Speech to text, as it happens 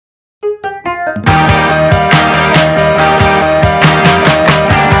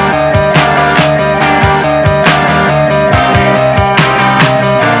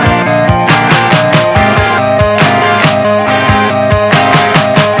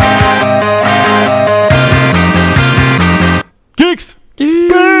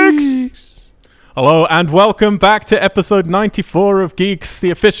Hello and welcome back to episode 94 of Geeks, the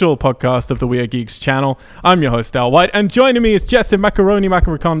official podcast of the We Are Geeks channel. I'm your host, Al White, and joining me is Justin Macaroni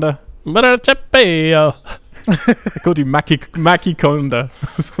Macariconda. I called you Mackie Conda.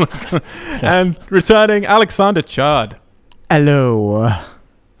 And returning, Alexander Chard. Hello.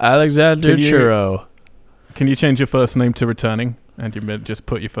 Alexander Churro. Can you change your first name to returning? And just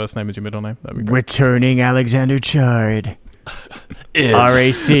put your first name as your middle name? That'd be great. Returning Alexander Chard.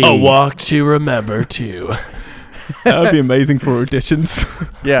 RAC. A walk to remember too. That would be amazing for auditions.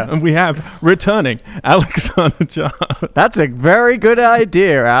 Yeah. And we have returning Alexander Chard. That's a very good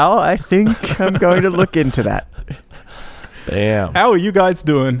idea, Al. I think I'm going to look into that. Damn. How are you guys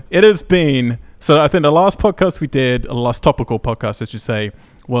doing? It has been... So I think the last podcast we did, the last topical podcast, I should say,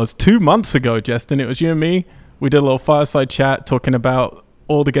 was 2 months ago, Justin. It was you and me. We did a little fireside chat talking about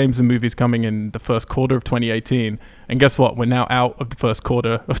all the games and movies coming in the first quarter of 2018. And guess what? We're now out of the first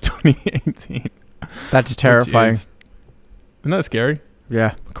quarter of 2018. That's terrifying. Isn't that scary?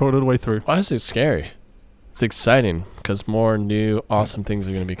 Yeah. A quarter of the way through. Why is it scary? It's exciting because more new, awesome things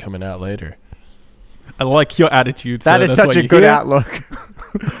are going to be coming out later. I like your attitude. That is such a good outlook.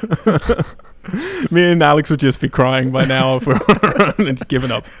 Me and Alex would just be crying by now if we're just giving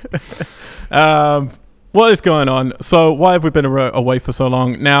up. What is going on? So why have we been away for so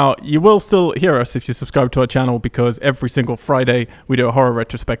long? Now, you will still hear us if you subscribe to our channel because every single Friday we do a horror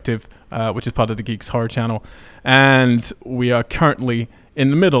retrospective, which is part of the Geeks Horror channel. And we are currently in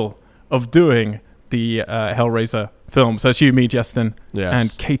the middle of doing the Hellraiser films. That's you, me, Justin,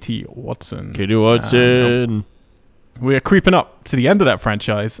 and Katie Watson. We are creeping up to the end of that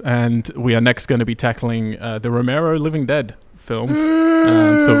franchise, and we are next going to be tackling the Romero Living Dead films.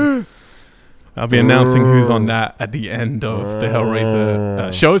 So I'll be announcing who's on that at the end of the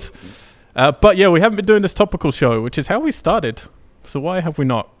Hellraiser shows. But yeah, we haven't been doing this topical show, which is how we started. So why have we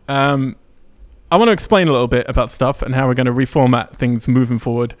not? I want to explain a little bit about stuff and how we're going to reformat things moving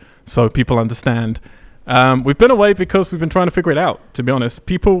forward so people understand. We've been away because we've been trying to figure it out, to be honest.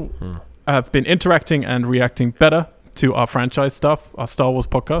 People have been interacting and reacting better to our franchise stuff, our Star Wars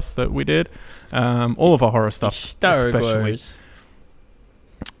podcast that we did, all of our horror stuff, especially.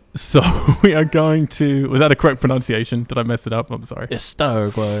 So we are going to... Was that a correct pronunciation? Did I mess it up? I'm sorry. It's Star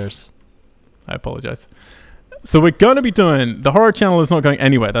Wars. I apologize. So we're going to be doing... The horror channel is not going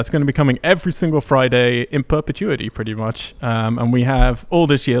anywhere. That's going to be coming every single Friday in perpetuity, pretty much. And we have all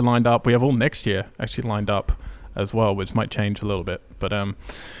this year lined up. We have all next year actually lined up as well, which might change a little bit. But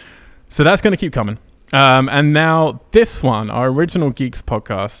so that's going to keep coming. And now this one, our original Geeks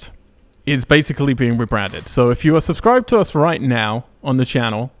podcast, is basically being rebranded. So if you are subscribed to us right now on the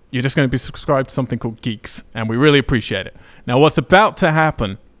channel, you're just going to be subscribed to something called Geeks, and we really appreciate it. Now, what's about to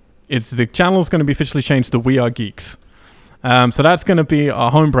happen is the channel is going to be officially changed to We Are Geeks. So that's going to be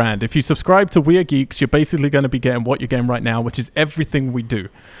our home brand. If you subscribe to We Are Geeks, you're basically going to be getting what you're getting right now, which is everything we do.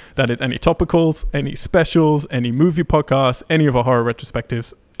 That is any topicals, any specials, any movie podcasts, any of our horror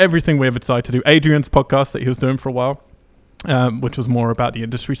retrospectives, everything we ever decided to do. Adrian's podcast that he was doing for a while, which was more about the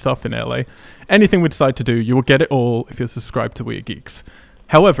industry stuff in LA. Anything we decide to do, you will get it all if you're subscribed to We Are Geeks.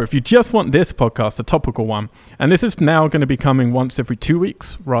 However, if you just want this podcast, a topical one, and this is now going to be coming once every 2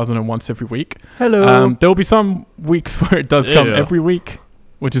 weeks rather than once every week. Hello. There will be some weeks where it does come every week,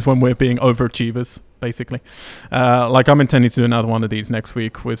 which is when we're being overachievers, basically. Like I'm intending to do another one of these next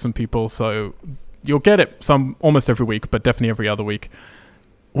week with some people, so you'll get it almost every week, but definitely every other week.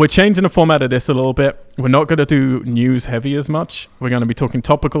 We're changing the format of this a little bit. We're not going to do news heavy as much. We're going to be talking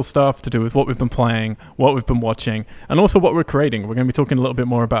topical stuff to do with what we've been playing, what we've been watching, and also what we're creating. We're going to be talking a little bit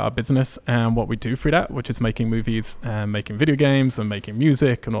more about our business and what we do through that, which is making movies and making video games and making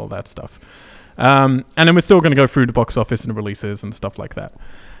music and all that stuff. And then we're still going to go through the box office and the releases and stuff like that.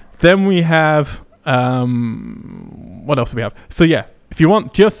 Then we have... what else do we have? So yeah, if you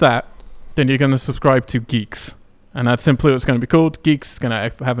want just that, then you're going to subscribe to Geeks. And that's simply what it's going to be called. Geeks is going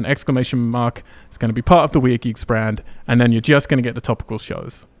to have an exclamation mark. It's going to be part of the We Are Geeks brand. And then you're just going to get the topical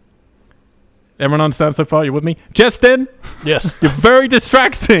shows. Everyone understand so far? You with me? Justin? Yes. You're very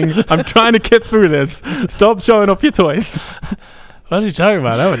distracting. I'm trying to get through this. Stop showing off your toys. What are you talking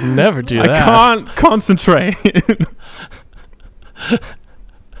about? I would never do that. I can't concentrate.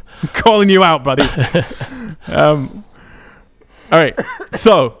 I'm calling you out, buddy. All right.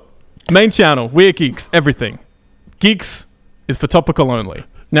 So, main channel, We Are Geeks, everything. Geeks is for topical only.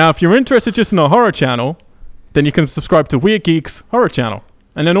 Now, if you're interested just in a horror channel, then you can subscribe to We Are Geeks horror channel.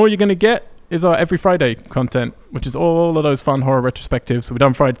 And then all you're going to get is our every Friday content, which is all of those fun horror retrospectives. So we've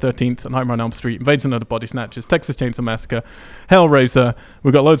done Friday the 13th, Nightmare on Elm Street, Invasion of the Body Snatchers, Texas Chainsaw Massacre, Hellraiser.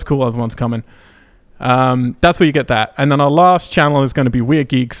 We've got loads of cool other ones coming. That's where you get that. And then our last channel is going to be We Are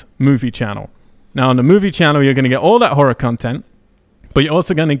Geeks movie channel. Now, on the movie channel, you're going to get all that horror content, but you're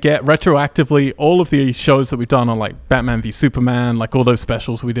also going to get retroactively all of the shows that we've done on like Batman v Superman, like all those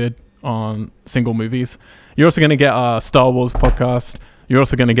specials we did on single movies. You're also going to get our Star Wars podcast. You're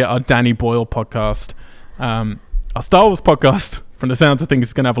also going to get our Danny Boyle podcast. Our Star Wars podcast, from the sounds of things,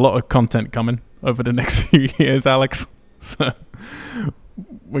 is going to have a lot of content coming over the next few years, Alex. So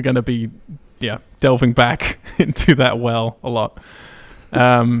we're going to be, delving back into that well a lot.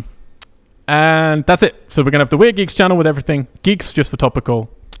 And that's it. So we're going to have the Weird Geeks channel with everything. Geeks just for topical.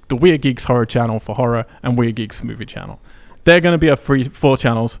 The Weird Geeks horror channel for horror. And Weird Geeks movie channel. They're going to be our free 4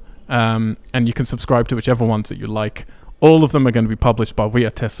 channels. And you can subscribe to whichever ones that you like. All of them are going to be published by We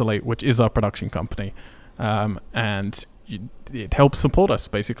Are Tessellate, which is our production company. It helps support us,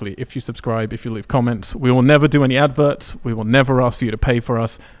 basically, if you subscribe, if you leave comments. We will never do any adverts. We will never ask for you to pay for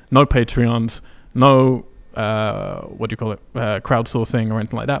us. No Patreons. No, crowdsourcing or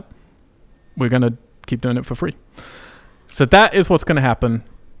anything like that. We're going to keep doing it for free. So that is what's going to happen.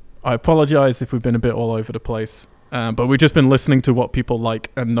 I apologize if we've been a bit all over the place. But we've just been listening to what people like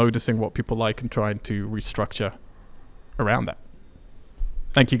and noticing what people like and trying to restructure around that.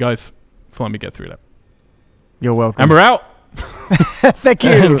 Thank you guys for letting me get through that. You're welcome. And we're out. Thank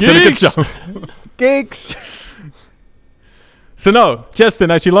you. It's been a good show. Geeks. So no, Justin,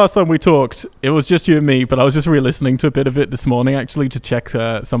 actually last time we talked, it was just you and me, but I was just re-listening to a bit of it this morning actually to check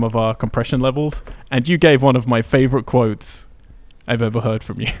some of our compression levels. And you gave one of my favorite quotes I've ever heard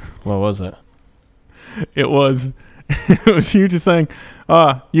from you. What was it? It was you just saying,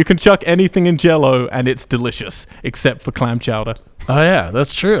 you can chuck anything in Jell-O and it's delicious, except for clam chowder. Oh, yeah,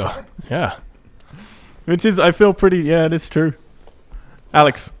 that's true. Yeah. Which is, I feel pretty, it is true.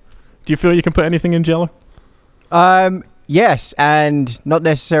 Alex, do you feel you can put anything in Jell-O? Yes, and not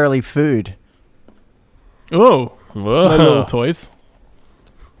necessarily food. Oh, Whoa. no little toys.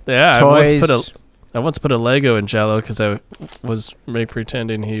 Yeah, Toys. I once put a Lego in Jell-O because I was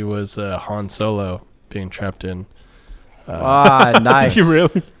pretending he was Han Solo being trapped in. Nice. Did you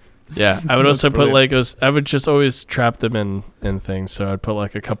really? Yeah, I would That's also put brilliant. Legos. I would just always trap them in things. So I'd put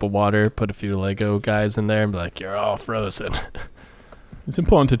like a cup of water, put a few Lego guys in there, and be like, "You're all frozen." It's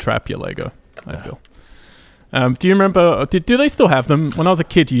important to trap your Lego, I feel. Do you remember, do they still have them? When I was a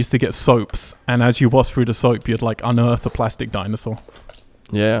kid, you used to get soaps, and as you wash through the soap, you'd like unearth a plastic dinosaur.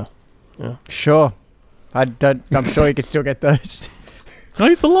 Yeah. Sure. I'm sure you could still get those. I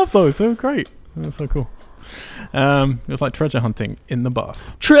used to love those. They were great. That's so cool. It was like treasure hunting in the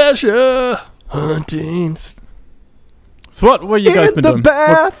bath. Treasure hunting So what were you guys been doing? In the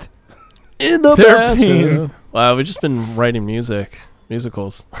bath. in the Therapy. bathroom. Wow, we've just been writing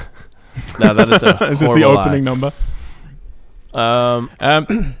musicals. No, that is a Is this horrible the opening number?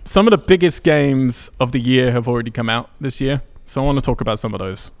 lie. Some of the biggest games of the year have already come out this year, so I want to talk about some of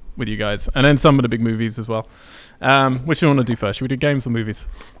those with you guys, and then some of the big movies as well. Which do you want to do first? Should we do games or movies?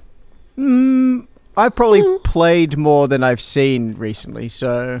 I've probably played more than I've seen recently,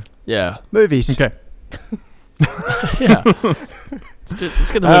 so Yeah. movies. Okay. Yeah.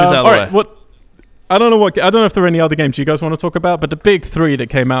 Let's get the movies out of all the right. way. What? I don't know if there are any other games you guys want to talk about, but the big 3 that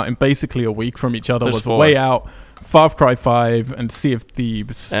came out in basically a week from each other There's was 4. Way Out, Far Cry 5, and Sea of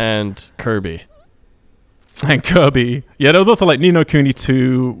Thieves. And Kirby. And Kirby. Yeah, there was also like Ni no Kuni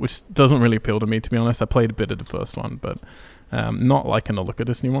 2, which doesn't really appeal to me, to be honest. I played a bit of the first one, but not liking the look of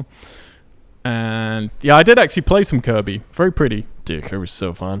this new one. And yeah, I did actually play some Kirby. Very pretty. Dude, Kirby's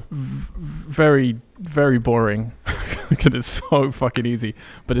so fun. Very, very boring. Because it's so fucking easy.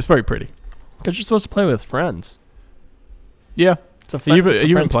 But it's very pretty. Because you're supposed to play with friends. Yeah. It's a Are fun, you it's a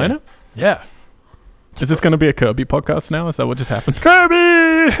been friends playing game. it? Yeah. Is this going to be a Kirby podcast now? Is that what just happened?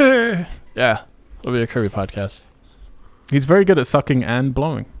 Kirby! Yeah. It'll be a Kirby podcast. He's very good at sucking and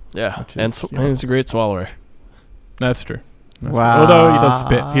blowing. Yeah. Which And is, and he's a great swallower. That's true. That's Wow. true. Although he does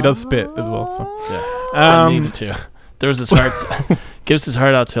spit. He does spit as well. So. Yeah. I needed to. There was his heart. Gives his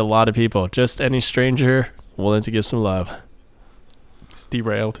heart out to a lot of people. Just any stranger willing to give some love. It's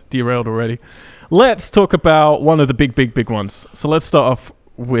derailed already. Let's talk about one of the big ones. So let's start off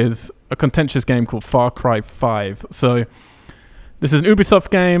with a contentious game called Far Cry 5. So this is an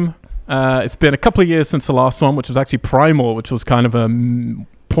Ubisoft game. It's been a couple of years since the last one, which was actually Primal, which was kind of a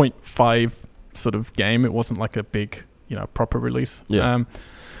 0.5 sort of game. It wasn't like a big, proper release. Yeah.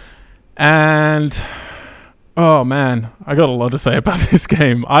 And oh man, I got a lot to say about this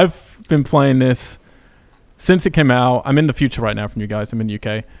game. I've been playing this since it came out. I'm in the future right now from you guys. I'm in the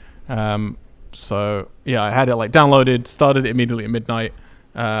UK. So yeah, I had it like downloaded, started it immediately at midnight.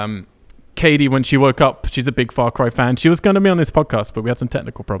 Katie, when she woke up, she's a big Far Cry fan. She was going to be on this podcast, but we had some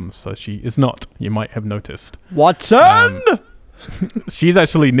technical problems, so she is not. You might have noticed. Watson! She's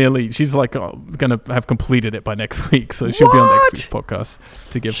actually she's like gonna have completed it by next week, so she'll be on next week's podcast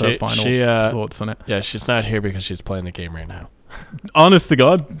to give her final thoughts on it. Yeah, she's not here because she's playing the game right now. Honest to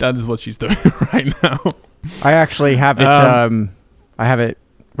God, that is what she's doing right now. I actually have it. I have it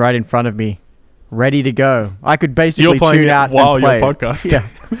right in front of me, ready to go. I could basically tune out while and play your podcast.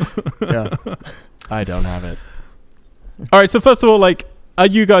 Yeah. I don't have it. All right. So first of all, like, are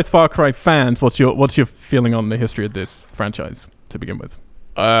you guys Far Cry fans? What's your feeling on the history of this franchise to begin with?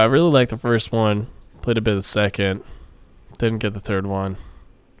 I really liked the first one. Played a bit of the second. Didn't get the third one.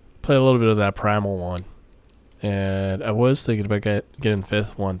 Played a little bit of that Primal one. And I was thinking about getting the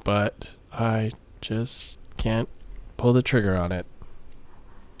fifth one, but I just can't pull the trigger on it.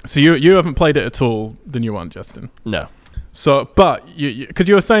 So you haven't played it at all, the new one, Justin? No. So, but because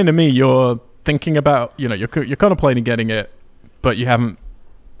you were saying to me, you're thinking about, you're contemplating getting it, but you haven't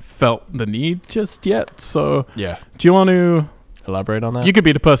felt the need just yet. So, yeah. Do you want to elaborate on that? You could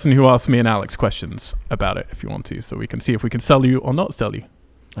be the person who asks me and Alex questions about it if you want to, so we can see if we can sell you or not sell you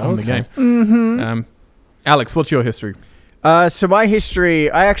on the game. Mm-hmm. Alex, what's your history? So my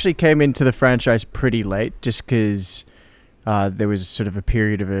history, I actually came into the franchise pretty late, just because there was sort of a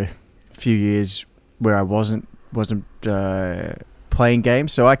period of a few years where I wasn't playing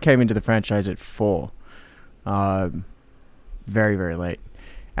games. So I came into the franchise at 4, very, very late,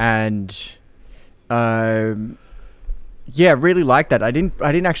 and really liked that. I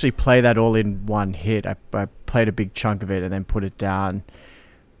didn't actually play that all in one hit. I played a big chunk of it and then put it down.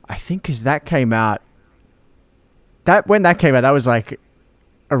 I think because that came out. When that came out, that was like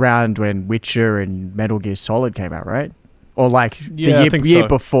around when Witcher and Metal Gear Solid came out, right? Or like the year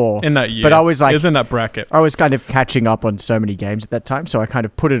before. In that year. But I was like, it was in that bracket. I was kind of catching up on so many games at that time, so I kind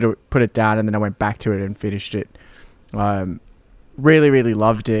of put it down, and then I went back to it and finished it. Really, really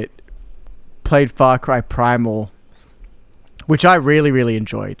loved it. Played Far Cry Primal, which I really, really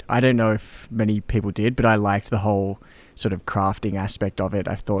enjoyed. I don't know if many people did, but I liked the whole sort of crafting aspect of it.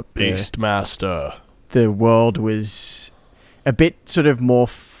 I thought Beastmaster. The world was a bit sort of more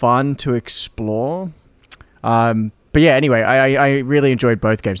fun to explore. But yeah, anyway, I really enjoyed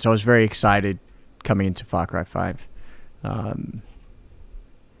both games, so I was very excited coming into Far Cry 5.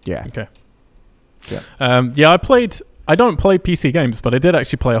 Yeah. Okay. Yeah. I don't play PC games, but I did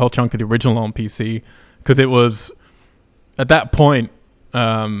actually play a whole chunk of the original on PC, because it was, at that point,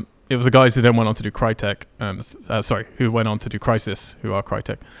 it was the guys who then went on to do Crytek, who went on to do Crysis, who are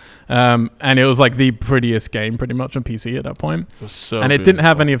Crytek. And it was like the prettiest game pretty much on PC at that point. It was so and it didn't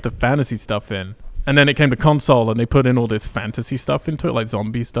have any of the fantasy stuff in. And then it came to console, and they put in all this fantasy stuff into it, like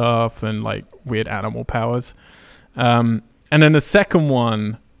zombie stuff and like weird animal powers. And then the second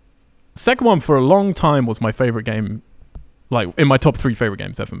one for a long time was my favorite game, like in my top 3 favorite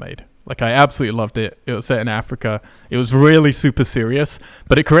games ever made. Like, I absolutely loved it. It was set in Africa. It was really super serious,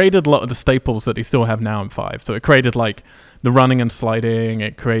 but it created a lot of the staples that they still have now in 5. So it created like the running and sliding.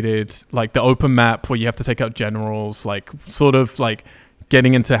 It created like the open map where you have to take out generals, like sort of like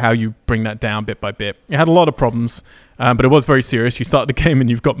getting into how you bring that down bit by bit. It had a lot of problems, but it was very serious. You start the game and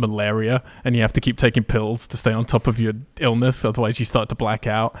you've got malaria, and you have to keep taking pills to stay on top of your illness. Otherwise, you start to black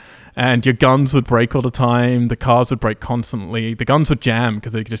out. And your guns would break all the time. The cars would break constantly. The guns would jam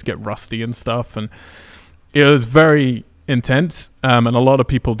because they could just get rusty and stuff. And it was very intense, and a lot of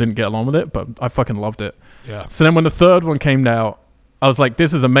people didn't get along with it, but I fucking loved it. Yeah. So then when the third one came out, I was like,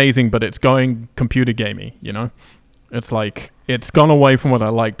 this is amazing, but it's going computer gamey, It's like, it's gone away from what I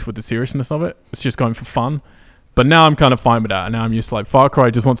liked with the seriousness of it. It's just going for fun. But now I'm kind of fine with that. And now I'm used to like, Far Cry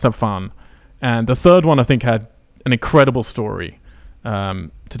just wants to have fun. And the third one, I think, had an incredible story to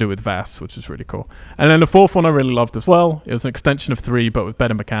do with Vass, which is really cool. And then the fourth one I really loved as well. It was an extension of 3, but with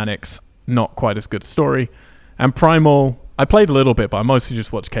better mechanics. Not quite as good story. And Primal, I played a little bit, but I mostly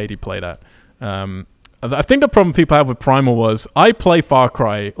just watched Katie play that. I think the problem people have with Primal was, I play Far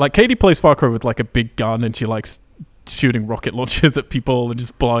Cry, like Katie plays Far Cry with like a big gun, and she likes shooting rocket launchers at people and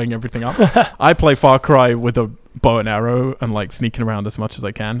just blowing everything up. I play Far Cry with a bow and arrow and like sneaking around as much as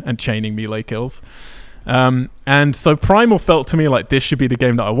I can and chaining melee kills. And so Primal felt to me like this should be the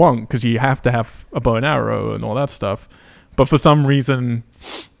game that I want, because you have to have a bow and arrow and all that stuff. But for some reason,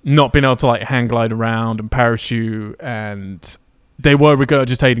 not being able to like hang glide around and parachute, and they were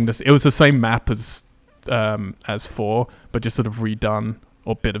regurgitating this. It was the same map as 4, but just sort of redone,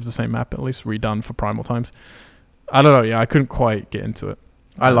 or bit of the same map at least, redone for Primal times. I don't know. Yeah, I couldn't quite get into it.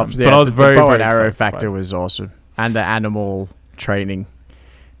 I loved it. But I was very, the bow very and arrow excited factor was awesome, and the animal training.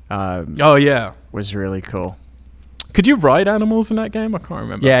 Oh yeah, was really cool. Could you ride animals in that game? I can't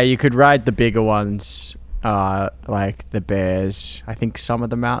remember. Yeah, you could ride the bigger ones, like the bears. I think some of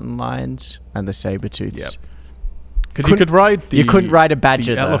the mountain lions and the saber-tooths. Yep. Because you could ride the... You couldn't ride a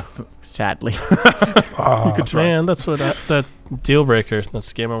badger, the though, sadly. Oh, You could try. man, that's what that deal breaker. That's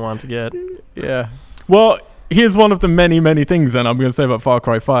the game I want to get. Yeah. Well, here's one of the many, many things then I'm going to say about Far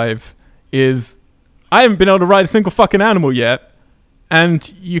Cry 5 is I haven't been able to ride a single fucking animal yet,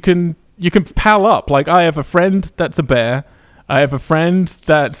 and you can pal up. Like, I have a friend that's a bear, I have a friend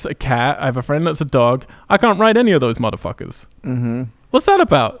that's a cat, I have a friend that's a dog. I can't ride any of those motherfuckers. Mm-hmm. What's that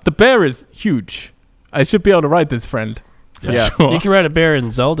about? The bear is huge. I should be able to ride this friend. For Yeah. sure. You can ride a bear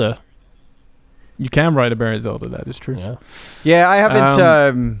in Zelda. You can ride a bear in Zelda, that is true. Yeah. Yeah, I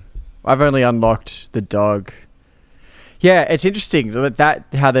haven't. I've only unlocked the dog. Yeah, it's interesting that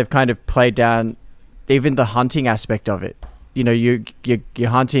how they've kind of played down even the hunting aspect of it. You know, you're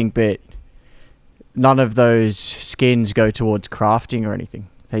hunting, but none of those skins go towards crafting or anything.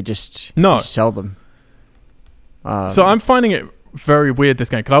 They just No. you sell them. So I'm finding it very weird, this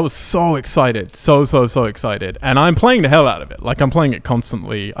game, because I was so excited, so excited, and I'm playing the hell out of it. Like, I'm playing it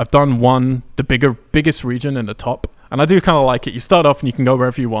constantly. I've done the biggest region in the top, and I do kind of like it. You start off and you can go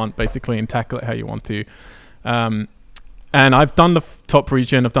wherever you want, basically, and tackle it how you want to. And I've done the top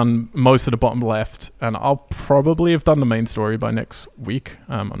region, I've done most of the bottom left, and I'll probably have done the main story by next week.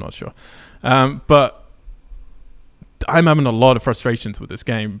 I'm not sure. But I'm having a lot of frustrations with this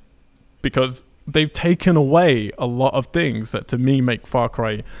game, because they've taken away a lot of things that to me make Far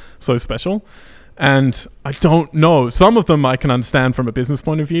Cry so special, and I don't know, some of them I can understand from a business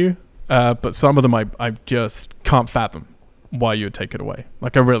point of view, but some of them I just can't fathom why you would take it away.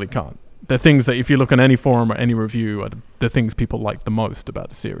 Like, I really can't. They're things that if you look on any forum or any review are the things people like the most about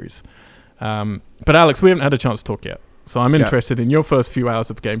the series. But Alex, we haven't had a chance to talk yet, so I'm interested in your first few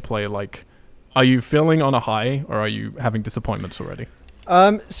hours of gameplay. Like, are you feeling on a high, or are you having disappointments already?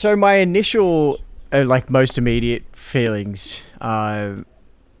 So my initial, most immediate feelings, I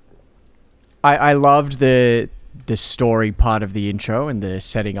loved the story part of the intro and the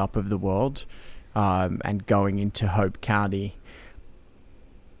setting up of the world, and going into Hope County.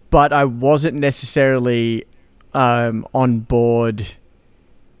 But I wasn't necessarily on board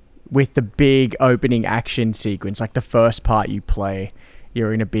with the big opening action sequence. Like, the first part you play,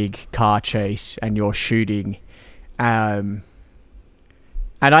 you're in a big car chase and you're shooting. And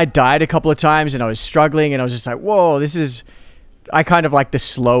I died a couple of times and I was struggling, and I was just like, whoa, I kind of like the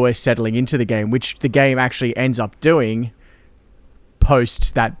slower settling into the game, which the game actually ends up doing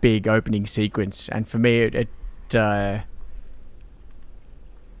post that big opening sequence. And for me, I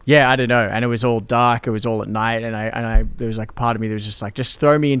don't know. And it was all dark. It was all at night. And there was like part of me that was just like, just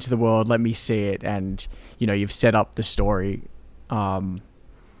throw me into the world. Let me see it. And, you know, you've set up the story.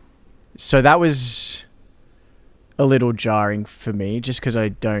 So that was a little jarring for me, just because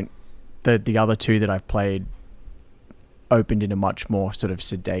the other two that I've played opened in a much more sort of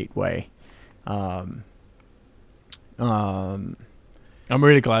sedate way. I'm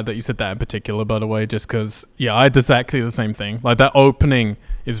really glad that you said that in particular, by the way, just because, yeah, I had exactly the same thing. Like, that opening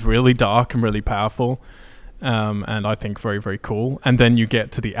is really dark and really powerful, and I think very, very cool. And then you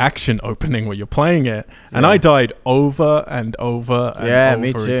get to the action opening where you're playing it, and I died over and over and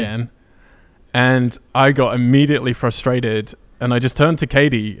over again. And I got immediately frustrated, and I just turned to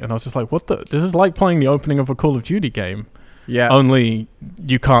Katie, and I was just like, this is like playing the opening of a Call of Duty game. Yeah. Only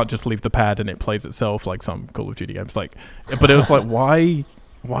you can't just leave the pad and it plays itself like some Call of Duty games. Like, but it was like, why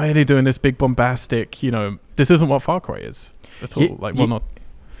are they doing this big bombastic? You know, this isn't what Far Cry is at all. Not.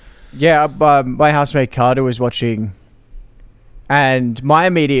 Yeah, my housemate Carter was watching, and my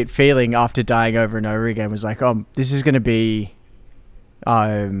immediate feeling after dying over and over again was like, this is going to be,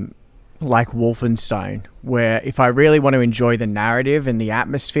 like Wolfenstein, where if I really want to enjoy the narrative and the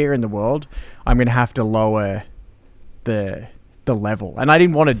atmosphere in the world, I'm going to have to lower the level. And I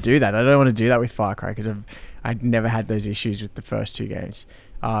didn't want to do that. I don't want to do that with Far Cry, because I'd never had those issues with the first two games.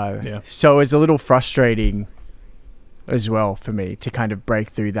 So it was a little frustrating as well for me to kind of break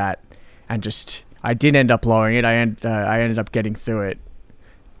through that, and just, I didn't end up lowering it. I ended up getting through it,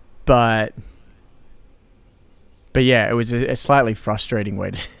 but yeah, it was a slightly frustrating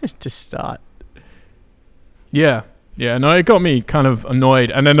way to start. Yeah, no, it got me kind of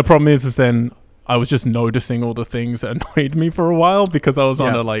annoyed. And then the problem is then I was just noticing all the things that annoyed me for a while, because I was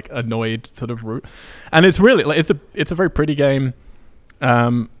on a like annoyed sort of route. And it's really like, it's a very pretty game.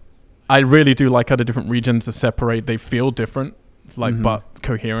 I really do like how the different regions are separate. They feel different, like, but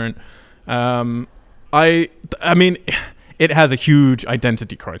coherent. I mean, it has a huge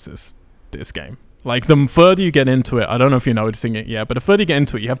identity crisis, this game. Like, the further you get into it, I don't know if you're noticing it yet, but the further you get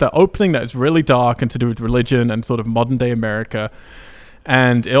into it, you have that opening that is really dark and to do with religion and sort of modern day America.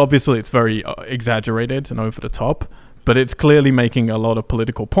 And obviously it's very exaggerated and over the top. but it's clearly making a lot of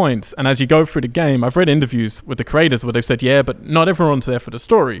political points. And as you go through the game, I've read interviews with the creators where they've said, yeah, but not everyone's there for the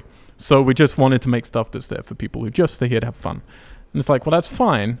story. So we just wanted to make stuff that's there for people who just are here to have fun. And it's like, well, that's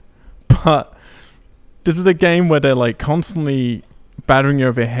fine. But this is a game where they're like constantly battering you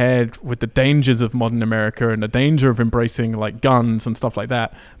over your head with the dangers of modern America and the danger of embracing like guns and stuff like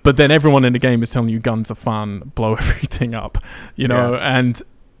that. But then everyone in the game is telling you guns are fun, blow everything up, you know, and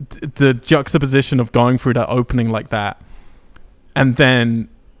the juxtaposition of going through that opening like that, and then,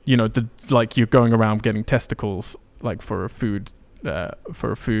 you know, like you're going around getting testicles like for a food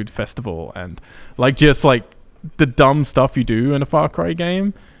festival, and like just like the dumb stuff you do in a Far Cry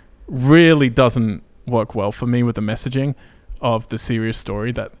game really doesn't work well for me with the messaging of the serious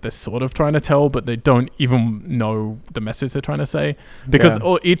story that they're sort of trying to tell, but they don't even know the message they're trying to say, because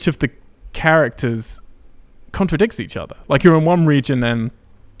each of the characters contradicts each other. Like you're in one region and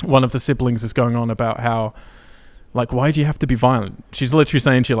one of the siblings is going on about how, like, why do you have to be violent? She's literally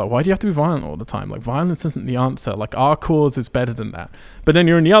saying to you, like, why do you have to be violent all the time? Like, violence isn't the answer. Like, our cause is better than that. But then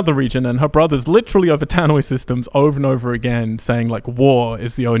you're in the other region and her brother's literally over tannoy systems over and over again saying, like, war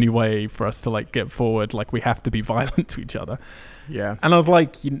is the only way for us to, like, get forward. Like, we have to be violent to each other. Yeah. And I was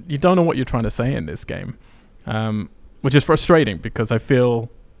like, you don't know what you're trying to say in this game, which is frustrating, because I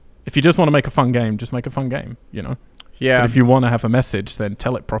feel if you just want to make a fun game, just make a fun game, you know? Yeah. But if you want to have a message, then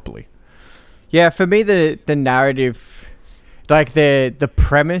tell it properly. Yeah, for me, the narrative, like the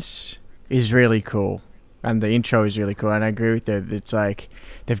premise is really cool, and the intro is really cool, and I agree with that. It's like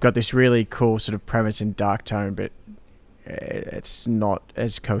they've got this really cool sort of premise in dark tone, but it's not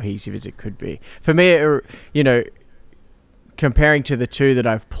as cohesive as it could be. For me, you know, comparing to the two that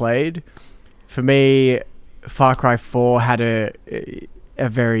I've played, for me, Far Cry 4 had a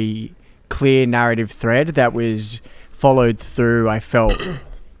very clear narrative thread that was followed through, I felt,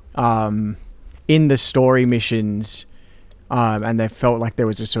 in the story missions, and they felt like there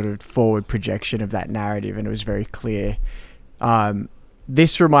was a sort of forward projection of that narrative, and it was very clear.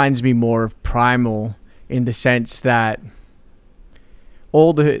 This reminds me more of Primal in the sense that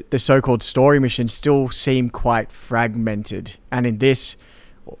all the so-called story missions still seem quite fragmented, and in this,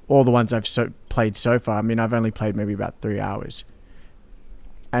 all the ones I've played so far, I mean, I've only played maybe about 3 hours,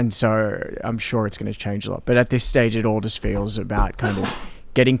 and so I'm sure it's going to change a lot, but at this stage it all just feels about kind of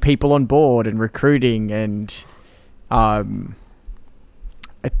getting people on board and recruiting, and I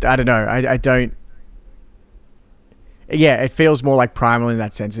don't know, I don't, yeah, it feels more like Primal in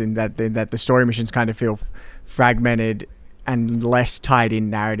that sense, in that the story missions kind of feel fragmented and less tied in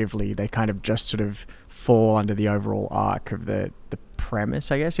narratively. They kind of just sort of fall under the overall arc of the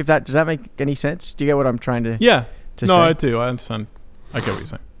premise, I guess. Does that make any sense? Do you get what I'm trying to say? I do. I understand. I get what you're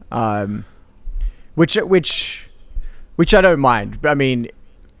saying. Which I don't mind. I mean,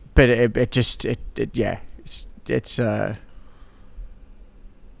 but it's just a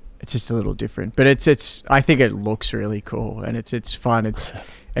little different. But it's I think it looks really cool, and it's fun.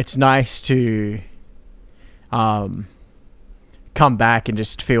 It's nice to come back and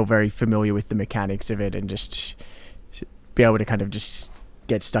just feel very familiar with the mechanics of it, and just be able to kind of just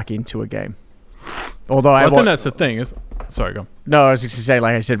get stuck into a game. Although I think that's the thing. Sorry, go on. No, I was just going to say,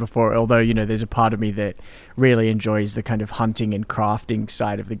 like I said before, although, you know, there's a part of me that really enjoys the kind of hunting and crafting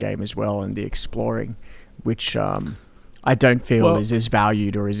side of the game as well, and the exploring, which I don't feel is as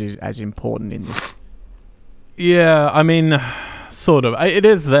valued or is as important in this. Yeah, I mean, sort of. It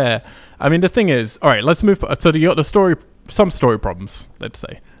is there. I mean, the thing is, all right, let's move. So you got the story, some story problems, let's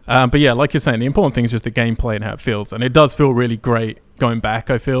say. But yeah, like you're saying, the important thing is just the gameplay and how it feels. And it does feel really great going back.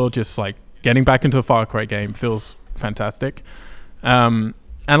 I feel just like getting back into a Far Cry game feels fantastic. And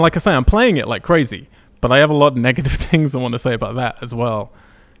like I say, I'm playing it like crazy, but I have a lot of negative things I want to say about that as well,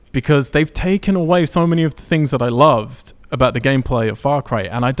 because they've taken away so many of the things that I loved about the gameplay of Far Cry,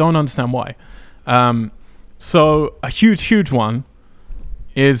 and I don't understand why. So a huge one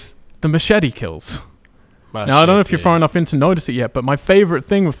is the machete kills. Now, I don't know if you're far enough in to notice it yet, but my favorite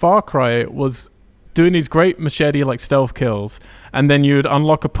thing with Far Cry was doing these great machete like stealth kills, and then you'd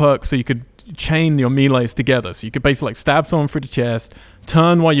unlock a perk so you could chain your melees together. So you could basically like stab someone through the chest,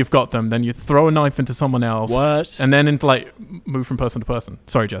 turn while you've got them, then you throw a knife into someone else. What? And then into like move from person to person.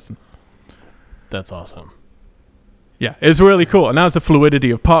 Sorry, Justin. That's awesome. Yeah, it's really cool. And that's the fluidity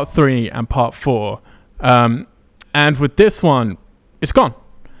of part 3 and part 4. And with this one, it's gone.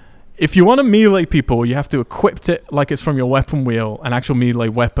 If you want to melee people, you have to equip it like it's from your weapon wheel, an actual melee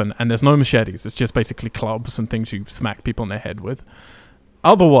weapon, and there's no machetes. It's just basically clubs and things you smack people in their head with.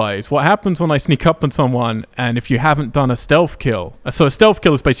 Otherwise, what happens when I sneak up on someone, and if you haven't done a stealth kill, so a stealth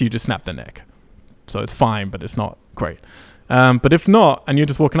kill is basically you just snap their neck. So it's fine, but it's not great. But if not, and you're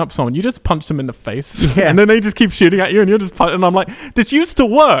just walking up to someone, you just punch them in the face, Yeah. and then they just keep shooting at you, and you're just punching. And I'm like, this used to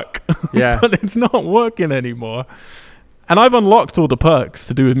work, Yeah. but it's not working anymore. And I've unlocked all the perks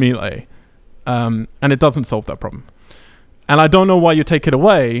to do with melee, and it doesn't solve that problem. And I don't know why you take it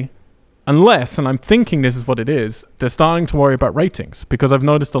away, unless, and I'm thinking this is what it is, they're starting to worry about ratings, because I've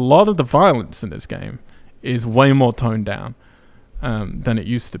noticed a lot of the violence in this game is way more toned down than it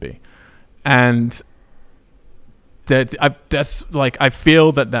used to be. And I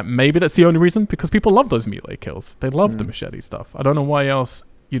feel that maybe that's the only reason, because people love those melee kills. They love the machete stuff. I don't know why else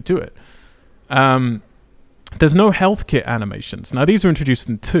you do it. There's no health kit animations. Now, these were introduced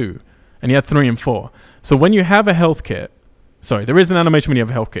in 2, and you had 3 and 4. So when you have a health kit, there is an animation when you have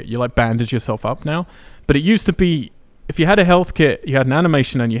a health kit. You like bandage yourself up now. But it used to be, if you had a health kit, you had an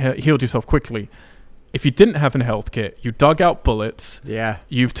animation and you healed yourself quickly. If you didn't have a health kit, you dug out bullets. Yeah.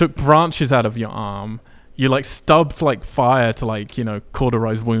 You took branches out of your arm. You like stubbed like fire to like,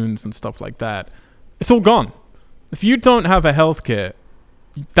 cauterize wounds and stuff like that. It's all gone. If you don't have a health kit,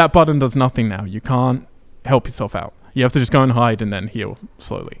 that button does nothing now. You can't help yourself out. You have to just go and hide and then heal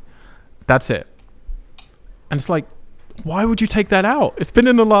slowly. That's it. And it's like, why would you take that out? It's been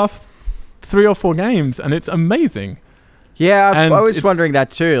in the last 3 or 4 games and it's amazing. Yeah, And I was it's- wondering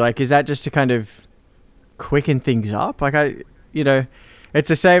that too. Like, is that just to kind of quicken things up? Like, it's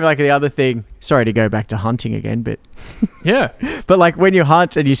the same like the other thing. Sorry to go back to hunting again, but Yeah. like when you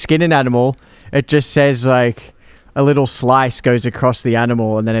hunt and you skin an animal, it just says like a little slice goes across the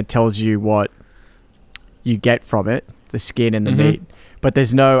animal and then it tells you what you get from it, the skin and the meat. But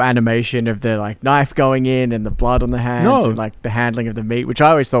there's no animation of the like knife going in and the blood on the hands and like the handling of the meat, which I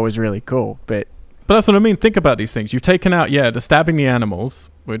always thought was really cool. But that's what I mean. Think about these things. You've taken out, the stabbing the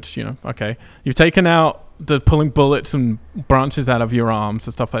animals, which, okay. You've taken out the pulling bullets and branches out of your arms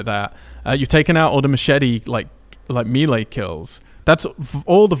and stuff like that. You've taken out all the machete, like melee kills. That's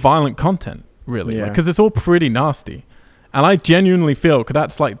all the violent content, really. Yeah. Because it's all pretty nasty. And I genuinely feel, because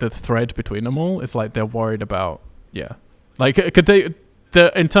that's like the thread between them all. It's like they're worried about, Like, could they...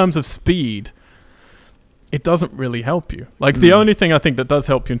 in terms of speed, it doesn't really help you. Like, the only thing I think that does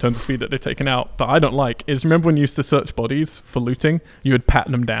help you in terms of speed that they're taking out that I don't like is, remember when you used to search bodies for looting? You would pat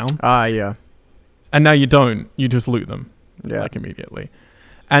them down. yeah. And now you don't. You just loot them, like, immediately.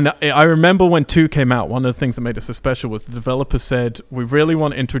 And I remember when 2 came out, one of the things that made it so special was the developers said, we really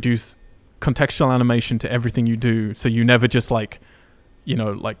want to introduce contextual animation to everything you do, so you never just, you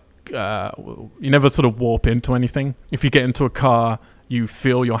never sort of warp into anything. If you get into a car, you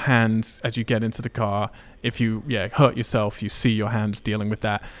feel your hands as you get into the car. If you hurt yourself, you see your hands dealing with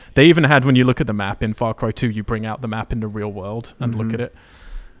that. They even had, when you look at the map in Far Cry 2, you bring out the map in the real world and look at it.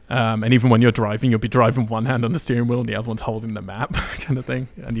 And even when you're driving, you'll be driving one hand on the steering wheel and the other one's holding the map kind of thing.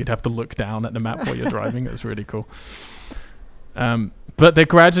 And you'd have to look down at the map while you're driving. It was really cool. But they're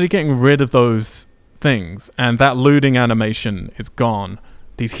gradually getting rid of those things. And that looting animation is gone.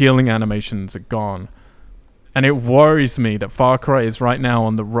 These healing animations are gone. And it worries me that Far Cry is right now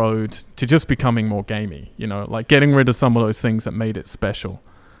on the road to just becoming more gamey, like getting rid of some of those things that made it special,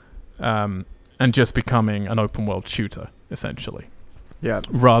 and just becoming an open world shooter, essentially. Yeah.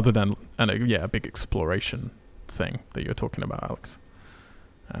 Rather than a big exploration thing that you're talking about, Alex.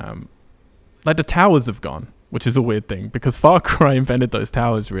 Like the towers have gone, which is a weird thing because Far Cry invented those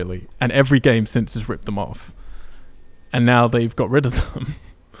towers, really, and every game since has ripped them off. And now they've got rid of them.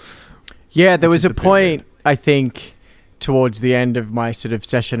 Yeah, there was a point, I think, towards the end of my sort of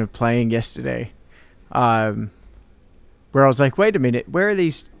session of playing yesterday, where I was like, wait a minute, where are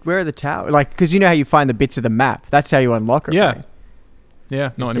the towers? Like, because you know how you find the bits of the map. That's how you unlock it. Yeah. Right?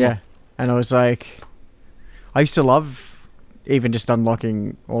 Yeah, not anymore. Yeah. And I was like, I used to love even just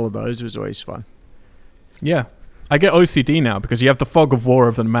unlocking all of those. It was always fun. Yeah. I get OCD now because you have the fog of war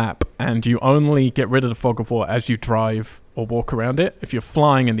of the map and you only get rid of the fog of war as you drive or walk around it. If you're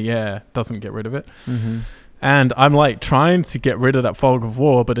flying in the air, it doesn't get rid of it. And I'm like trying to get rid of that fog of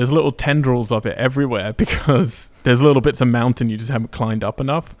war, but there's little tendrils of it everywhere because there's little bits of mountain you just haven't climbed up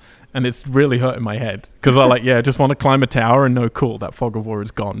enough. And it's really hurting my head because I just want to climb a tower and no, cool, that fog of war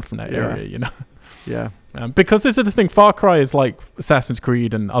is gone from that area, Yeah. Because this is the thing, Far Cry is like Assassin's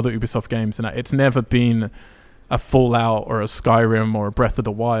Creed and other Ubisoft games, and it's never been a Fallout or a Skyrim or a Breath of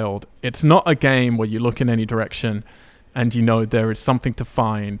the Wild. It's not a game where you look in any direction and there is something to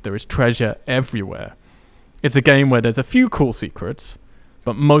find. There is treasure everywhere. It's a game where there's a few cool secrets,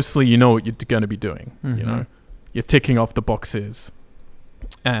 but mostly you know what you're going to be doing. You're ticking off the boxes,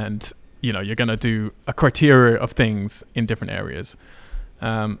 and you're going to do a criteria of things in different areas.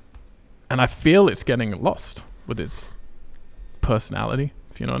 And I feel it's getting lost with its personality,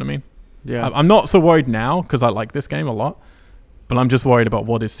 if you know what I mean. Yeah. I'm not so worried now because I like this game a lot, But I'm just worried about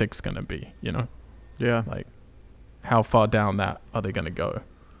what is 6 going to be, you know? Yeah. Like, how far down that are they going to go?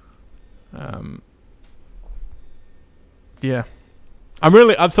 Yeah.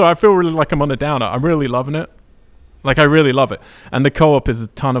 I'm sorry, I feel really like I'm on a downer. I'm really loving it. Like, I really love it. And the co-op is a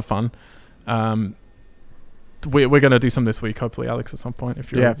ton of fun. We're going to do some this week, hopefully, Alex, at some point,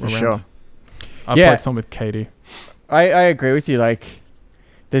 if you're Yeah, for around. sure. I played some with Katie. I agree with you. Like,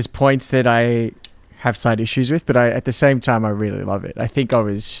 there's points that I have slight issues with, but at the same time, I really love it. I think I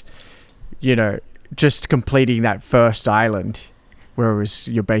was, just completing that first island where it was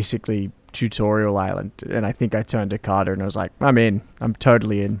your basically tutorial island, and I think I turned to Carter and I was like, I'm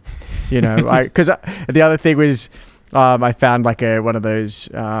totally in, because the other thing was I found like one of those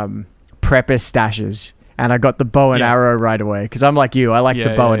prepper stashes, and I got the bow and arrow right away because I'm like you, I like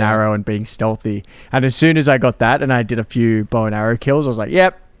the bow and arrow and being stealthy, and as soon as I got that and I did a few bow and arrow kills, I was like,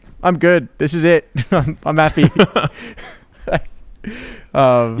 yep, I'm good, this is it. I'm happy.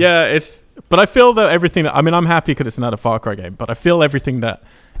 But I feel that everything I'm happy because it's not a Far Cry game, but I feel everything that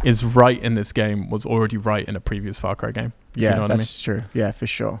is right in this game was already right in a previous Far Cry game. Yeah, you know that's true. Yeah, for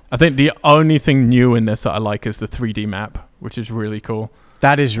sure. I think the only thing new in this that I like is the 3D map, which is really cool.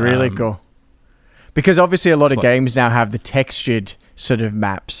 That is really cool. Because obviously a lot of games now have the textured sort of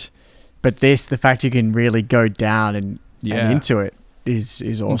maps, but the fact you can really go down and into it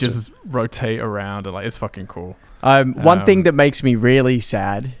is awesome. Just rotate around and it's fucking cool. One thing that makes me really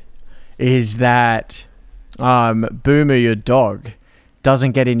sad is that Boomer, your dog,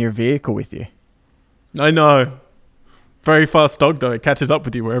 doesn't get in your vehicle with you. I know. Very fast dog though. It catches up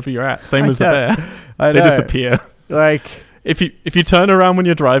with you wherever you're at. Same as the bear. They just appear. Like, if you turn around when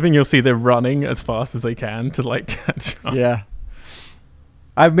you're driving, you'll see they're running as fast as they can to catch up. Yeah.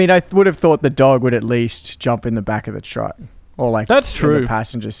 I mean, I would have thought the dog would at least jump in the back of the truck or that's true. In the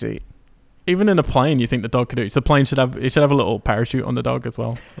passenger seat. Even in a plane, you think the dog could do it. So the plane should have a little parachute on the dog as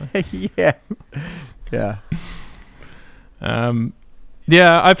well. So. Yeah.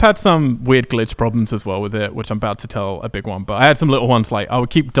 Yeah, I've had some weird glitch problems as well with it, which I'm about to tell a big one. But I had some little ones, like I would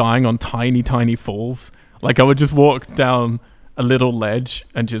keep dying on tiny, tiny falls. Like I would just walk down a little ledge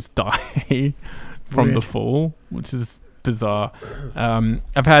and just die from the fall, which is bizarre.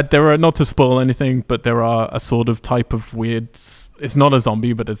 There are, not to spoil anything, but there are a sort of type of weird, it's not a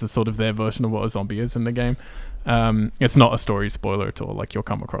zombie, but it's a sort of their version of what a zombie is in the game. It's not a story spoiler at all. Like you'll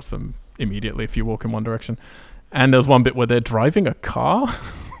come across them immediately if you walk in one direction. And there's one bit where they're driving a car.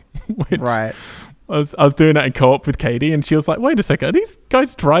 Right. I was doing that in co-op with Katie, and she was like, wait a second, are these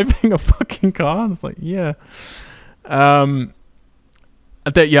guys driving a fucking car? And I was like, yeah. I've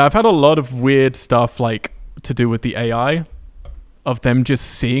had a lot of weird stuff like to do with the AI of them just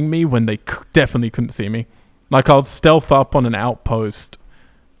seeing me when they definitely couldn't see me. Like I'll stealth up on an outpost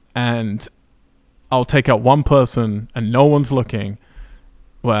and I'll take out one person and no one's looking.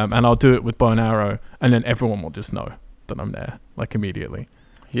 And I'll do it with bow and arrow, and then everyone will just know that I'm there, like immediately.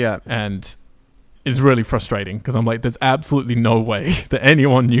 Yeah. And it's really frustrating because I'm like, there's absolutely no way that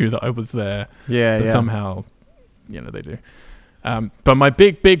anyone knew that I was there. Yeah. But somehow, they do. But my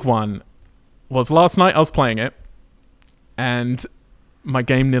big one was last night I was playing it, and my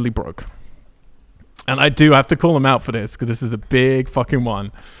game nearly broke. And I do have to call them out for this because this is a big fucking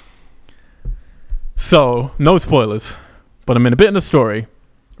one. So, no spoilers, but I'm in a bit in the story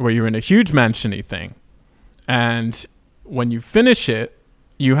where you're in a huge mansion-y thing, and when you finish it,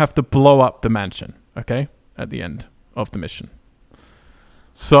 you have to blow up the mansion, okay, at the end of the mission.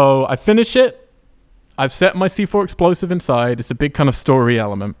 So I finish it, I've set my C4 explosive inside, it's a big kind of story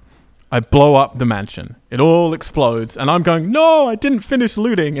element. I blow up the mansion, it all explodes, and I'm going, no, I didn't finish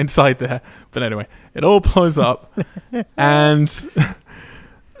looting inside there. But anyway, it all blows up, and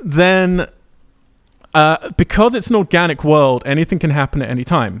then because it's an organic world, anything can happen at any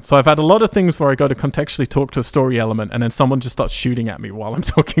time. So I've had a lot of things where I go to contextually talk to a story element, and then someone just starts shooting at me while I'm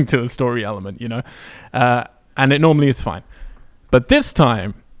talking to a story element, and it normally is fine. But this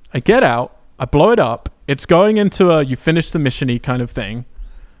time, I get out, I blow it up, it's going into a you finish the mission-y kind of thing,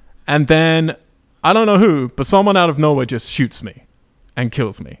 and then, I don't know who, but someone out of nowhere just shoots me and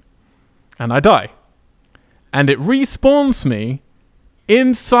kills me. And I die. And it respawns me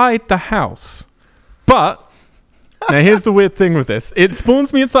inside the house. But, now here's the weird thing with this. It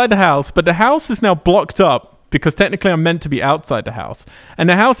spawns me inside the house, but the house is now blocked up because technically I'm meant to be outside the house. And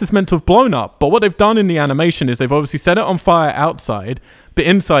the house is meant to have blown up, but what they've done in the animation is they've obviously set it on fire outside, but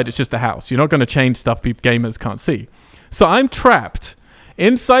inside it's just a house. You're not going to change stuff gamers can't see. So I'm trapped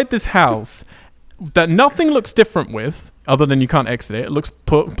inside this house that nothing looks different with, other than you can't exit it. It looks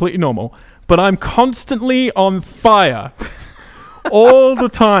completely normal, but I'm constantly on fire all the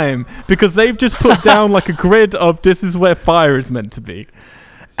time because they've just put down like a grid of this is where fire is meant to be.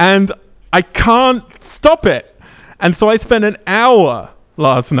 And I can't stop it. And so I spent an hour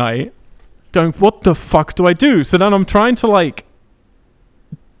last night going, what the fuck do I do? So then I'm trying to like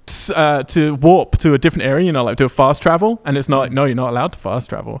to warp to a different area, you know, like do a fast travel, and it's not like, no, you're not allowed to fast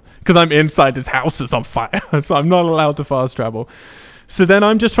travel because I'm inside this house that's on fire. So I'm not allowed to fast travel. So then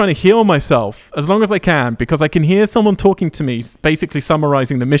I'm just trying to heal myself as long as I can because I can hear someone talking to me, basically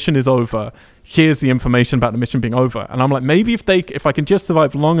summarizing the mission is over. Here's the information about the mission being over. And I'm like, maybe if I can just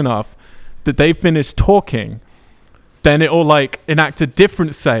survive long enough that they finish talking, then it will like enact a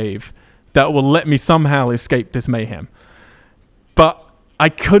different save that will let me somehow escape this mayhem. But I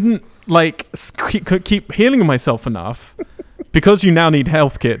couldn't like keep healing myself enough because you now need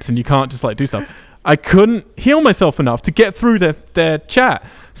health kits and you can't just like do stuff. I couldn't heal myself enough to get through their chat.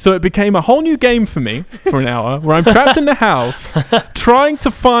 So it became a whole new game for me for an hour where I'm trapped in the house trying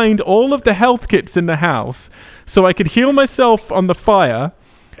to find all of the health kits in the house so I could heal myself on the fire,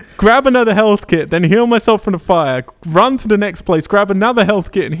 grab another health kit, then heal myself from the fire, run to the next place, grab another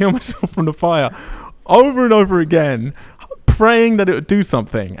health kit and heal myself from the fire over and over again, praying that it would do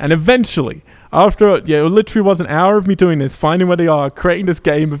something. And eventually, after it literally was an hour of me doing this, finding where they are, creating this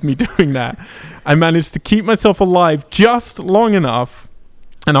game of me doing that, I managed to keep myself alive just long enough,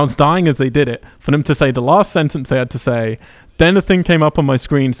 and I was dying as they did it, for them to say the last sentence they had to say. Then a thing came up on my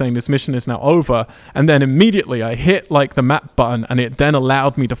screen saying this mission is now over, and then immediately I hit like the map button, and it then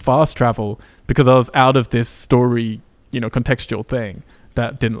allowed me to fast travel because I was out of this story, contextual thing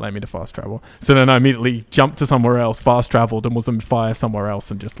that didn't let me to fast travel. So then I immediately jumped to somewhere else, fast traveled, and was on fire somewhere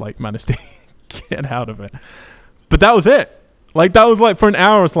else, and just like managed to get out of it. But that was it. Like that was like for an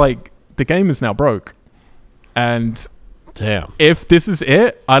hour. It's like the game is now broke, and damn, if this is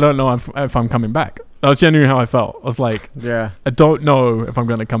it, I don't know if I'm coming back. That was genuinely how I felt. I was like, yeah, I don't know if I'm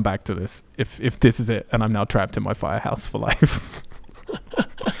going to come back to this. If this is it, and I'm now trapped in my firehouse for life.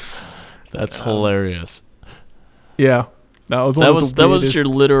 That's hilarious. Yeah, that was your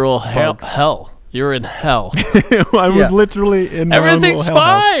literal hell. You're in hell. I was literally in my everything's own little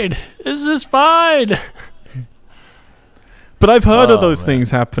hell fine. house. This is fine. But I've heard of those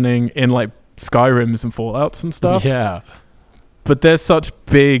things happening in like Skyrims and Fallouts and stuff. Yeah. But they're such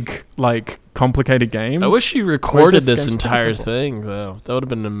big, like, complicated games. I wish you recorded this game entire simple? thing, though. That would have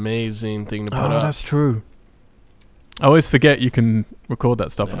been an amazing thing to put up. That's true. I always forget you can record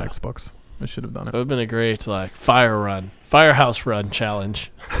that stuff on Xbox. I should have done It it. would have been a great, firehouse run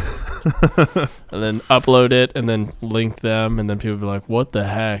challenge. And then upload it, and then link them, and then people would be like, what the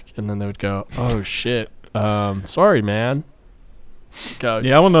heck? And then they would go, oh, shit. Sorry, man. Go.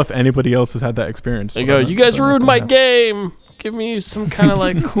 Yeah, I don't know if anybody else has had that experience. They go, you guys ruined my game. Give me some kind of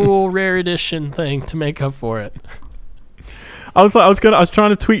like cool rare edition thing to make up for it. I was trying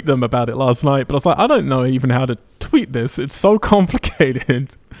to tweet them about it last night, but I was like, I don't know even how to tweet this. It's so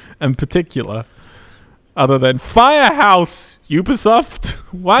complicated and particular. Other than Firehouse, Ubisoft,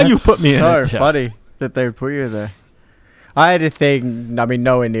 why you put me in so it? funny that they would put you there. I had a thing, I mean,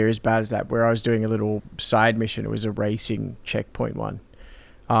 nowhere near as bad as that, where I was doing a little side mission. It was a racing checkpoint one.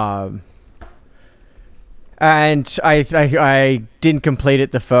 And I didn't complete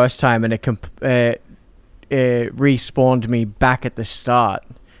it the first time, and it respawned me back at the start.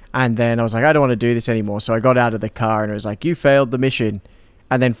 And then I was like, I don't want to do this anymore. So I got out of the car, and it was like, you failed the mission.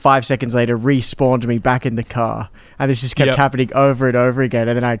 And then 5 seconds later, respawned me back in the car. And this just kept happening over and over again.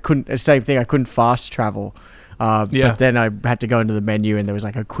 And then I couldn't fast travel. But then I had to go into the menu, and there was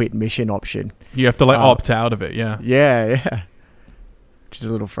like a quit mission option. You have to like opt out of it, yeah. Yeah. Which is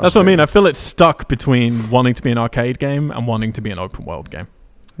a little frustrating. That's what I mean. I feel it's stuck between wanting to be an arcade game and wanting to be an open world game.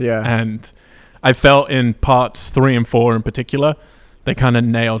 Yeah. And I felt in parts 3 and 4 in particular, they kind of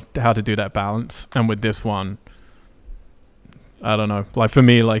nailed how to do that balance. And with this one, I don't know. Like for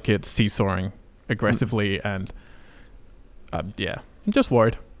me, like it's seesawing aggressively, and I'm just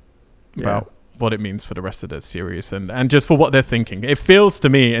worried about what it means for the rest of the series and just for what they're thinking. It feels to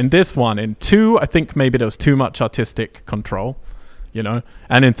me in this one, in 2, I think maybe there was too much artistic control, and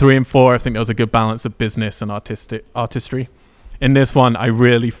in 3 and 4, I think there was a good balance of business and artistry. In this one, I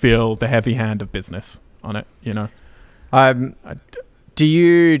really feel the heavy hand of business on it, Do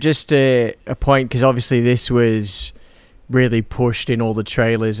you, just a point, because obviously this was really pushed in all the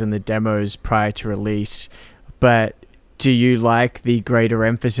trailers and the demos prior to release, but do you like the greater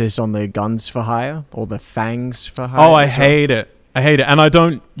emphasis on the guns for hire or the fangs for hire? Oh, I hate it. And I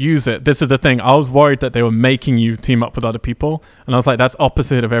don't use it. This is the thing. I was worried that they were making you team up with other people, and I was like, that's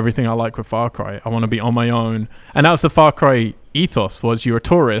opposite of everything I like with Far Cry. I want to be on my own. And that was the Far Cry ethos, was you're a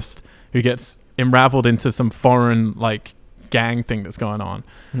tourist who gets unraveled into some foreign like gang thing that's going on.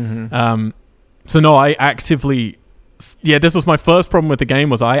 Mm-hmm. So no, I actively, this was my first problem with the game,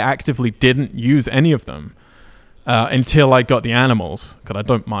 was I actively didn't use any of them until I got the animals, because I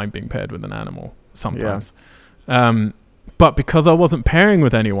don't mind being paired with an animal sometimes. But because I wasn't pairing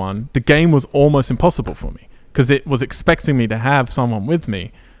with anyone, the game was almost impossible for me, because it was expecting me to have someone with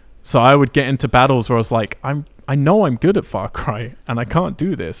me. So I would get into battles where I was like, I know I'm good at Far Cry and I can't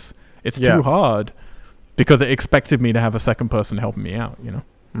do this. It's too hard, because it expected me to have a second person helping me out, you know?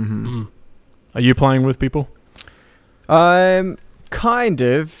 Mm-hmm. Are you playing with people? Kind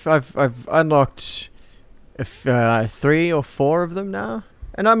of. I've unlocked 3 or 4 of them now.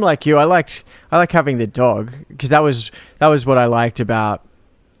 And I'm like you. I like having the dog, because that was what I liked about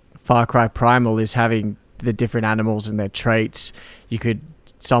Far Cry Primal, is having the different animals and their traits.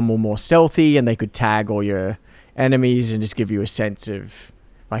 Some were more stealthy and they could tag all your enemies and just give you a sense of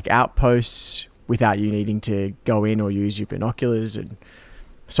like outposts without you needing to go in or use your binoculars. And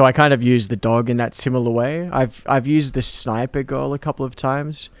so I kind of used the dog in that similar way. I've used the sniper girl a couple of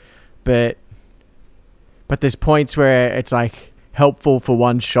times, but there's points where it's like helpful for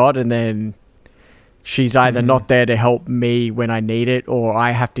one shot and then she's either not there to help me when I need it, or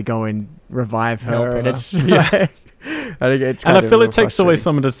I have to go and revive her. And it's like, I think it's and I feel it takes away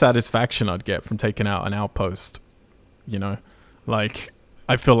some of the satisfaction I'd get from taking out an outpost, you know? Like,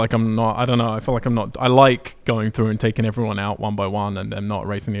 I feel like I'm not, I don't know, I feel like I'm not, I like going through and taking everyone out one by one and then not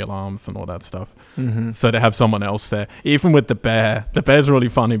raising the alarms and all that stuff. Mm-hmm. So to have someone else there, even with the bear's really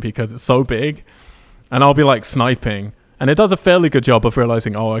funny because it's so big, and I'll be like sniping, and it does a fairly good job of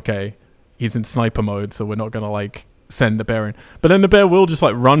realizing, oh, okay, he's in sniper mode, so we're not going to like send the bear in. But then the bear will just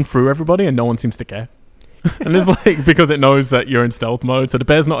like run through everybody and no one seems to care. And it's like, because it knows that you're in stealth mode, so the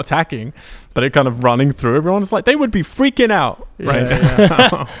bear's not attacking, but it kind of running through everyone. It's like they would be freaking out right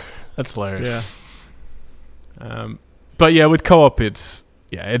now. That's hilarious. But yeah, with co-op, it's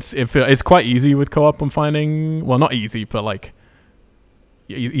quite easy with co-op. I'm finding, well, not easy, but like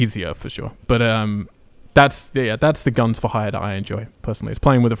easier for sure. But that's the guns for hire that I enjoy personally. It's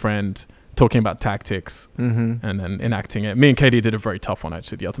playing with a friend, talking about tactics, and then enacting it. Me and Katie did a very tough one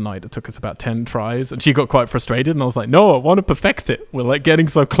actually the other night. It took us about 10 tries, and she got quite frustrated, and I was like, no, I want to perfect it. We're like getting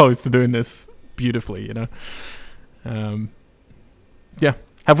so close to doing this beautifully, you know.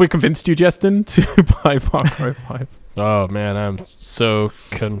 Have we convinced you, Justin, to buy Far Cry 5? Oh man, I'm so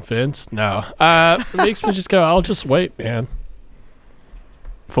convinced. No, it makes me just go, I'll just wait, man.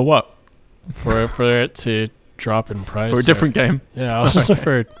 For what? For it to drop in price. For a different game? Yeah, I was just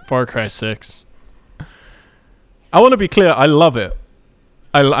for Far Cry 6. I want to be clear, I love it.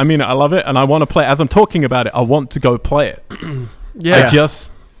 I mean, I love it, and I want to play it. As I'm talking about it, I want to go play it. Yeah.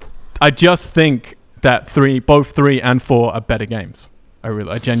 I just think that both 3 and 4 are better games.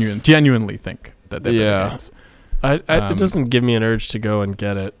 I genuinely think that they're better games. It doesn't give me an urge to go and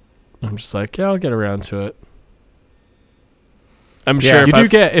get it. I'm just like, yeah, I'll get around to it. I'm sure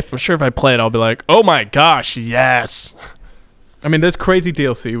if I play it, I'll be like, oh my gosh, yes. I mean, there's crazy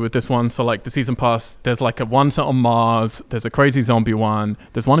DLC with this one. So like the season pass, there's like one set on Mars. There's a crazy zombie one.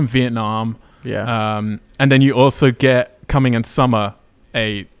 There's one in Vietnam. Yeah. And then you also get coming in summer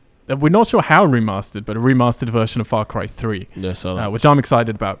we're not sure how remastered, but a remastered version of Far Cry 3. Yes, which I'm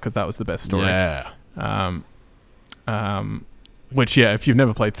excited about because that was the best story. Yeah. Which if you've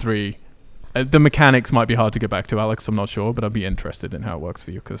never played 3. The mechanics might be hard to get back to, Alex. I'm not sure, but I'd be interested in how it works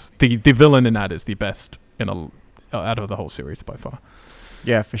for you, because the villain in that is the best out of the whole series by far.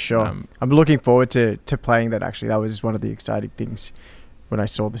 Yeah, for sure. I'm looking forward to playing that. Actually, that was one of the exciting things when I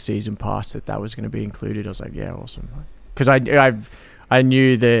saw the season pass that was going to be included. I was like, yeah, awesome, because I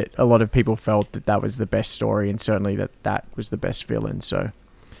knew that a lot of people felt that was the best story, and certainly that was the best villain. So,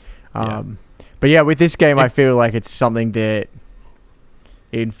 but yeah, with this game, I feel like it's something that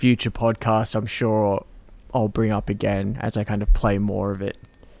in future podcasts, I'm sure I'll bring up again as I kind of play more of it,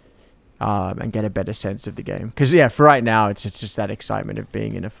 and get a better sense of the game. Because for right now, it's just that excitement of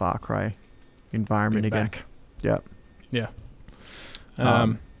being in a Far Cry environment again. Yeah.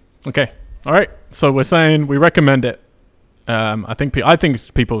 Okay. All right. So we're saying we recommend it. I think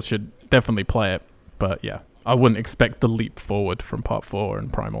people should definitely play it, but I wouldn't expect the leap forward from Part 4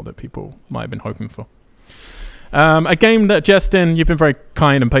 and Primal that people might have been hoping for. A game that, Justin, you've been very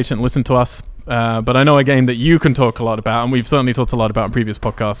kind and patient to listen to us, but I know a game that you can talk a lot about, and we've certainly talked a lot about in previous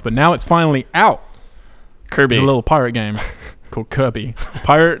podcasts, but now it's finally out. Kirby. It's a little pirate game called Kirby.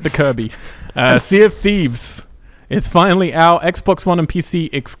 Pirate the Kirby. Sea of Thieves. It's finally out. Xbox One and PC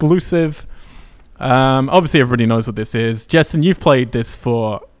exclusive. Obviously, everybody knows what this is. Justin, you've played this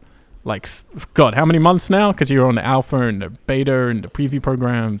for, God, how many months now? Because you're on the alpha and the beta and the preview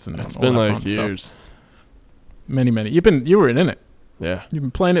programs. And it's all been that like fun years. stuff. Many. You were in it. Yeah. You've been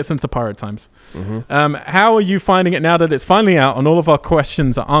playing it since the pirate times. Mm-hmm. How are you finding it now that it's finally out and all of our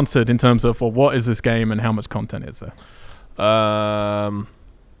questions are answered in terms of, well, what is this game and how much content is there? I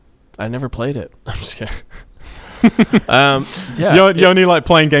never played it. I'm just kidding. Yeah. You only like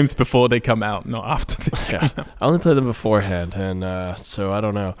playing games before they come out, not after they come out. I only played them beforehand, and so I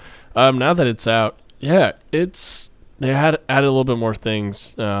don't know. Now that it's out, yeah, they had added a little bit more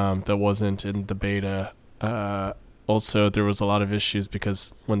things that wasn't in the beta. Also, there was a lot of issues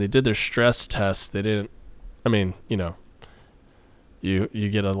because when they did their stress tests, they didn't. I mean, you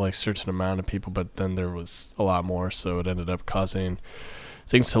get a like certain amount of people, but then there was a lot more, so it ended up causing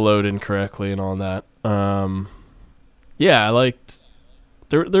things to load incorrectly and all that. Yeah, I liked.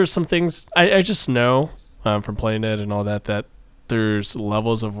 There's some things I just know from playing it and all that there's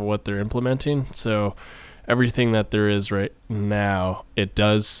levels of what they're implementing. So everything that there is right now, it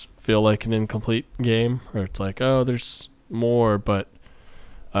does feel like an incomplete game, or it's like, oh, there's more, but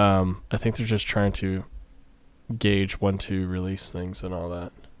I think they're just trying to gauge when to release things and all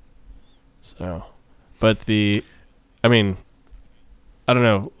that. So, but I mean, I don't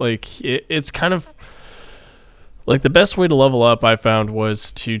know, like it's kind of like the best way to level up I found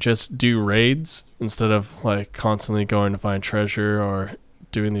was to just do raids instead of like constantly going to find treasure or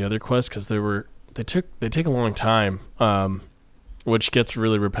doing the other quests, because they take a long time, which gets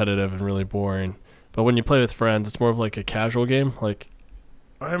really repetitive and really boring. But when you play with friends, it's more of like a casual game. Like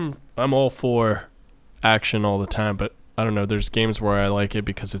I'm all for action all the time, but I don't know, there's games where I like it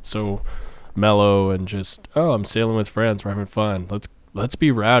because it's so mellow and just, oh, I'm sailing with friends, we're having fun. Let's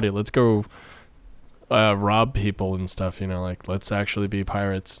be rowdy. Let's go rob people and stuff, like let's actually be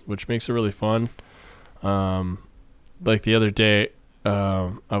pirates, which makes it really fun. Like the other day,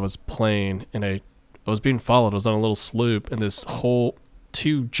 I was playing and I was being followed. I was on a little sloop and this whole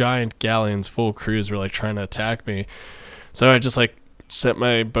 2 giant galleons full of crews were like trying to attack me. So I just like set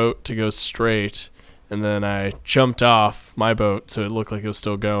my boat to go straight, and then I jumped off my boat so it looked like it was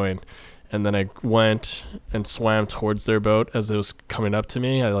still going. And then I went and swam towards their boat as it was coming up to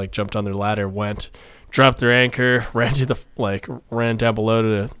me. I like jumped on their ladder, dropped their anchor, ran down below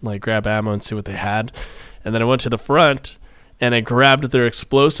to like grab ammo and see what they had. And then I went to the front and I grabbed their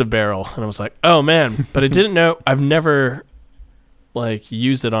explosive barrel, and I was like, oh man, but I didn't know, I've never like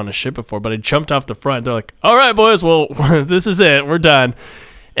used it on a ship before, but I jumped off the front. They're like, all right, boys, well, this is it. We're done.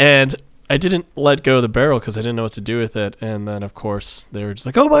 And I didn't let go of the barrel because I didn't know what to do with it. And then, of course, they were just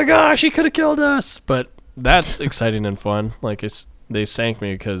like, oh my gosh, he could have killed us. But that's exciting and fun. Like, they sank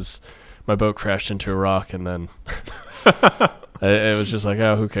me because my boat crashed into a rock, and then it was just like,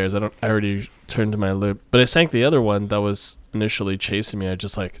 oh, who cares? I already turned to my loop. But I sank the other one that was initially chasing me. I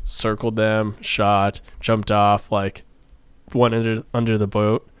just, like, circled them, shot, jumped off, like, went under the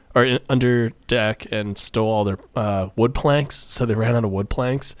boat, or under deck, and stole all their wood planks. So they ran out of wood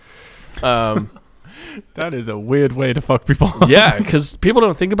planks. That is a weird way to fuck people up. Yeah, because people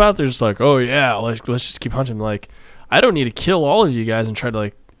don't think about it. They're just like, oh yeah, like let's just keep hunting. Like, I don't need to kill all of you guys and try to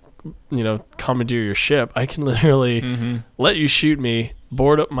like, commandeer your ship. I can literally let you shoot me,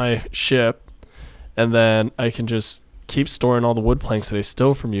 board up my ship, and then I can just keep storing all the wood planks that I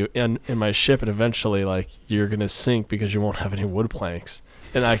stole from you in my ship, and eventually like you're gonna sink because you won't have any wood planks,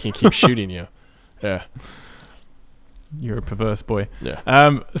 and I can keep shooting you. Yeah. You're a perverse boy.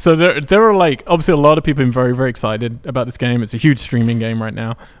 Yeah. So there are like obviously a lot of people been very, very excited about this game. It's a huge streaming game right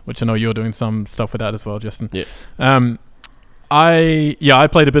now, which I know you're doing some stuff with that as well, Justin. Yeah. I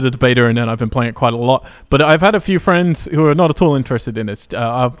played a bit of the beta and then I've been playing it quite a lot. But I've had a few friends who are not at all interested in this.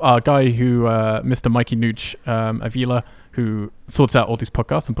 Our guy who Mr. Mikey Nooch Avila, who sorts out all these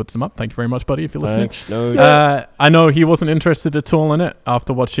podcasts and puts them up. Thank you very much, buddy, if you're listening. Thanks. No, I know he wasn't interested at all in it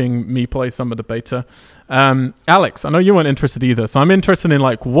after watching me play some of the beta. Alex, I know you weren't interested either. So I'm interested in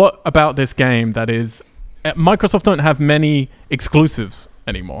like what about this game that is... Microsoft don't have many exclusives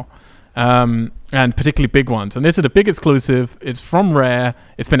anymore. And particularly big ones. And this is a big exclusive. It's from Rare.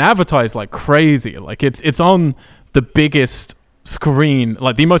 It's been advertised like crazy. Like it's on the biggest screen,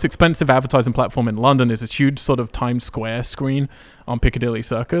 like the most expensive advertising platform in London is this huge sort of Times Square screen on Piccadilly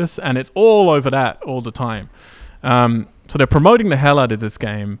Circus, and it's all over that all the time. So they're promoting the hell out of this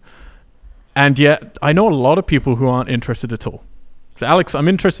game, and yet I know a lot of people who aren't interested at all. So Alex, I'm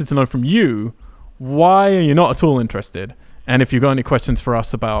interested to know from you, why are you not at all interested? And if you've got any questions for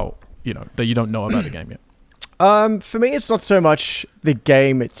us about, that you don't know about the game yet. For me, it's not so much the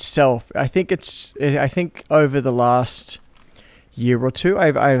game itself. I think over the last year or two,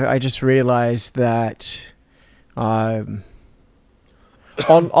 I just realized that online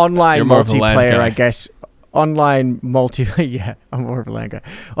You're more of a LAN multiplayer, guy. I guess, online multi. Yeah, I'm more of a LAN guy.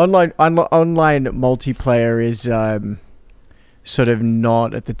 Online multiplayer is sort of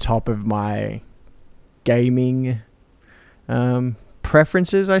not at the top of my gaming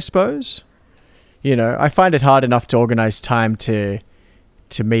preferences, I suppose. You know, I find it hard enough to organize time to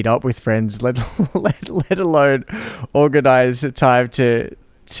meet up with friends, let alone organize time to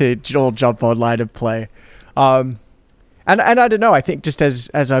all jump online and play. And I don't know. I think just as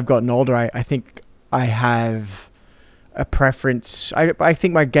I've gotten older, I think I have a preference. I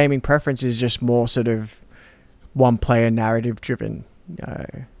think my gaming preference is just more sort of one player narrative driven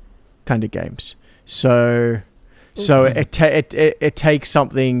kind of games. So it takes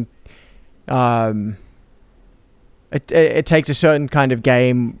something. It takes a certain kind of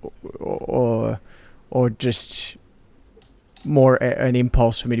game or just more an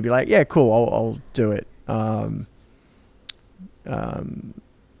impulse for me to be like, yeah, cool, I'll do it.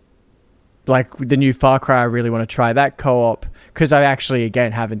 Like with the new Far Cry, I really want to try that co-op, because I actually,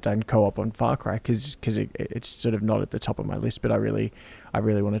 again, haven't done co-op on Far Cry because it's sort of not at the top of my list, but I really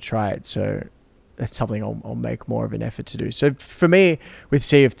want to try it. So that's something I'll make more of an effort to do. So for me, with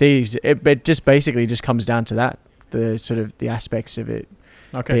Sea of Thieves, it just basically just comes down to that, the sort of the aspects of it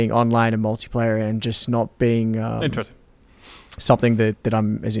being online and multiplayer, and just not being interesting, something that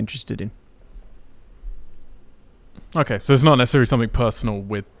I'm as interested in. Okay, so it's not necessarily something personal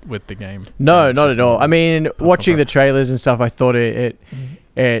with the game. No, not at all. I mean, watching the trailers and stuff, I thought it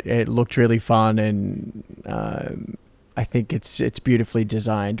looked really fun, and I think it's beautifully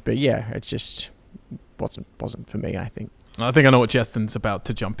designed. But yeah, it just wasn't for me, I think. I think I know what Justin's about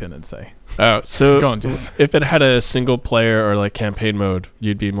to jump in and say. Oh, so go on, Justin. If it had a single player or like campaign mode,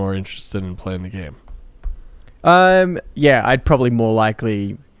 you'd be more interested in playing the game. Yeah, I'd probably more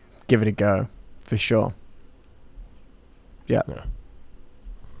likely give it a go, for sure. Yeah.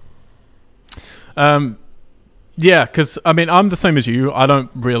 Yeah, because I mean, I'm the same as you. I don't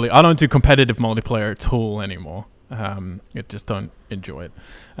do competitive multiplayer at all anymore. I just don't enjoy it.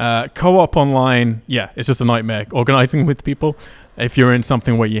 Co-op online, yeah, it's just a nightmare organizing with people if you're in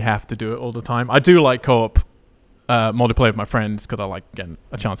something where you have to do it all the time. I do like co-op multiplayer with my friends because I like getting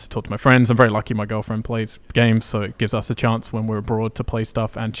a chance to talk to my friends. I'm very lucky my girlfriend plays games, so it gives us a chance when we're abroad to play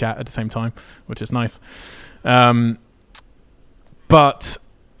stuff and chat at the same time, which is nice. But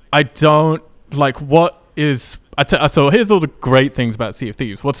I don't like what is... So here's all the great things about Sea of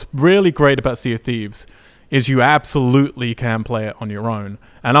Thieves. What's really great about Sea of Thieves is you absolutely can play it on your own.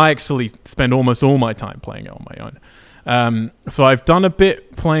 And I actually spend almost all my time playing it on my own. So I've done a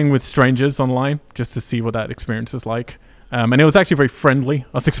bit playing with strangers online just to see what that experience is like. And it was actually very friendly.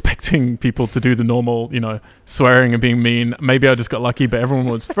 I was expecting people to do the normal, swearing and being mean. Maybe I just got lucky, but everyone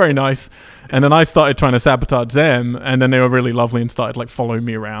was very nice. And then I started trying to sabotage them, and then they were really lovely and started following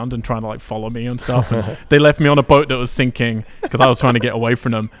me around and trying to follow me and stuff. And they left me on a boat that was sinking because I was trying to get away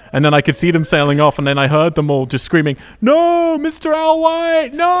from them. And then I could see them sailing off, and then I heard them all just screaming, "No, Mr. Al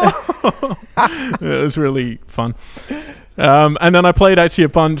White, no!" It was really fun. And then I played actually a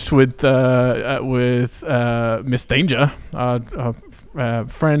bunch with Miss Danger, a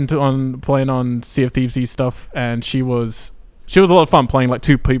friend playing on Sea of Thieves stuff, and she was a lot of fun playing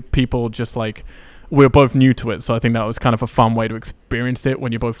two people. Just we're both new to it, so I think that was kind of a fun way to experience it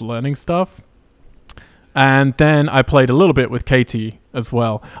when you're both learning stuff. And then I played a little bit with Katie as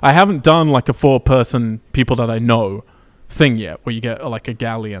well. I haven't done a 4-person people that I know thing yet, where you get a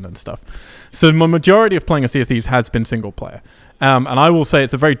galleon and stuff. So my majority of playing a Sea of Thieves has been single player, and I will say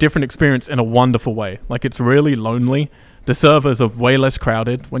it's a very different experience in a wonderful way. It's really lonely. The servers are way less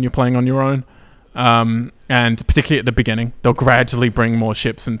crowded when you're playing on your own, and particularly at the beginning, they'll gradually bring more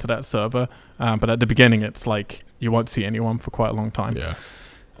ships into that server, but at the beginning it's you won't see anyone for quite a long time.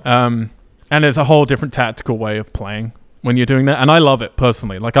 And there's a whole different tactical way of playing when you're doing that, and I love it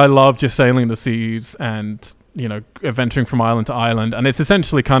personally. I love just sailing the seas and adventuring from island to island, and it's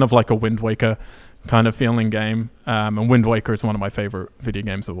essentially kind of like a Wind Waker kind of feeling game. And Wind Waker is one of my favorite video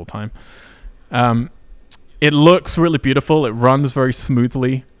games of all time. It looks really beautiful. It runs very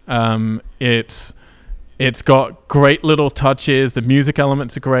smoothly. It's got great little touches. The music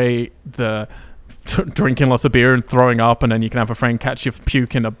elements are great. The drinking lots of beer and throwing up, and then you can have a friend catch your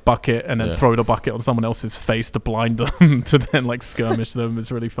puke in a bucket and then throw the bucket on someone else's face to blind them to then skirmish them is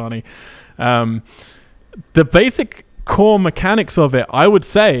really funny. The basic core mechanics of it, I would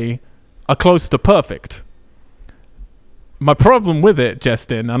say, are close to perfect. My problem with it,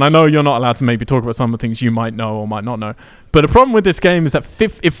 Justin, and I know you're not allowed to maybe talk about some of the things you might know or might not know, but the problem with this game is that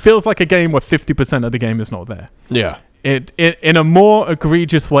it feels like a game where 50% of the game is not there. Yeah. It in a more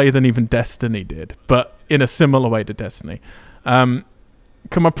egregious way than even Destiny did, but in a similar way to Destiny.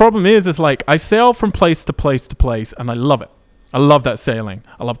 'cause my problem is like I sail from place to place to place, and I love it. I love that sailing.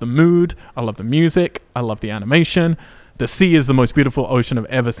 I love the mood. I love the music. I love the animation. The sea is the most beautiful ocean I've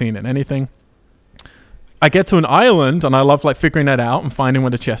ever seen in anything. I get to an island, and I love like figuring that out and finding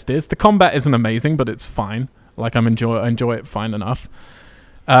where the chest is. The combat isn't amazing, but it's fine. Like I enjoy it fine enough.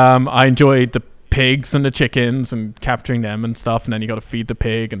 I enjoy the pigs and the chickens and capturing them and stuff, and then you got to feed the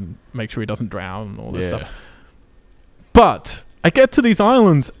pig and make sure he doesn't drown and all this stuff. But I get to these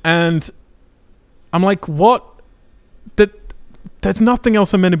islands, and I'm like, what? There's nothing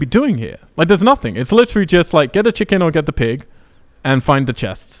else I'm meant to be doing here. Like, there's nothing. It's literally just like get a chicken or get the pig and find the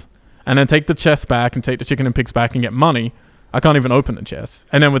chests. And then take the chests back and take the chicken and pigs back and get money. I can't even open the chests.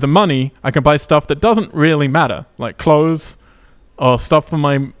 And then with the money, I can buy stuff that doesn't really matter, like clothes or stuff for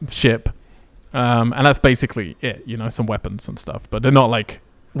my ship. And that's basically it, you know, some weapons and stuff. But they're not like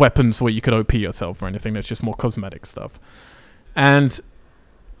weapons where you could OP yourself or anything. That's just more cosmetic stuff. And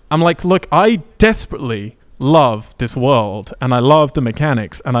I'm like, look, I desperately love this world, and I love the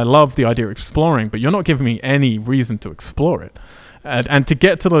mechanics, and I love the idea of exploring, but you're not giving me any reason to explore it. And to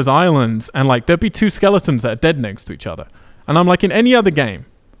get to those islands, and like there'd be two skeletons that are dead next to each other. And I'm like, in any other game,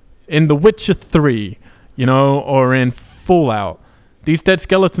 in The Witcher 3, you know, or in Fallout, these dead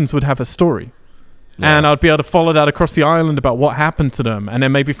skeletons would have a story. Yeah. And I'd be able to follow that across the island about what happened to them, and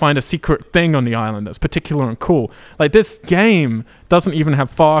then maybe find a secret thing on the island that's particular and cool. Like, this game doesn't even have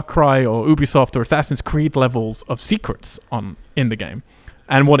Far Cry or Ubisoft or Assassin's Creed levels of secrets in the game.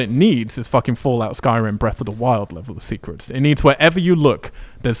 And what it needs is fucking Fallout, Skyrim, Breath of the Wild level of secrets. It needs wherever you look,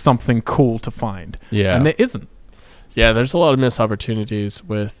 there's something cool to find. Yeah. And there isn't. Yeah, there's a lot of missed opportunities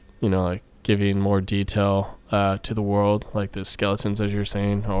with, you know, like giving more detail to the world, like the skeletons, as you're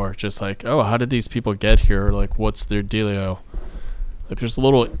saying, or just like, oh, how did these people get here? Like, what's their dealio? Like, there's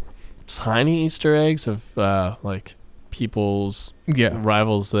little tiny Easter eggs of like people's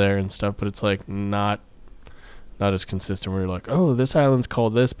rivals there and stuff, but it's like not as consistent where you're like, oh, this island's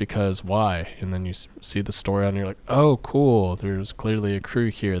called this because why? And then you see the story and you're like, oh, cool. There's clearly a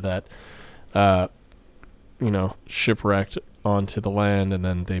crew here that, you know, shipwrecked onto the land, and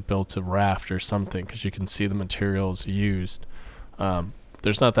then they built a raft or something because you can see the materials used.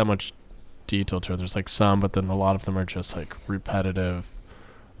 There's not that much detail to it. There's like some, but then a lot of them are just like repetitive,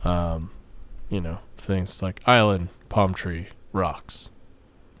 you know, things like island, palm tree, rocks.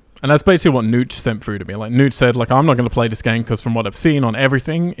 And that's basically what Nooch sent through to me. Like, Nooch said, like, I'm not going to play this game because from what I've seen on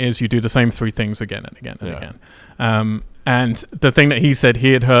everything is you do the same three things again and again and again. And the thing that he said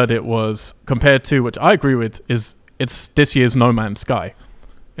he had heard it was compared to, which I agree with, is it's this year's No Man's Sky,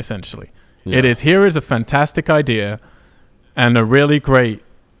 essentially. Yeah. Here is a fantastic idea and a really great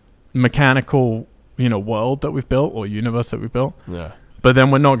mechanical, you know, world that we've built or universe that we've built. Yeah. But then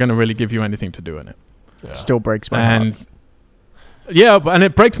we're not going to really give you anything to do in it. Yeah. Still breaks my heart. Yeah, and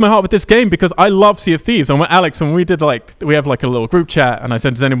it breaks my heart with this game because I love Sea of Thieves. And when Alex, when we did we have like a little group chat, and I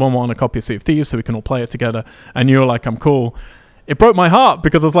said, does anyone want a copy of Sea of Thieves so we can all play it together? And you were like, I'm cool. It broke my heart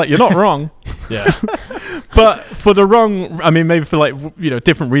because I was like, you're not wrong. Yeah. But for the wrong, I mean, maybe for like, you know,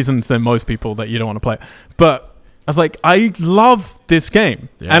 different reasons than most people that you don't want to play. But I was like, I love this game.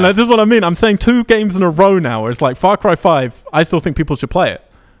 Yeah. And this is what I mean. I'm saying 2 games in a row now where it's like Far Cry 5, I still think people should play it.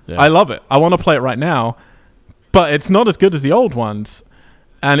 Yeah. I love it. I want to play it right now. But it's not as good as the old ones,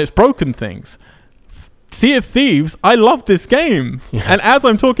 and it's broken things. Sea of Thieves, I love this game. Yeah. And as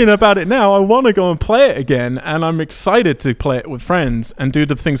I'm talking about it now, I want to go and play it again, and I'm excited to play it with friends and do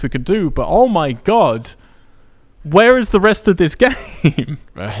the things we could do. But oh my God, where is the rest of this game?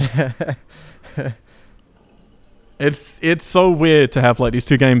 Right. It's so weird to have like these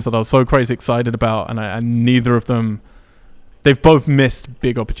 2 games that I was so crazy excited about, and neither of them, they've both missed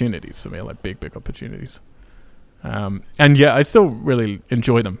big opportunities for me, like big opportunities. And yeah, I still really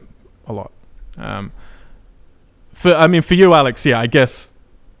enjoy them a lot. For you, Alex, yeah, I guess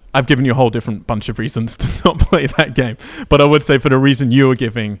I've given you a whole different bunch of reasons to not play that game. But I would say for the reason you were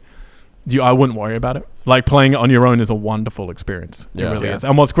giving, I wouldn't worry about it. Like, playing it on your own is a wonderful experience. Yeah, it really is.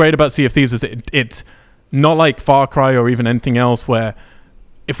 And what's great about Sea of Thieves is it's not like Far Cry or even anything else where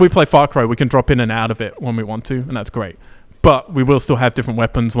if we play Far Cry, we can drop in and out of it when we want to, and that's great. But we will still have different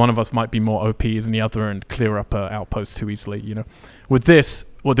weapons. One of us might be more OP than the other and clear up an outpost too easily, you know. With this,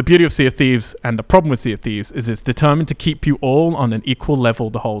 well, the beauty of Sea of Thieves and the problem with Sea of Thieves is it's determined to keep you all on an equal level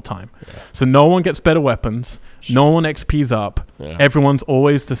the whole time. Yeah. So no one gets better weapons. No one XP's up. Yeah. Everyone's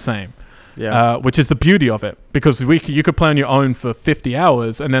always the same. Yeah. Which is the beauty of it. Because you could play on your own for 50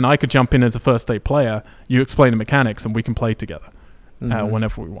 hours and then I could jump in as a first-day player. You explain the mechanics and we can play together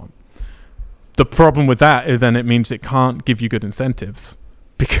whenever we want. The problem with that is then it means it can't give you good incentives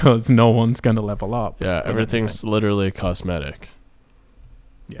because no one's going to level up. Yeah, everything's literally cosmetic.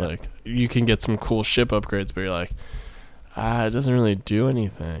 Yeah. Like, you can get some cool ship upgrades, but you're like, it doesn't really do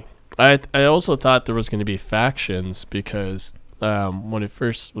anything. I also thought there was going to be factions because when it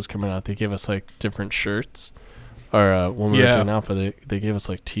first was coming out, they gave us like different shirts. Or when we were doing Alpha, they gave us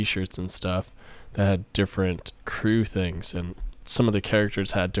like T-shirts and stuff that had different crew things, and some of the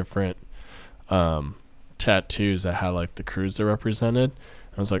characters had different tattoos that had like the crews they represented.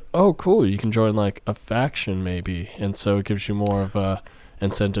 I was like, oh, cool, you can join like a faction maybe, and so it gives you more of a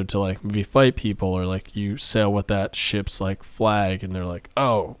incentive to like maybe fight people, or like you sail with that ship's like flag, and they're like,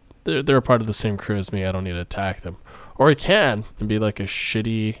 oh, they're a part of the same crew as me, I don't need to attack them. Or it can and be like a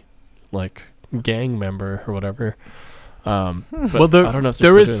shitty like gang member or whatever. Well, I don't know if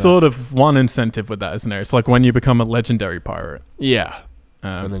there is sort of one incentive with that, isn't there? It's like when you become a legendary pirate. Yeah.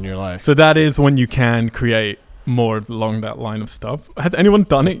 And then you're like... So that is when you can create more along that line of stuff. Has anyone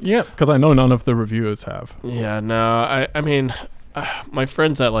done it yet? Because I know none of the reviewers have. Yeah, no. I mean, my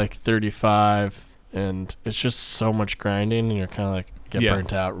friend's at like 35, and it's just so much grinding, and you're kind of like get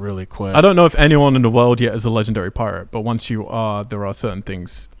burnt out really quick. I don't know if anyone in the world yet is a legendary pirate, but once you are, there are certain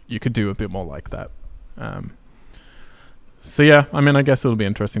things you could do a bit more like that. So yeah, I mean, I guess it'll be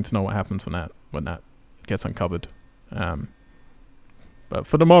interesting to know what happens when that gets uncovered. But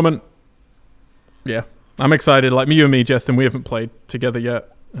for the moment, yeah, I'm excited. Like you and me, Justin, we haven't played together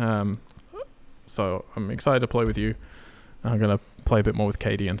yet. So I'm excited to play with you. I'm gonna play a bit more with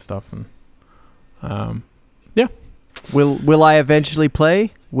Katie and stuff, and yeah. Will I eventually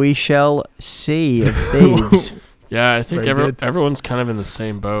play? We shall see. Of thieves. Yeah, I think everyone's kind of in the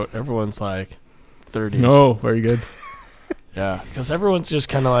same boat. Everyone's like 30s. Oh, very good. Yeah, because everyone's just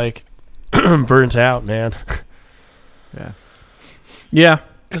kind of like burnt out, man. Yeah. Yeah.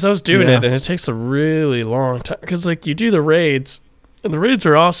 Because I was doing it, and it takes a really long time. Because, like, you do the raids, and the raids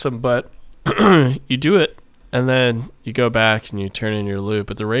are awesome, but you do it, and then you go back and you turn in your loot.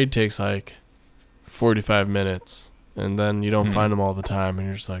 But the raid takes, like, 45 minutes, and then you don't find them all the time, and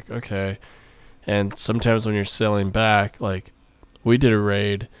you're just like, okay. And sometimes when you're sailing back, like, we did a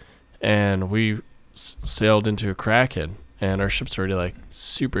raid, and we sailed into a Kraken, and our ship's already, like,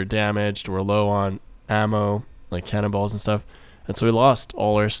 super damaged. We're low on ammo, like cannonballs and stuff. And so we lost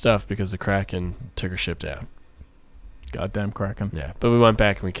all our stuff because the Kraken took our ship down. Goddamn Kraken. Yeah, but we went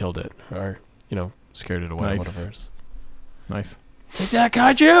back and we killed it. Or, scared it away. Nice. Whatever. Nice. Take that,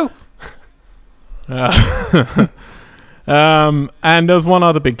 kaiju! And there was one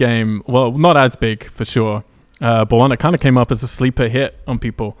other big game. Well, not as big, for sure. But one that kind of came up as a sleeper hit on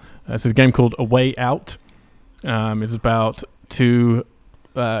people. It's a game called A Way Out. It's about two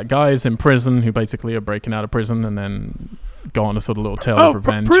guys in prison who basically are breaking out of prison and then go on a sort of little tale of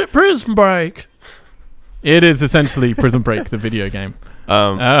revenge. Prison Break. It is essentially Prison Break, the video game.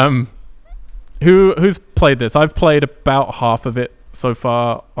 Who's played this? I've played about half of it so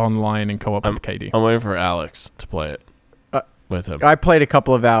far online in co-op with Katie. I'm waiting for Alex to play it with him. I played a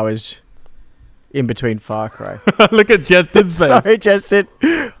couple of hours in between Far Cry. Look at Justin's face. Sorry, Justin.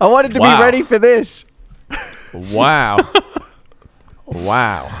 I wanted to be ready for this. Wow.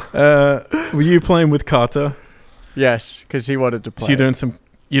 Wow. Were you playing with Carter? Yes, because he wanted to play. So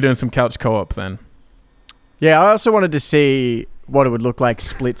you're doing some couch co-op then? Yeah, I also wanted to see what it would look like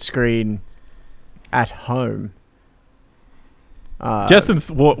split screen at home.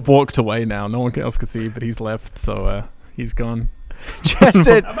 Justin's walked away now. No one else could see, but he's left, so he's gone.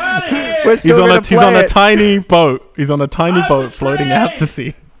 Justin, I'm out of here. We're still He's on a tiny boat. He's on a tiny boat floating out to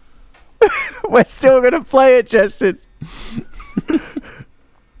sea. We're still gonna play it, Justin.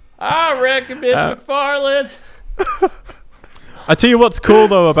 I reckon Miss McFarland. I tell you what's cool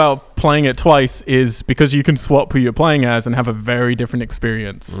though about playing it twice is because you can swap who you're playing as and have a very different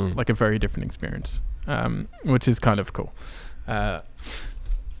experience, which is kind of cool. I'll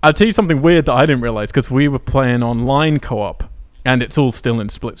tell you something weird that I didn't realize because we were playing online co-op and it's all still in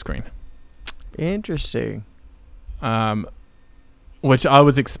split screen. Interesting. Which I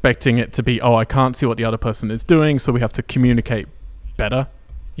was expecting it to be, I can't see what the other person is doing, so we have to communicate better,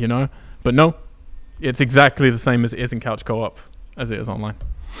 But no, it's exactly the same as it is in couch co-op as it is online.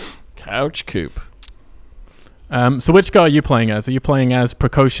 Couch coop. So which guy are you playing as? Are you playing as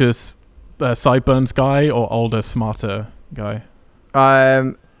precocious sideburns guy or older, smarter guy?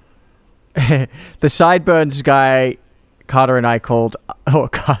 The sideburns guy, Carter and I called,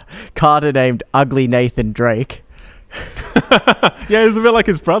 Carter named Ugly Nathan Drake. Yeah, it was a bit like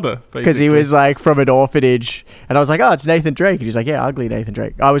his brother. Because he was like from an orphanage. And I was like, it's Nathan Drake. And he's like, yeah, Ugly Nathan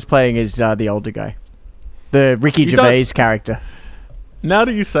Drake. I was playing as the older guy. The Ricky Gervais character. Now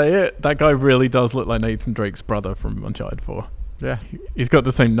that you say it, that guy really does look like Nathan Drake's brother from Uncharted 4. Yeah. He's got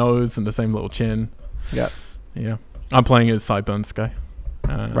the same nose and the same little chin. Yeah. Yeah. I'm playing as Sideburns guy.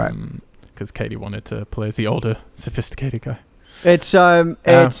 Right. Because Katie wanted to play as the older, sophisticated guy. It's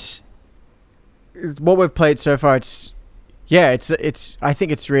what we've played so far. It's I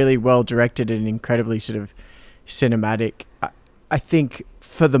think it's really well directed and incredibly sort of cinematic. I think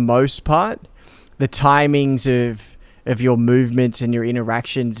for the most part, the timings of your movements and your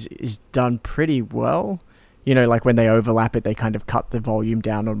interactions is done pretty well. You know, like when they overlap it, they kind of cut the volume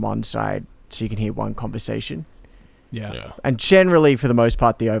down on one side so you can hear one conversation. Yeah. And generally, for the most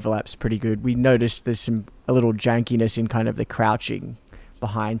part, the overlap's pretty good. We noticed there's a little jankiness in kind of the crouching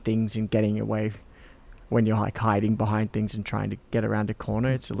behind things and getting away when you're like hiding behind things and trying to get around a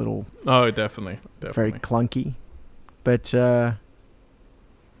corner. It's a little Definitely. very clunky, but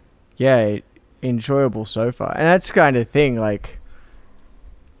enjoyable so far. And that's kind of thing. Like,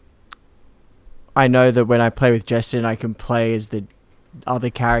 I know that when I play with Justin, I can play as the other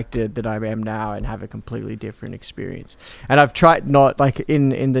character that I am now and have a completely different experience. And I've tried not like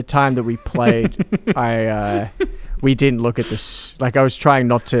in the time that we played, we didn't look at this. Like, I was trying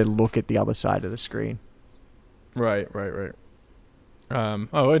not to look at the other side of the screen. Right.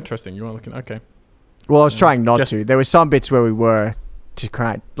 Interesting. You are looking. Okay. Well, I was trying not to. There were some bits where we were to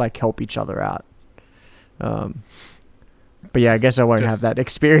kind of like help each other out. But yeah, I guess I won't have that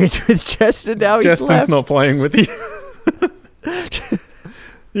experience with Justin now. Justin's not playing with you.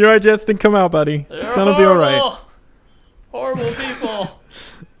 You're right, Justin. Come out, buddy. It's gonna be all right. Horrible people.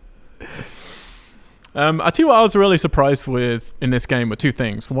 I tell you what, I was really surprised with in this game were two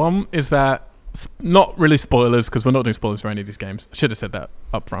things. One is that not really spoilers, because we're not doing spoilers for any of these games. I should have said that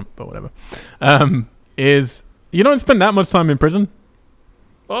up front, but whatever. Is you don't spend that much time in prison.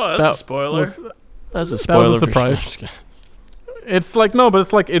 Oh, that's a spoiler. That's a spoiler. That was a surprise. It's like, no, but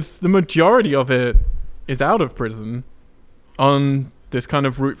it's like, it's the majority of it is out of prison on this kind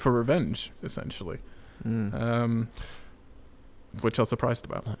of route for revenge, essentially. Which I was surprised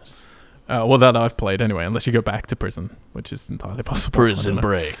about. Nice. Well, that I've played anyway, unless you go back to prison, which is entirely possible. Prison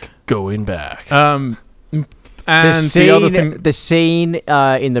Break. Going back. And the scene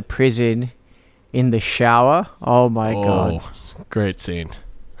in the prison, in the shower. Oh my god! Great scene.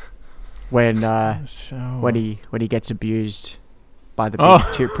 When he gets abused by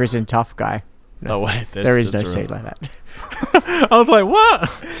the prison tough guy. No, wait. There is no scene like that. I was like,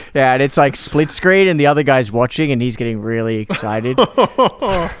 what? Yeah, and it's like split screen and the other guy's watching and he's getting really excited.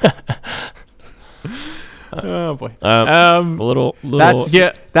 Oh boy. A little.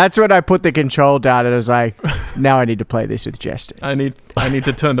 That's when I put the control down and I was like, now I need to play this with Justin. I need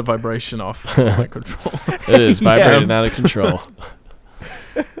to turn the vibration off on my control. It is vibrating out of control.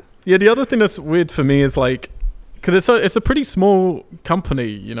 Yeah, the other thing that's weird for me is like, because it's a pretty small company,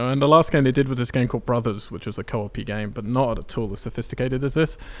 you know, and the last game they did was this game called Brothers, which was a co-op game, but not at all as sophisticated as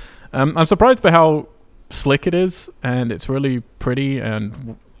this. I'm surprised by how slick it is, and it's really pretty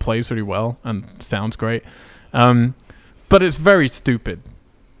and plays really well and sounds great. But it's very stupid.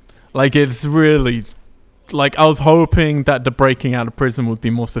 Like, it's really, like, I was hoping that the breaking out of prison would be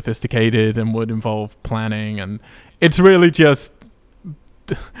more sophisticated and would involve planning, and it's really just,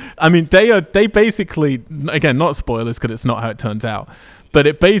 I mean, they basically, again, not spoilers because it's not how it turns out, but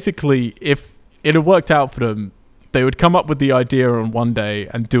it basically, if it had worked out for them, they would come up with the idea on one day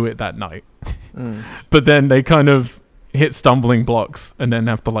and do it that night. But then they kind of hit stumbling blocks and then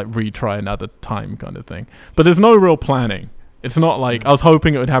have to like retry another time kind of thing. But there's no real planning. It's not like, I was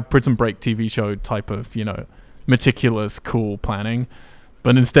hoping it would have Prison Break TV show type of, you know, meticulous, cool planning.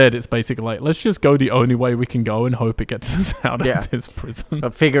 But instead, it's basically like, let's just go the only way we can go and hope it gets us out of this prison.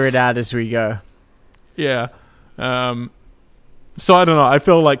 But figure it out as we go. Yeah. So I don't know. I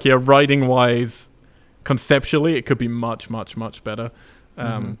feel like, writing-wise, conceptually, it could be much, much, much better.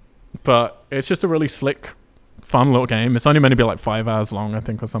 But it's just a really slick, fun little game. It's only meant to be like 5 hours long, I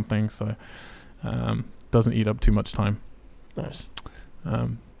think, or something. So doesn't eat up too much time. Nice.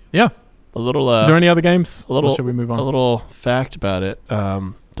 Yeah. A little. Is there any other games? A little. Or should we move on? A little fact about it.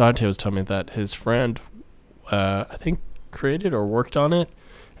 Dante was telling me that his friend, I think, created or worked on it,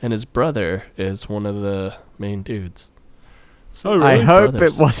 and his brother is one of the main dudes. So really? I hope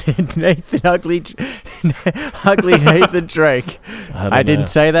it wasn't Nathan Ugly Nathan Drake. I didn't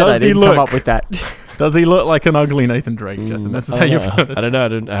say that. I didn't come up with that. Does he look like an ugly Nathan Drake, Justin? This is how you've heard it. I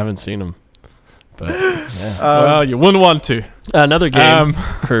don't know. I haven't seen him. But yeah. Well, you wouldn't want to. Another game,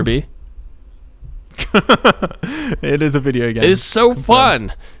 Kirby. It is a video game. It is so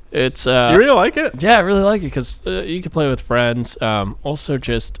fun. It's you really like it? Yeah, I really like it because you can play with friends. Also,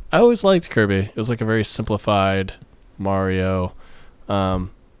 I always liked Kirby. It was like a very simplified Mario. It's more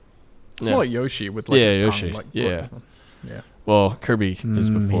like Yoshi with like his Yoshi. Tongue, like, yeah. Well, Kirby is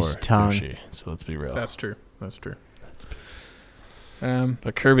before his tongue. Yoshi, so let's be real. That's true.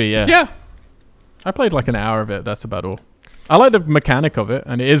 But Kirby, yeah. Yeah. I played like an hour of it. That's about all. I like the mechanic of it,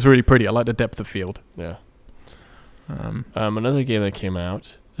 and it is really pretty. I like the depth of field. Yeah. Another game that came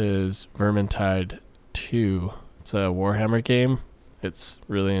out is Vermintide 2. It's a Warhammer game. It's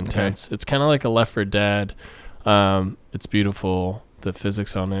really intense. Okay. It's kind of like a Left 4 Dead. It's beautiful. The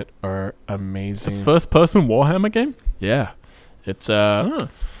physics on it are amazing. It's a first-person Warhammer game? Yeah. It's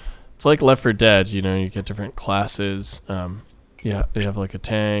it's like Left 4 Dead. You know, you get different classes. Yeah, you have like a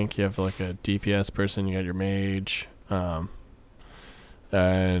tank. You have like a DPS person. You got your mage.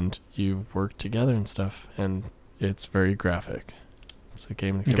 And you work together and stuff. And it's very graphic. It's a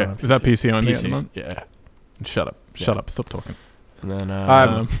game that came out on PC. Is that PC only at the moment? Yeah. Shut up. Shut up. Stop talking. And then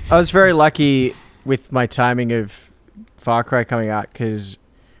I was very lucky with my timing of Far Cry coming out because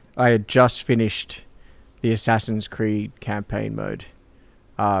I had just finished the Assassin's Creed campaign mode.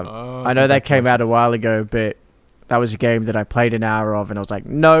 I know that came out a while ago, but that was a game that I played an hour of and I was like,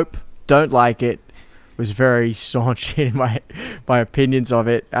 nope, don't like it. Was very staunch in my opinions of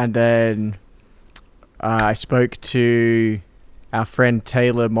it. And then I spoke to our friend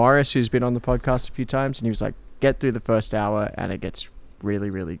Taylor Morris, who's been on the podcast a few times, and he was like, get through the first hour and it gets really,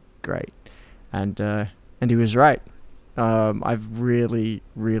 really great. And he was right. I've really,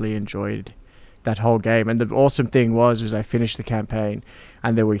 really enjoyed that whole game. And the awesome thing was I finished the campaign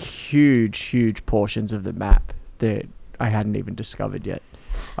and there were huge portions of the map that I hadn't even discovered yet.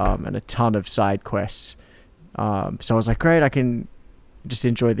 And a ton of side quests. So I was like, great, I can just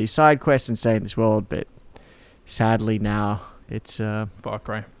enjoy these side quests and stay in this world. But sadly now it's Far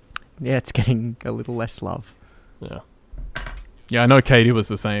Cry. Yeah, it's getting a little less love. Yeah. Yeah, I know Katie was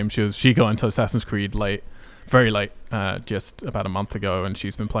the same. She got into Assassin's Creed very late, just about a month ago, and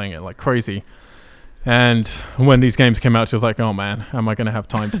she's been playing it like crazy. And when these games came out, she was like, oh man, am I going to have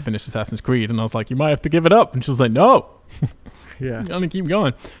time to finish Assassin's Creed? And I was like, you might have to give it up. And she was like, no. Yeah. You're going to keep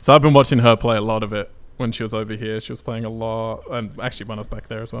going. So I've been watching her play a lot of it. When she was over here, she was playing a lot, and actually when I was back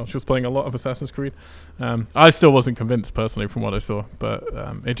there as well, she was playing a lot of Assassin's Creed. I still wasn't convinced personally from what I saw, but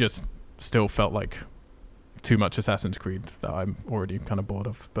it just still felt like too much Assassin's Creed that I'm already kind of bored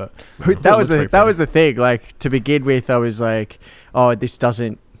of. But that was the thing. Like, to begin with, I was like, oh, this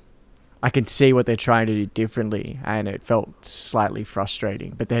doesn't. I can see what they're trying to do differently, and it felt slightly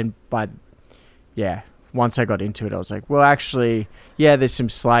frustrating. But then once I got into it, I was like, well, actually, yeah, there's some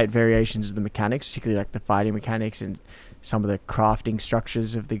slight variations of the mechanics, particularly like the fighting mechanics and some of the crafting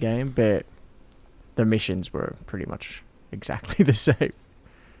structures of the game, but the missions were pretty much exactly the same.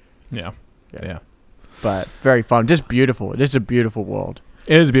 Yeah. But very fun. Just beautiful. It is a beautiful world.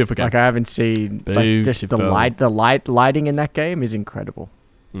 It is a beautiful game. Like, I haven't seen just the lighting in that game is incredible.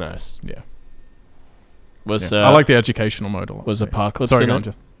 Nice. Yeah. I like the educational mode a lot. Was Apocalypse in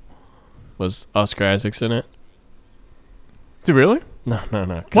it? Was Oscar Isaacs in it? Did really? No.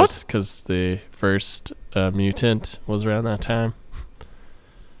 What? Because the first mutant was around that time.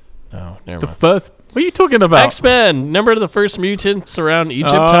 No, never mind. What are you talking about? X-Men. Remember the first mutants around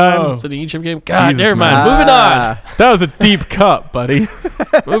Egypt time? It's an Egypt game. God, Jesus, never mind. man. Moving on. That was a deep cut, buddy.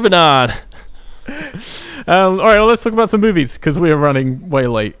 Moving on. All right, well, let's talk about some movies because we are running way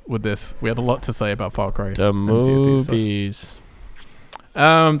late with this. We had a lot to say about Far Cry. The movies.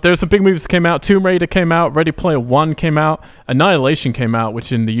 There's some big movies that came out. Tomb Raider came out. Ready Player One came out. Annihilation came out,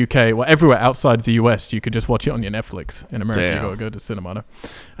 which in the UK, well, everywhere outside of the US, you could just watch it on your Netflix. In America, you got to go to cinema.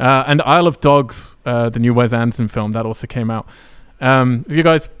 And Isle of Dogs, the new Wes Anderson film, that also came out. Have you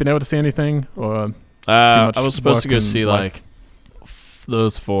guys been able to see anything? Or I was supposed to go see like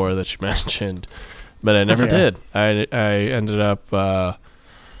those four that you mentioned, but I never did. I ended up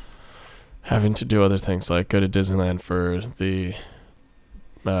having to do other things, like go to Disneyland for the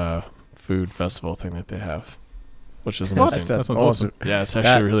food festival thing that they have, which is amazing. That's awesome. Yeah, it's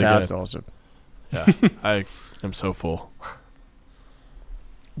actually really good. That's awesome. Yeah, I am so full.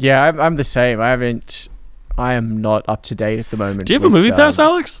 Yeah, I'm the same. I am not up to date at the moment. Do you have a movie pass,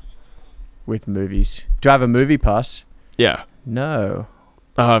 Alex? With movies. Do I have a movie pass? Yeah. No.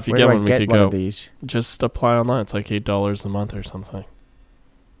 If you get one, we could go. Of these? Just apply online. It's like $8 a month or something.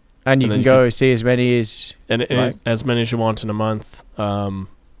 And you can go see as many as... as many as you want in a month,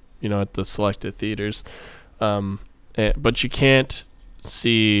 at the selected theaters. But you can't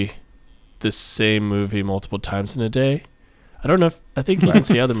see the same movie multiple times in a day. I don't know I think you can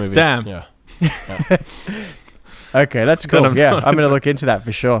see other movies. Damn. Yeah. Okay, that's cool. I'm going to look into that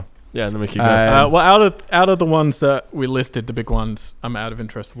for sure. Yeah, and then we can go. Well, out of the ones that we listed, the big ones, I'm out of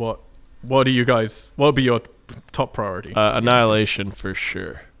interest. What would be your top priority? Annihilation for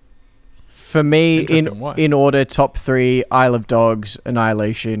sure. For me, in order, top 3, Isle of Dogs,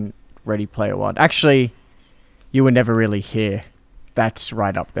 Annihilation, Ready Player One. Actually, you were never really here that's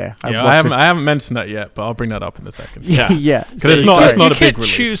right up there. Yeah, I haven't mentioned that yet, but I'll bring that up in a second. Yeah. Yeah. Because it's not a big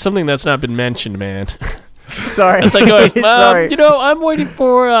release. Choose something that's not been mentioned, man. Sorry. It's like going, Sorry. I'm waiting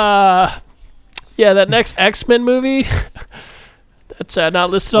for that next X-Men movie. That's not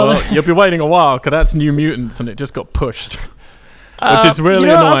listed on there. You'll be waiting a while because that's New Mutants and it just got pushed. Which is really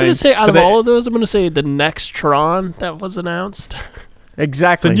annoying. I'm going to say, out of all of those, I'm going to say the next Tron that was announced.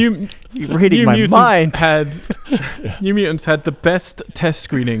 Exactly. So You're reading my mind. New Mutants had the best test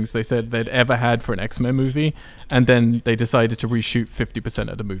screenings they said they'd ever had for an X-Men movie, and then they decided to reshoot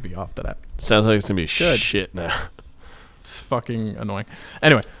 50% of the movie after that. Sounds like it's going to be shit now. It's fucking annoying.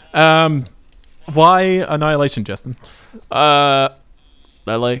 Anyway, why Annihilation, Justin? I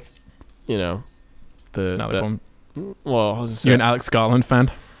like, the well, I was just You're an Alex Garland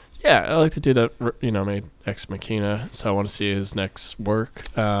fan? Yeah, I like the dude that made Ex Machina, so I want to see his next work.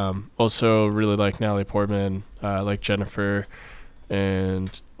 Also, really like Natalie Portman, like Jennifer,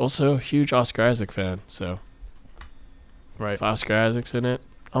 and also huge Oscar Isaac fan. So, right, if Oscar Isaac's in it,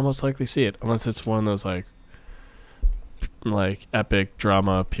 I'll most likely see it, unless it's one of those like epic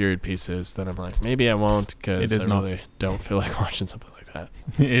drama period pieces. Then I'm like, maybe I won't because I really don't feel like watching something like that.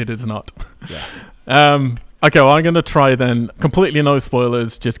 It is not. Yeah. Okay, well, I'm going to try then, completely no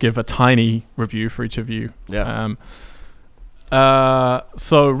spoilers, just give a tiny review for each of you. Yeah.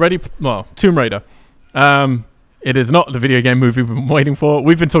 So, Tomb Raider. It is not the video game movie we've been waiting for.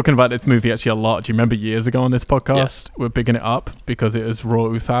 We've been talking about this movie actually a lot. Do you remember years ago on this podcast? Yes. We're bigging it up because it is Roar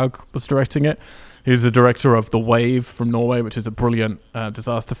Uthaug was directing it. He's the director of The Wave from Norway, which is a brilliant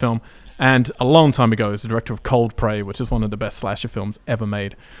disaster film. And a long time ago, he was the director of Cold Prey, which is one of the best slasher films ever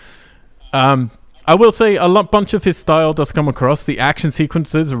made. I will say a bunch of his style does come across. The action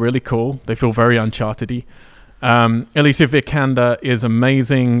sequences are really cool. They feel very Uncharted-y. Alicia Vikander is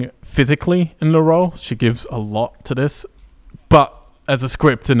amazing physically in the role. She gives a lot to this. But as a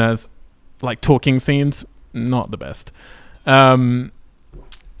script and as talking scenes, not the best. Her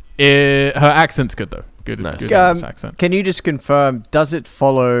accent's good though. Good English accent. Can you just confirm, does it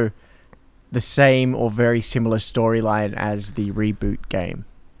follow the same or very similar storyline as the reboot game?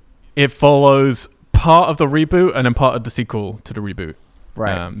 It follows part of the reboot and then part of the sequel to the reboot.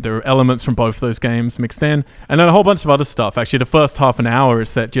 Right. There are elements from both those games mixed in, and then a whole bunch of other stuff. Actually, the first half an hour is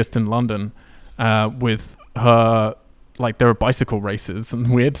set just in London, with her. There are bicycle races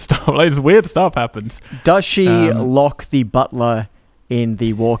and weird stuff. Weird stuff happens. Does she lock the butler in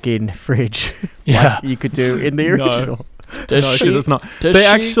the walk-in fridge? Yeah, like you could do in the original. She does not. Does they she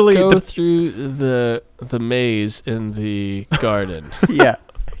actually go through the maze in the garden?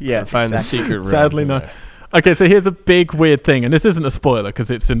 Yeah, find the secret room. Sadly, no. Okay, so here's a big weird thing, and this isn't a spoiler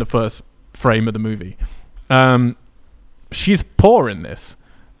because it's in the first frame of the movie. She's poor in this.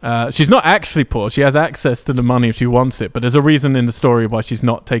 She's not actually poor. She has access to the money if she wants it, but there's a reason in the story why she's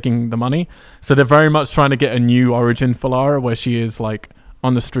not taking the money. So they're very much trying to get a new origin for Lara, where she is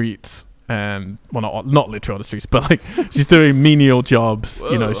on the streets. And not literally on the streets, but she's doing menial jobs.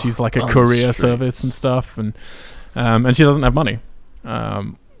 Whoa, she's like a courier service and stuff, and she doesn't have money.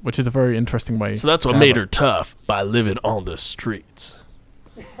 Which is a very interesting way. So that's what made her tough, by living on the streets.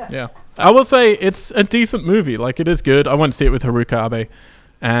 Yeah. I will say it's a decent movie. It is good. I went to see it with Haruka Abe.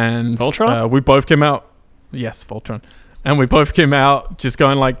 And Voltron? We both came out. Yes, Voltron. And we both came out just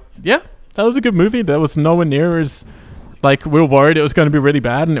going yeah, that was a good movie. There was nowhere near as... we were worried it was going to be really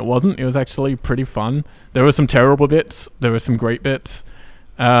bad, and it wasn't. It was actually pretty fun. There were some terrible bits. There were some great bits.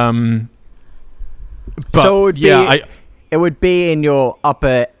 But, so it would be... It would be in your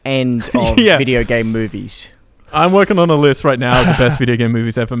upper end of video game movies. I'm working on a list right now of the best video game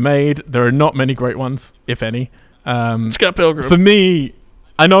movies ever made. There are not many great ones, if any. Scott Pilgrim. For me,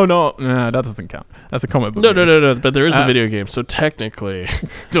 I know that doesn't count. That's a comic book. No. But there is a video game, so technically.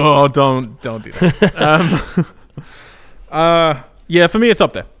 Don't do that. For me, it's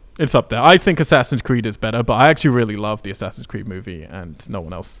up there. It's up there. I think Assassin's Creed is better, but I actually really love the Assassin's Creed movie, and no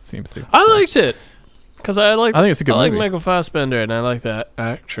one else seems to. I liked it. Because I think it's a good movie. I like Michael Fassbender, and I like that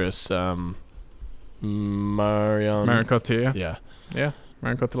actress, Marion Cotillard. Yeah,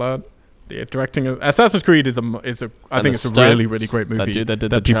 Marion Cotillard. The directing of Assassin's Creed is I think it's a really, really great movie that dude that did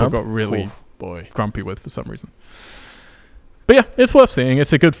that the people jump? got really grumpy with for some reason. But yeah, it's worth seeing.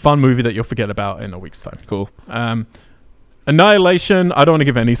 It's a good, fun movie that you'll forget about in a week's time. Cool. Annihilation. I don't want to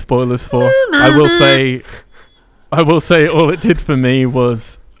give any spoilers for. I will say all it did for me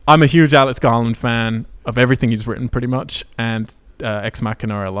was I'm a huge Alex Garland fan of everything he's written, pretty much, and Ex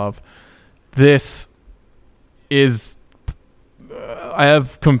Machina I love. This is... I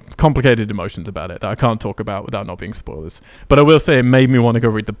have complicated emotions about it that I can't talk about without not being spoilers. But I will say it made me want to go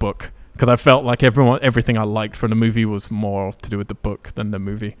read the book because I felt like everything I liked from the movie was more to do with the book than the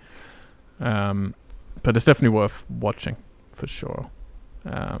movie. But it's definitely worth watching for sure.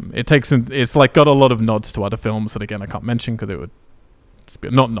 It's like got a lot of nods to other films that again I can't mention because it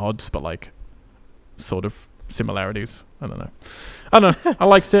would not nods but like sort of similarities. I don't know. I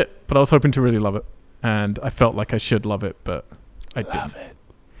liked it, but I was hoping to really love it, and I felt like I should love it, but I didn't.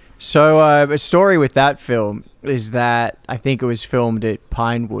 So a story with that film is that I think it was filmed at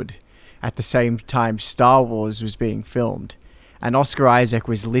Pinewood at the same time Star Wars was being filmed, and Oscar Isaac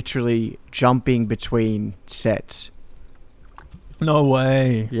was literally jumping between sets. No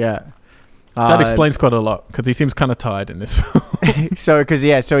way. Yeah. That explains quite a lot because he seems kind of tired in this. So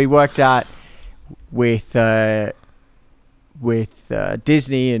he worked out with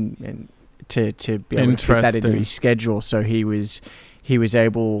Disney and to be able to fit that into his schedule. So he was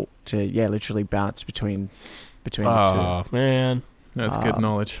able to literally bounce between the two. Oh man, that's good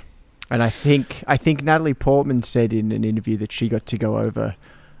knowledge. And I think Natalie Portman said in an interview that she got to go over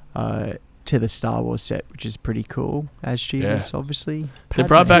to the Star Wars set, which is pretty cool, as she was obviously. They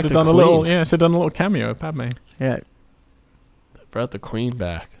brought back the Queen. She'd done a little cameo, Padme. Yeah. They brought the Queen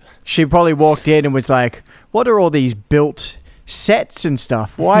back. She probably walked in and was like, "What are all these built sets and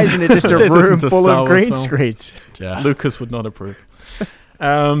stuff? Why isn't it just a room full of green screens?" Yeah. Lucas would not approve.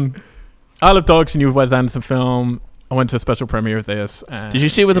 Isle of Dogs, a new Wes Anderson film. I went to a special premiere of this. Did you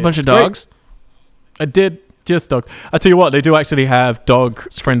see it with a bunch of dogs? I did. Just dogs. I tell you what, they do actually have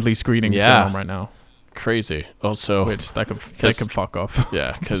dog-friendly screenings going on right now. Crazy. Also, which they can fuck off.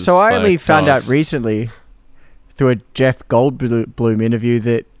 Yeah. So I only found out recently through a Jeff Goldblum interview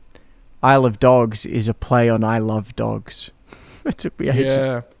that Isle of Dogs is a play on I Love Dogs. It took me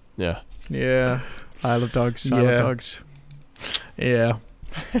ages. Yeah. Isle of Dogs. Isle of Dogs. Yeah.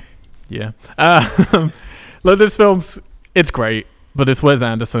 Yeah. Look, this it's great, but it's Wes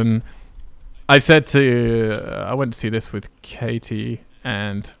Anderson. I went to see this with Katie,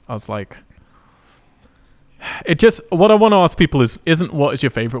 and I was like, what I want to ask people isn't what is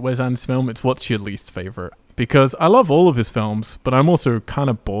your favorite Wes Anderson film, it's what's your least favorite. Because I love all of his films, but I'm also kind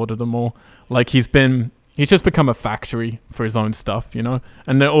of bored of them all. Like he's just become a factory for his own stuff, you know?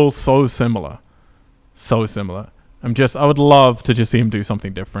 And they're all so similar. So similar. I would love to just see him do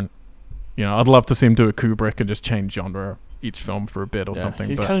something different. You know, I'd love to see him do a Kubrick and just change genre each film for a bit or something.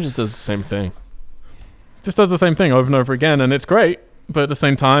 He kind of just does the same thing. Just does the same thing over and over again, and it's great. But at the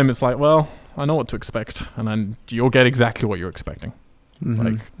same time, it's like, well, I know what to expect, and then you'll get exactly what you're expecting. Mm-hmm.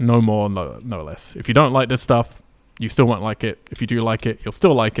 Like, no more, no less. If you don't like this stuff, you still won't like it. If you do like it, you'll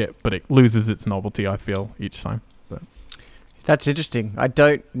still like it, but it loses its novelty, I feel, each time. But that's interesting. I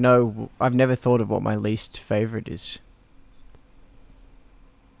don't know. I've never thought of what my least favorite is.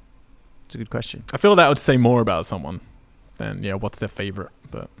 It's a good question. I feel that would say more about someone than, what's their favorite,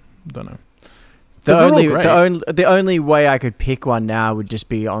 but I don't know. The only way I could pick one now would just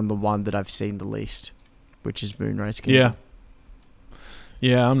be on the one that I've seen the least, which is Moonrise Kingdom.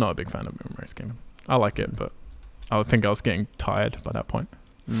 Yeah, I'm not a big fan of Moonrise Kingdom. I like it, but I think I was getting tired by that point.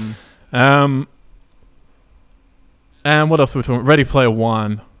 And what else were we talking about? Ready Player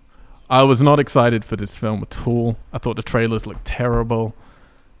One. I was not excited for this film at all. I thought the trailers looked terrible.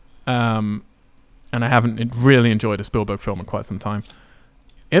 And I haven't really enjoyed a Spielberg film in quite some time.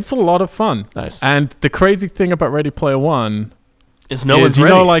 It's a lot of fun. Nice. And the crazy thing about Ready Player One is no one's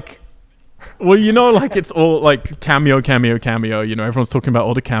ready. It's all like cameo. You know, everyone's talking about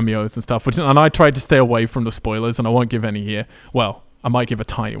all the cameos and stuff. And I tried to stay away from the spoilers, and I won't give any here. Well, I might give a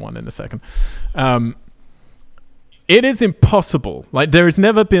tiny one in a second. It is impossible. Like, there has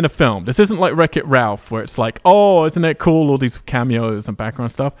never been a film. This isn't like Wreck-It Ralph, where it's like, oh, isn't it cool, all these cameos and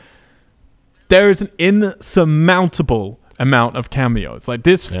background stuff. There is an insurmountable amount of cameos. Like,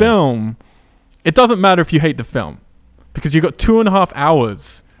 this film, it doesn't matter if you hate the film, because you've got 2.5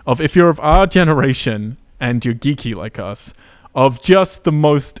 hours of, if you're of our generation and you're geeky like us, of just the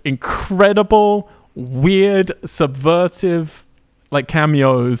most incredible, weird, subversive, like,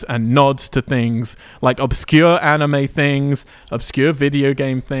 cameos and nods to things, like obscure anime things, obscure video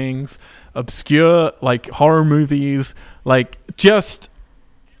game things, obscure, like, horror movies, like, just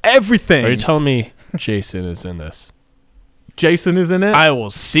everything. Are you telling me Jason is in this? Jason is in it. I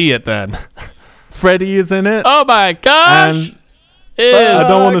will see it then. Freddy is in it. Oh my gosh! I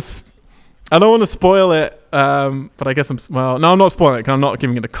don't want to spoil it. But I guess I'm not spoiling it because I'm not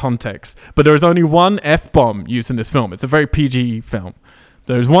giving it a context. But there is only one F-bomb used in this film. It's a very PG film.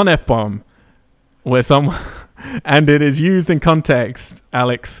 There's one F-bomb where and it is used in context,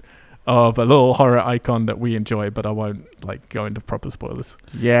 Alex, of a little horror icon that we enjoy, but I won't go into proper spoilers.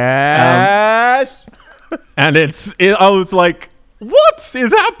 Yes. And I was like, what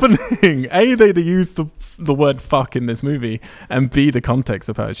is happening? A, they use the word fuck in this movie, and B, the context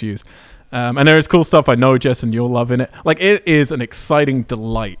of how it's used. And there is cool stuff I know, Jess, and you'll love in it. Like, it is an exciting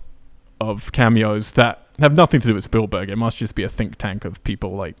delight of cameos that have nothing to do with Spielberg. It must just be a think tank of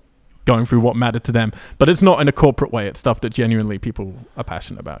people, like, going through what mattered to them. But it's not in a corporate way. It's stuff that genuinely people are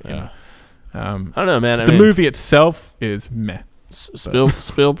passionate about, you know? I don't know, man. The movie itself is meh.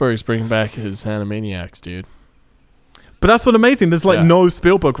 Spielberg's bringing back his Animaniacs, dude. But that's what's amazing. There's like no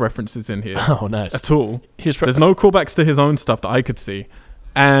Spielberg references in here. Oh, nice. At all. There's no callbacks to his own stuff that I could see.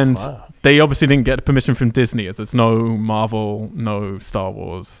 And they obviously didn't get permission from Disney, as there's no Marvel, no Star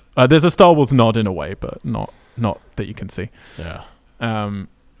Wars. There's a Star Wars nod in a way, but not that you can see. Yeah.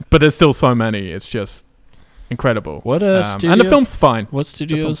 But there's still so many. It's just incredible. What studio? And the film's fine. What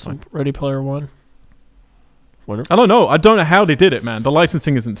studio's Ready Player One? I don't know. I don't know how they did it, man. The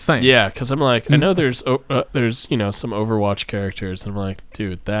licensing is insane. Yeah, because I'm like, I know there's some Overwatch characters, and I'm like,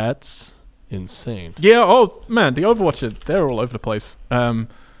 dude, that's insane. Yeah. Oh man, the Overwatch, they're all over the place.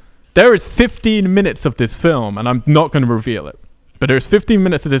 There is 15 minutes of this film, and I'm not going to reveal it, but there's 15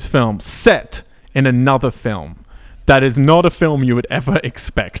 minutes of this film set in another film that is not a film you would ever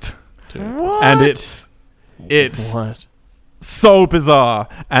expect. Dude, and it's what? So bizarre.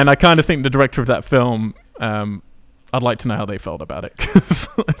 And I kind of think the director of that film, I'd like to know how they felt about it, because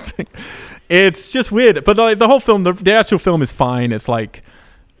I think it's just weird. But like the whole film, the actual film is fine. It's like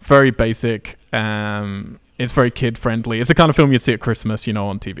very basic. It's very kid friendly. It's the kind of film you'd see at Christmas,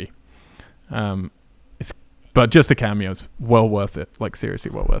 on TV. But just the cameos, well worth it. Like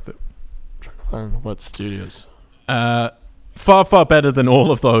seriously, well worth it. I'm trying to find what studios. Far, far better than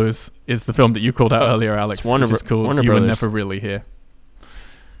all of those is the film that you called out earlier, Alex, which is called Warner You Were Brothers. Never Really Here.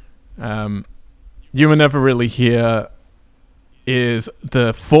 You Were Never Really Here is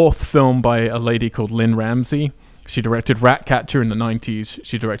the fourth film by a lady called Lynn Ramsey. She directed Ratcatcher in the 90s.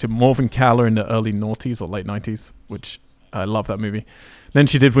 She directed Morven Caller in the early noughties or late 90s, which I love that movie. Then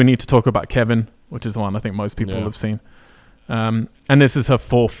she did We Need to Talk About Kevin, which is one I think most people have seen. And this is her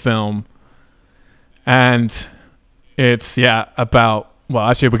fourth film. And it's, about... Well,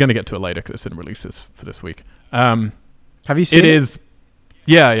 actually, we're going to get to it later because it's in releases for this week. Have you seen it? It is...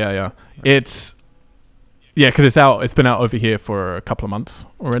 Yeah. It's... Yeah, because it's out. It's been out over here for a couple of months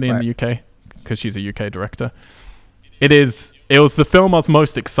already in the UK, because she's a UK director. It was the film I was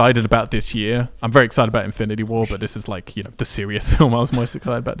most excited about this year. I'm very excited about Infinity War, but this is like, the serious film I was most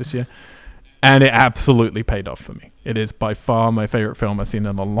excited about this year. And it absolutely paid off for me. It is by far my favorite film I've seen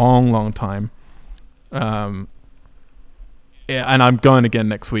in a long, long time. And I'm going again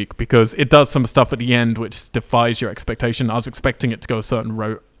next week because it does some stuff at the end which defies your expectation. I was expecting it to go a certain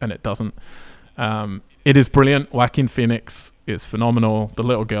route, and it doesn't. It is brilliant. Joaquin Phoenix is phenomenal. The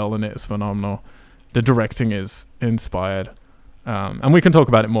little girl in it is phenomenal. The directing is inspired. And we can talk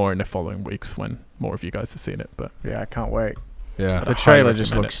about it more in the following weeks when more of you guys have seen it. But yeah, I can't wait. Yeah. The trailer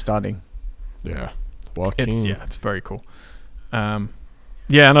just looks stunning. Yeah. Joaquin. It's very cool.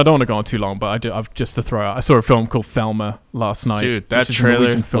 Yeah, and I don't want to go on too long, but I've just to throw out, I saw a film called Thelma last night. Dude, that trailer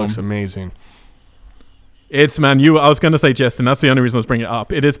looks amazing. It's, man, I was going to say, Justin, that's the only reason I was bringing it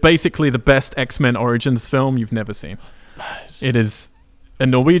up. It is basically the best X-Men Origins film you've never seen. Nice. It is a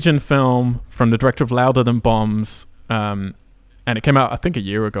Norwegian film from the director of Louder Than Bombs, and it came out, I think, a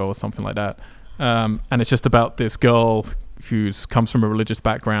year ago or something like that. And it's just about this girl who comes from a religious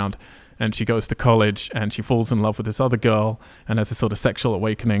background, and she goes to college, and she falls in love with this other girl, and has this sort of sexual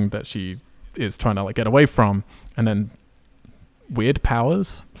awakening that she is trying to get away from, and then weird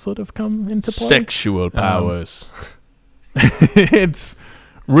powers sort of come into play. Sexual powers. It's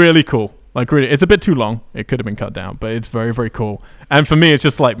really cool. Really, it's a bit too long. It could have been cut down, but it's very, very cool. And for me, it's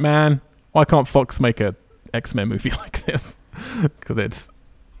just like, man, why can't Fox make a X-Men movie like this? Because it's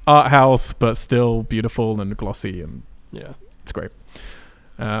art house, but still beautiful and glossy, and it's great.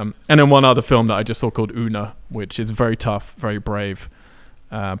 And then one other film that I just saw called Una, which is very tough, very brave,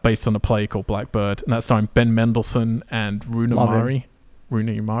 based on a play called Blackbird, and that's starring Ben Mendelsohn and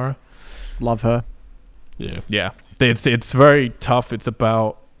Rooney Mara. Love her. Yeah. It's very tough. It's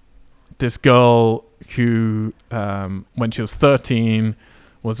about this girl who, when she was 13,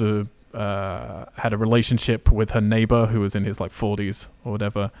 had a relationship with her neighbor who was in his 40s or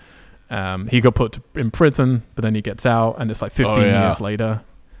whatever. He got put in prison, but then he gets out, and it's 15 years later,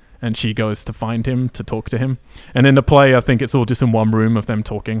 and she goes to find him to talk to him. And in the play, I think it's all just in one room of them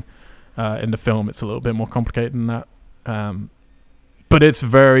talking. In the film, it's a little bit more complicated than that. But it's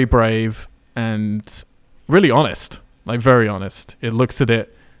very brave and really honest, very honest. It looks at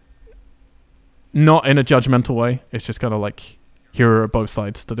it not in a judgmental way. It's just kind of here are both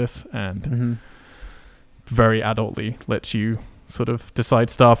sides to this, and very adultly lets you sort of decide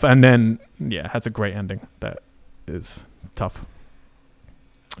stuff, and then has a great ending that is tough.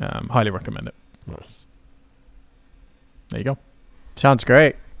 Highly recommend it. Nice. There you go. Sounds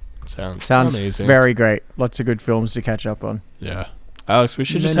great. Sounds amazing. Very great. Lots of good films to catch up on. Yeah. Alex, we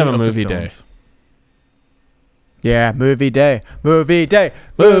should just Many have a of the movie day. films. Yeah, movie day. Movie day.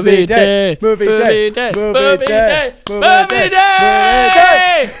 Movie day. Movie day. Movie day. Movie day. Movie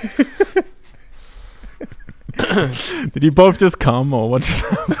day. Did you both just come, or what? Just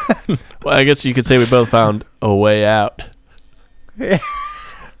Well, I guess you could say we both found a way out.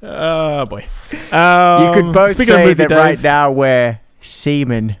 oh boy. You could both speaking of say movie that days, right now we're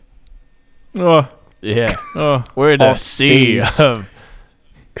seamen. Oh, Yeah. oh. We're in a Of sea thieves. of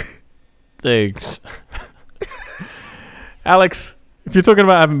things. Alex, if you're talking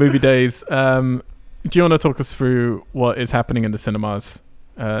about having movie days, do you want to talk us through what is happening in the cinemas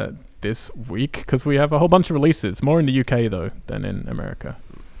this week? Because we have a whole bunch of releases, more in the UK though than in America.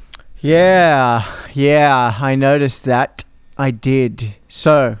 Yeah, I noticed that. I did.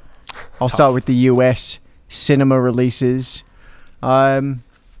 So, I'll start with the US cinema releases. And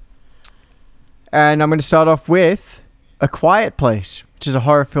I'm going to start off with A Quiet Place, which is a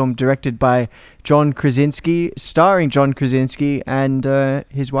horror film directed by John Krasinski, starring John Krasinski and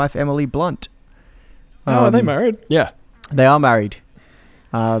his wife Emily Blunt. Are they married? Yeah. They are married.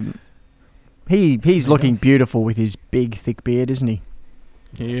 He's looking beautiful with his big, thick beard, isn't he?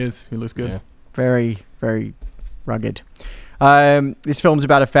 He is. He looks good. Yeah. Very, very rugged. This film's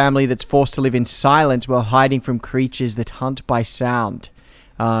about a family that's forced to live in silence while hiding from creatures that hunt by sound.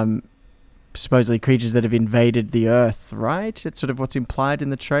 Supposedly creatures that have invaded the earth, right? That's sort of what's implied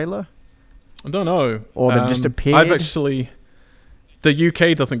in the trailer. I don't know. Or they've just appeared. I've actually... The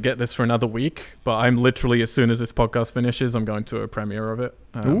UK doesn't get this for another week, but I'm literally, as soon as this podcast finishes, I'm going to a premiere of it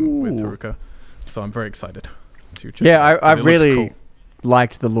with Haruka. So I'm very excited to check it out, I 'cause it looks really cool.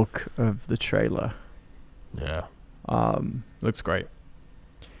 liked the look of the trailer. Yeah. Looks great.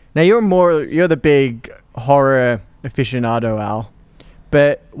 Now you're the big horror aficionado, Al.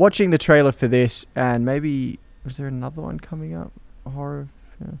 But watching the trailer for this, and maybe was there another one coming up? Horror.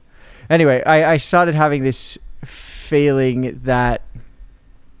 Yeah. Anyway, I started having this feeling that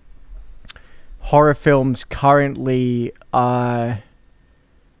horror films currently are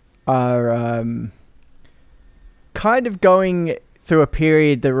kind of going through a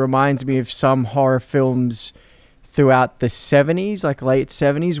period that reminds me of some horror films throughout the 70s, like late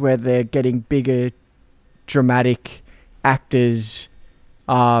 70s, where they're getting bigger, dramatic actors.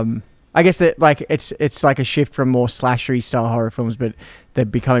 I guess that like it's like a shift from more slashery style horror films, but they're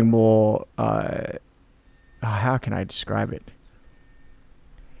becoming more. How can I describe it?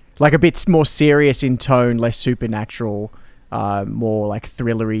 Like a bit more serious in tone, less supernatural, more like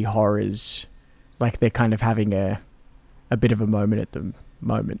thrillery horrors. Like they're kind of having a bit of a moment at the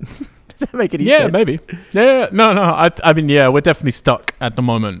moment. Does that make any sense? Yeah, maybe. Yeah, no. I mean, yeah, we're definitely stuck at the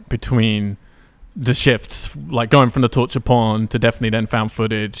moment between the shifts, like going from the torture porn to definitely then found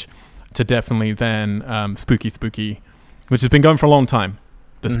footage to definitely then spooky, which has been going for a long time.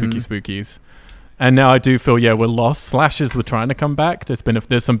 The spooky spookies. And now I do feel, we're lost. Slashers were trying to come back.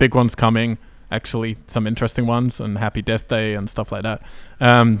 There's some big ones coming, actually, some interesting ones, and Happy Death Day and stuff like that.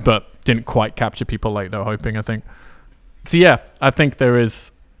 But didn't quite capture people like they're hoping, I think. So yeah, I think there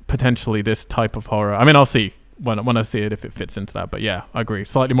is potentially this type of horror. I mean, I'll see when I see it if it fits into that. But yeah, I agree.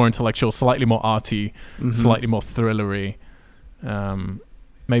 Slightly more intellectual, slightly more arty, slightly more thrillery.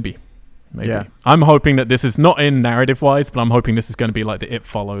 Maybe. Yeah. I'm hoping that this is not in narrative-wise, but I'm hoping this is going to be like the It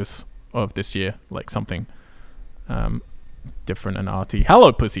Follows of this year, like something different and arty.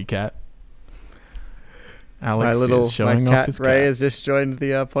 Hello, pussycat. Alex is showing off his cat. Ray has just joined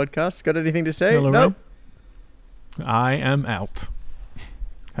the podcast. Got anything to say? Hello, No. Ray. I am out.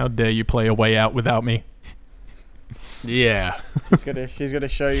 How dare you play a way out without me? Yeah. She's gonna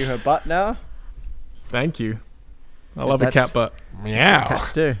show you her butt now. Thank you. I love a cat butt. Meow.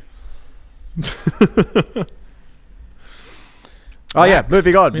 Cats do. Oh yeah,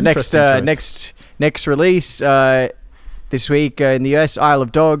 moving on. Next release this week in the US, Isle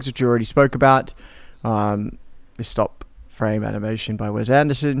of Dogs, which you already spoke about. The stop frame animation by Wes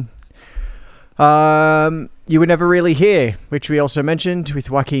Anderson. You Were Never Really Here, which we also mentioned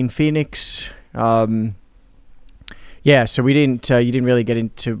with Joaquin Phoenix. So we didn't. You didn't really get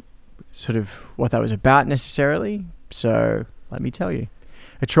into sort of what that was about necessarily. So let me tell you.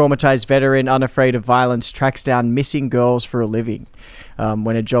 A traumatized veteran, unafraid of violence, tracks down missing girls for a living.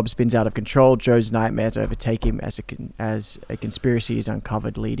 When a job spins out of control, Joe's nightmares overtake him as a conspiracy is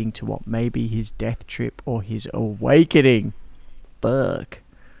uncovered, leading to what may be his death trip or his awakening. Fuck.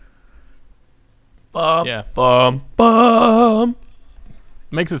 Bum, Yeah. bum, bum.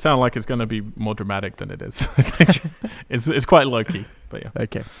 Makes it sound like it's going to be more dramatic than it is. I think it's quite low key, but yeah.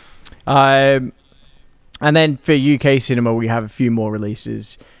 Okay. And then for UK cinema, we have a few more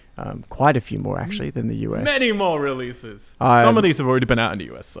releases. Quite a few more, actually, than the US. Many more releases. Some of these have already been out in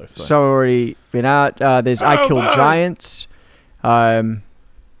the US, though. So. Some have already been out. There's I Killed Giants. The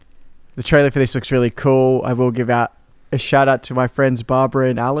trailer for this looks really cool. I will give out a shout out to my friends Barbara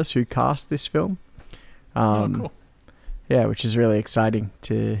and Alice who cast this film. Cool. Yeah, which is really exciting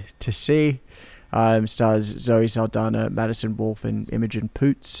to see. Stars Zoe Saldana, Madison Wolfe, and Imogen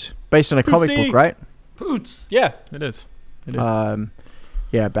Poots. Based on a comic book, right? Poots. Yeah, it is. It is.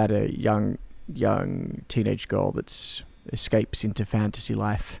 Yeah, about a young teenage girl that escapes into fantasy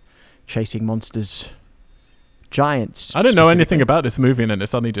life, chasing monsters, giants. I didn't know anything about this movie, and then it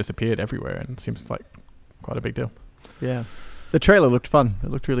suddenly just appeared everywhere, and it seems like quite a big deal. Yeah, the trailer looked fun. It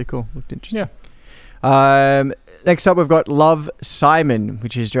looked really cool. Looked interesting. Yeah. Next up, we've got Love, Simon,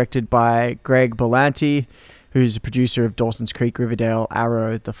 which is directed by Greg Berlanti, who's a producer of Dawson's Creek, Riverdale,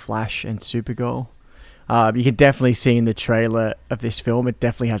 Arrow, The Flash, and Supergirl. You can definitely see in the trailer of this film, it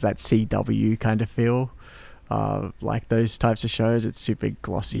definitely has that CW kind of feel, like those types of shows. It's super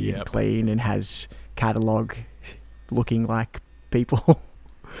glossy and clean and has catalog looking like people.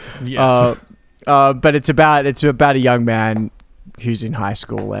 Yes. But it's about a young man who's in high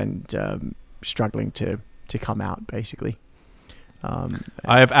school and struggling to come out, basically.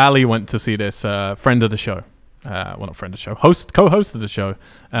 I have Ali went to see this, friend of the show. Well, not friend of the show, co-host of the show.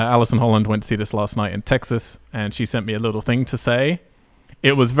 Alison Holland went to see this last night in Texas, and she sent me a little thing to say.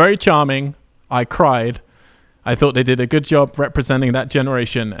 It was very charming. I cried. I thought they did a good job representing that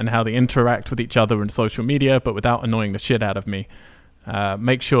generation and how they interact with each other in social media, but without annoying the shit out of me.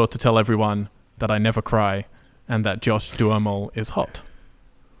 Make sure to tell everyone that I never cry and that Josh Duhamel is hot.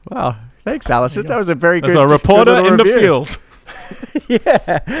 Wow. Thanks, Alison. That was a very good... As a reporter in the field.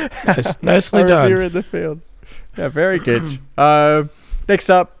 Yeah. Nicely done. Reviewer in the field. Yeah, very good. Next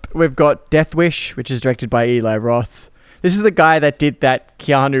up, we've got Death Wish, which is directed by Eli Roth. This is the guy that did that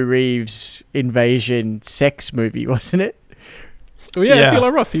Keanu Reeves invasion sex movie, wasn't it? Oh yeah, it's Eli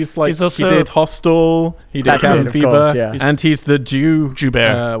Roth. He's also, he did Hostel, he did Cabin Fever, and he's the Jew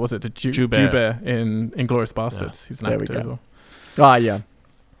Bear. Was it the Jew Bear in Inglourious Bastards? Yeah. He's an actor as well. Ah, yeah.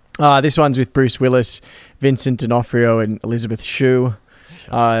 This one's with Bruce Willis, Vincent D'Onofrio, and Elizabeth Shue.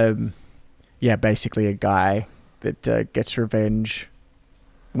 Yeah, basically a guy that gets revenge,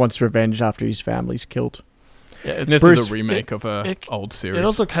 wants revenge after his family's killed. Yeah, this is a remake of an old series. It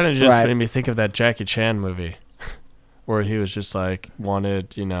also kind of just made me think of that Jackie Chan movie, where he was just like wanted,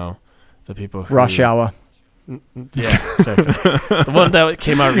 the people who... Rush Hour. Yeah, exactly. The one that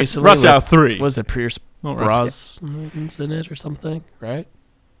came out recently. Rush Hour 3. Was it Pierce Brosnan's in it or something, right?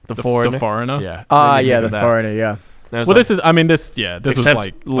 The Foreigner? Yeah. The Foreigner, yeah. Well, this is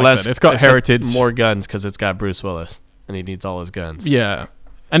like less. It's got heritage, more guns because it's got Bruce Willis, and he needs all his guns. Yeah,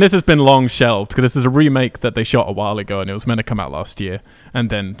 and this has been long shelved because this is a remake that they shot a while ago, and it was meant to come out last year, and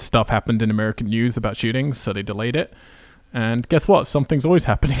then stuff happened in American news about shootings, so they delayed it. And guess what? Something's always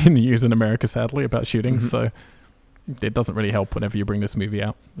happening in the news in America, sadly, about shootings. So it doesn't really help whenever you bring this movie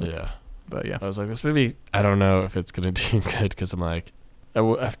out. Yeah, but yeah, I was like, this movie. I don't know if it's gonna do good because I'm like. I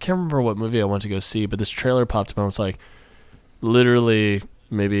can't remember what movie I went to go see, but this trailer popped up and I was like, literally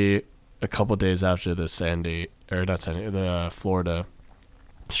maybe a couple days after the the Florida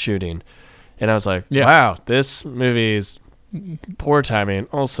shooting. And I was like, wow, this movie's poor timing.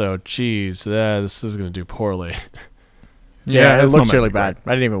 Also, geez, this is going to do poorly. Yeah, it looks really bad.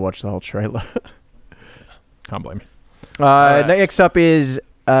 I didn't even watch the whole trailer. Can't blame me. Next up is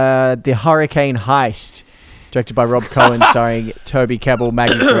The Hurricane Heist. Directed by Rob Cohen, starring Toby Kebbell,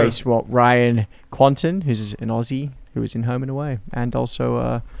 Maggie Grace, Ryan Quanten, who's an Aussie who was in Home and Away, and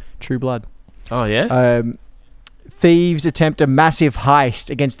also True Blood. Oh, yeah? Thieves attempt a massive heist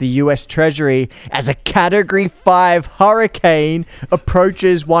against the U.S. Treasury as a Category 5 hurricane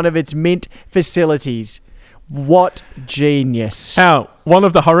approaches one of its mint facilities. What genius. How? One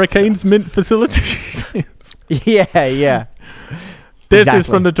of the hurricane's mint facilities? Yeah. This is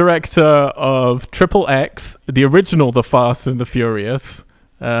from the director of Triple X, the original The Fast and the Furious,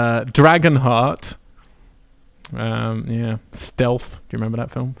 Dragonheart, Stealth. Do you remember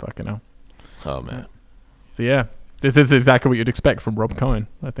that film? Fucking hell. Oh, man. So, yeah, this is exactly what you'd expect from Rob Cohen,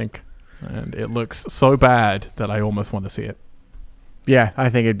 I think. And it looks so bad that I almost want to see it. Yeah, I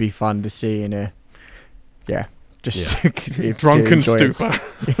think it'd be fun to see in a... drunken stupor.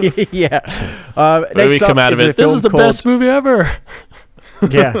 Yeah. Maybe we come out of it. This is the best movie ever.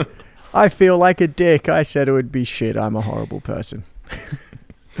 Yeah. I feel like a dick. I said it would be shit. I'm a horrible person.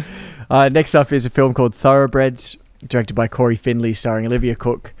 Next up is a film called Thoroughbreds, directed by Corey Finley, starring Olivia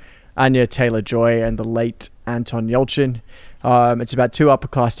Cooke, Anya Taylor-Joy, and the late Anton Yelchin. It's about two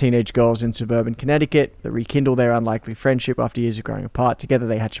upper-class teenage girls in suburban Connecticut that rekindle their unlikely friendship after years of growing apart. Together,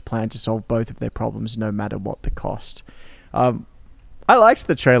 they hatch a plan to solve both of their problems, no matter what the cost. I liked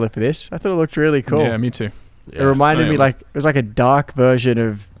the trailer for this. I thought it looked really cool. Yeah, me too. It reminded me it was like a dark version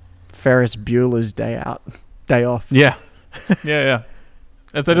of Ferris Bueller's Day Off. Yeah. Yeah.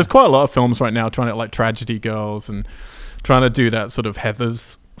 There's quite a lot of films right now trying to like tragedy girls and trying to do that sort of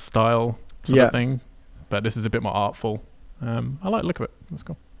Heathers style sort of thing. But this is a bit more artful. I like the look of it. That's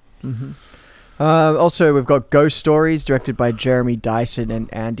cool. Mm-hmm. Also, we've got Ghost Stories, directed by Jeremy Dyson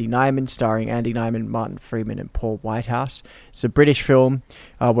and Andy Nyman, starring Andy Nyman, Martin Freeman, and Paul Whitehouse. It's a British film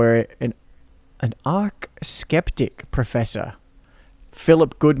where an arch-skeptic professor,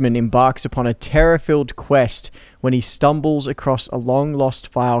 Philip Goodman, embarks upon a terror-filled quest when he stumbles across a long-lost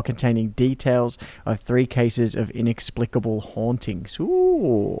file containing details of 3 cases of inexplicable hauntings.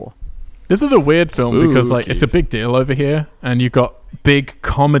 Ooh. This is a weird film because like Spooky. it's a big deal over here, and you've got big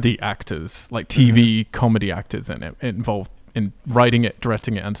comedy actors, like TV comedy actors in it, involved in writing it,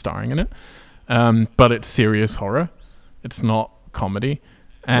 directing it, and starring in it. But it's serious horror. It's not comedy.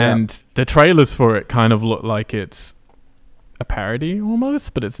 And the trailers for it kind of look like it's a parody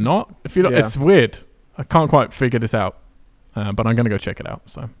almost, but it's not. If you don't, it's weird. I can't quite figure this out, but I'm gonna go check it out.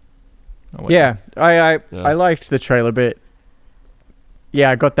 So, I liked the trailer bit. Yeah,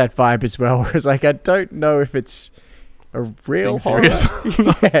 I got that vibe as well. Whereas, like, I don't know if it's a real horror.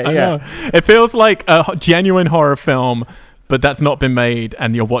 I know. It feels like a genuine horror film, but that's not been made,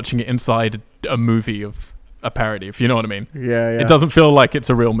 and you're watching it inside a movie of a parody. If you know what I mean. Yeah. It doesn't feel like it's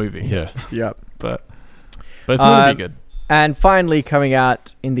a real movie. Yeah. Yep. But it's gonna be good. And finally, coming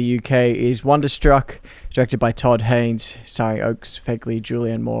out in the UK is Wonderstruck, directed by Todd Haynes, starring Oakes Fegley,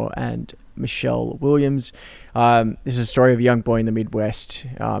 Julianne Moore, and Michelle Williams. This is a story of a young boy in the Midwest,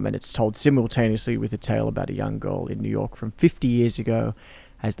 and it's told simultaneously with a tale about a young girl in New York from 50 years ago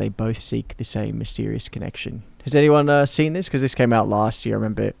as they both seek the same mysterious connection. Has anyone seen this? Because this came out last year. I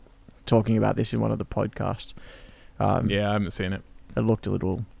remember talking about this in one of the podcasts. Yeah, I haven't seen it. It looked a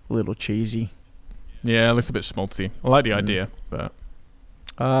little cheesy. Yeah, it looks a bit schmaltzy. I like the idea, but...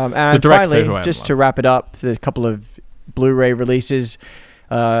 And director who I finally, just like. to wrap it up, there's a couple of Blu-ray releases.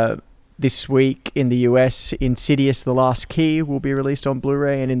 This week in the US, Insidious: The Last Key will be released on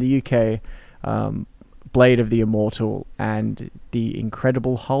Blu-ray, and in the UK, Blade of the Immortal and The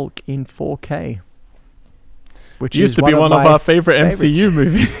Incredible Hulk in 4K. Which used to be one of our favorite MCU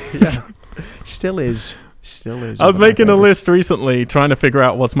movies. Yeah. Still is. I was making a list recently trying to figure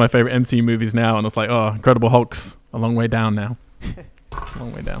out what's my favorite MCU movies now, and I was like, oh, Incredible Hulk's a long way down now.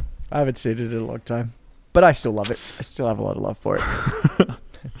 Long way down. I haven't seen it in a long time, but I still love it. I still have a lot of love for it.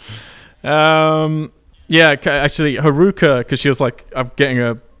 Actually, Haruka, because she was like, I'm getting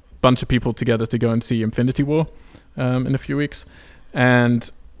a bunch of people together to go and see Infinity War in a few weeks,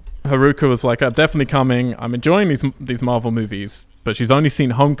 and Haruka was like, I'm definitely coming. I'm enjoying these Marvel movies, but she's only seen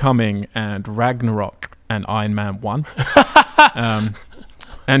Homecoming and Ragnarok and Iron Man 1.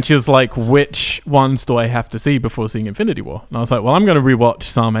 And she was like, which ones do I have to see before seeing Infinity War? And I was like, well, I'm going to rewatch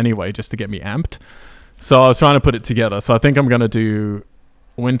some anyway just to get me amped. So I was trying to put it together. So I think I'm going to do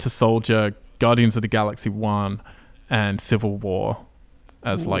Winter Soldier, Guardians of the Galaxy 1, and Civil War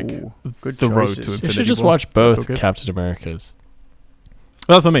as Good the road to choices. Infinity War. You should just watch Does that feel both good? Captain Americas.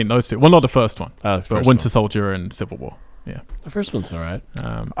 That's what I mean, those two. Well, not the first one, The but first Winter one. Soldier and Civil War. Yeah. The first one's alright.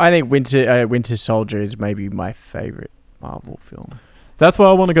 I think Winter Soldier is maybe my favorite Marvel film. That's why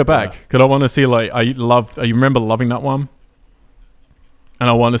I want to go back, because I want to see, like, I remember loving that one, and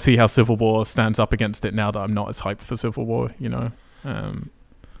I want to see how Civil War stands up against it now that I'm not as hyped for Civil War, you know.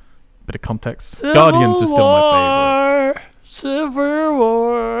 Bit of context. Guardians is still my favorite. Civil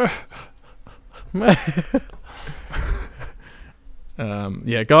War.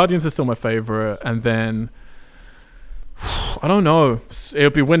 Guardians is still my favorite, and then I don't know. It'll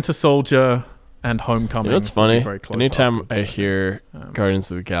be Winter Soldier and Homecoming. You know what's will be funny? very close Anytime afterwards. I hear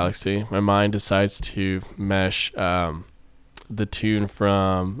Guardians of the Galaxy, my mind decides to mesh the tune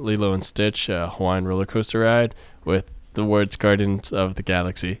from Lilo and Stitch, Hawaiian roller coaster ride, with the words Guardians of the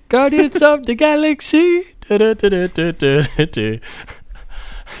Galaxy. Guardians of the Galaxy. The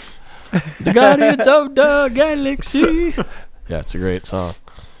Guardians of the Galaxy. Yeah, it's a great song.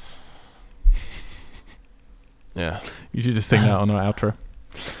 Yeah. You should just sing that on our outro.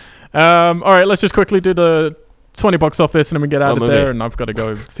 All right, let's just quickly do the 20 box office and then we get out of movie? there, and I've got to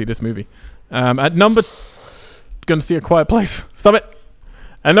go see this movie. At number... Gonna see A Quiet Place. Stop it.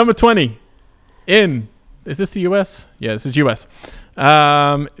 At number 20, In. Is this the US? Yeah, this is US.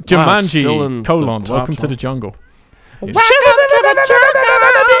 Jumanji, still in the Welcome top to the 12. Jungle. Welcome to the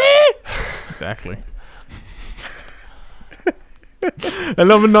jungle. Exactly. And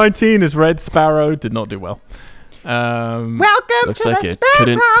number 19 is Red Sparrow. Did not do well. Welcome Looks to like the it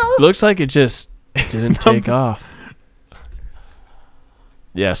couldn't. sparrow. Looks like it just didn't take off.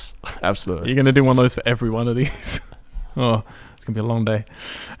 Yes, absolutely. You're going to do one of those for every one of these. Oh, it's going to be a long day.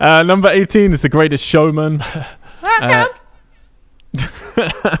 Number 18 is The Greatest Showman.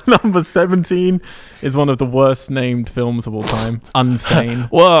 Number 17 is one of the worst named films of all time, Unsane.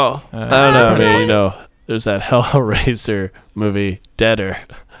 Well, I don't know. I Unsane. mean, there's that Hellraiser movie, Deader.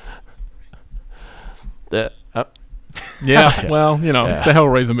 That Yeah, Yeah. well, Yeah. it's a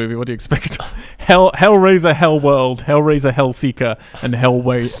Hellraiser movie. What do you expect? Hellraiser, Hellworld, Hellraiser, Hellseeker, and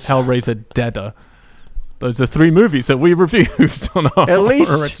Hellraiser Deader. Those are 3 movies that we reviewed on our At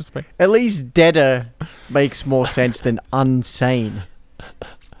least- horror retrospect. At least Deader makes more sense than Unsane.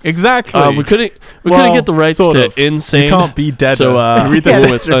 Exactly. we couldn't Well, get the rights sort to of. Insane. You can't be Deader. So You read the Yeah,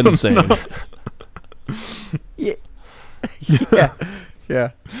 go that's with true. Unsane. Yeah. Yeah.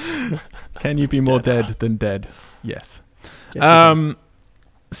 Can you be more dead than dead? Yes. Yes,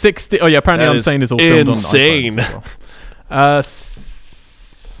 60. Oh yeah, apparently That is Unsane is all filmed on insane. iPhones as well.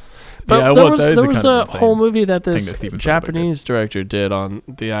 But yeah, there well, was, that is there a was kind of a insane whole movie that thing this that Steven Spielberg Japanese director did on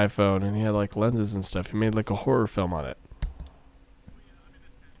the iPhone, and he had like lenses and stuff. He made like a horror film on it.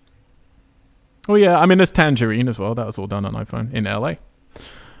 Oh yeah, I mean there's Tangerine as well. That was all done on iPhone in LA.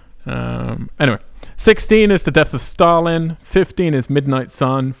 Anyway, 16 is The Death of Stalin. 15 is Midnight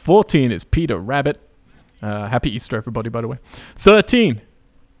Sun. 14 is Peter Rabbit. Happy Easter, everybody, by the way. 13,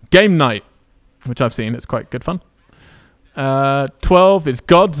 Game Night, which I've seen. It's quite good fun. 12 is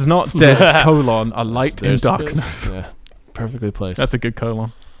God's Not Dead, A Light in There's- Darkness. Yeah, perfectly placed. That's a good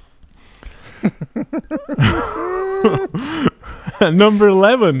colon. Number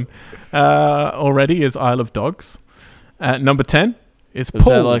 11 already is Isle of Dogs. Number 10 is Is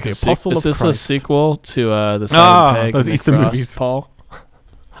Paul, that like the a Apostle is of this Christ. a sequel to the Simon Pegg those and Nick Easter Frost, movies. Paul?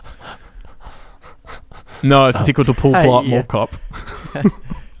 No, it's a sequel to Paul Hey, Blart yeah. Mall Cop.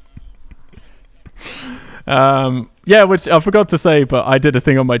 Yeah, which I forgot to say, but I did a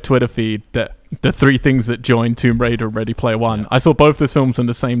thing on my Twitter feed that the 3 things that joined Tomb Raider and Ready Player One. I saw both those films on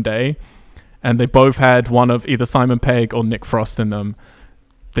the same day, and they both had one of either Simon Pegg or Nick Frost in them.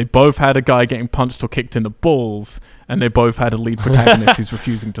 They both had a guy getting punched or kicked in the balls, and they both had a lead protagonist who's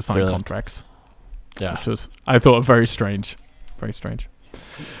refusing to sign Brilliant. contracts. Yeah. Which was, I thought, very strange. Very strange.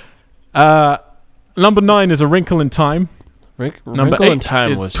 Number 9 is A Wrinkle in Time. Number Wrinkle in 8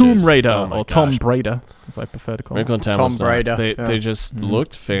 Time is was Tomb just- Raider, oh my or Tom gosh. Braider, as I prefer to call Wrinkle him. in Time Tom was not- Brady, They yeah. just Mhm.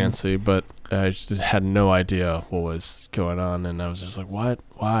 looked fancy, but I just had no idea what was going on, and I was just like, "What?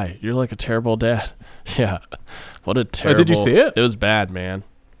 Why? You're like a terrible dad." Yeah. What a terrible. did you see it? It was bad, man.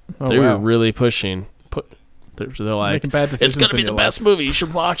 Oh, They wow. were really pushing. They're like, Making bad decisions it's gonna in be your the life. best movie. You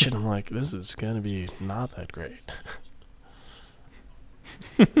should watch it. I'm like, this is gonna be not that great.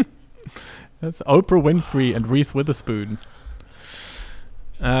 That's Oprah Winfrey and Reese Witherspoon.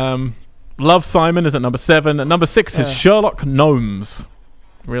 Love, Simon is at number 7. At number 6 is Yeah. Sherlock Gnomes.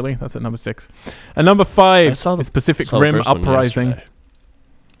 Really? That's at number 6. At number I 5 saw the- is Pacific Saw the Rim first one Uprising. yesterday.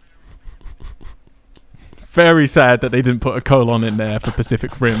 Very sad that they didn't put a colon in there for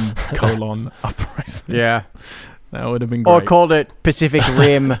Pacific Rim Uprising. Yeah. That would have been Or great. called it Pacific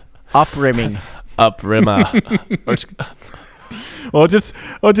Rim Uprimming. Up Rima. Or just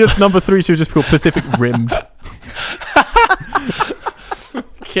number 3 should just be called Pacific Rimmed.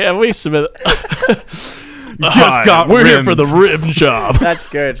 Can we submit? Just got We're here for rimmed. the rim job. That's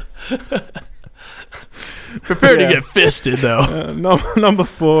good. Prepare Yeah. to get fisted, though. Number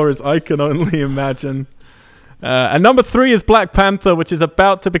 4 is I Can Only Imagine. And number 3 is Black Panther, which is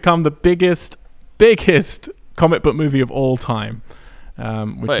about to become the biggest comic book movie of all time.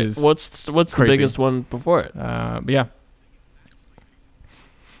 Which Wait, is what's the crazy. biggest one before it? yeah.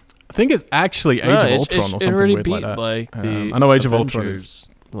 I think it's actually Age No, of it- Ultron it- or it something already weird like beat, that. like, the I know Age of Ultron Avengers,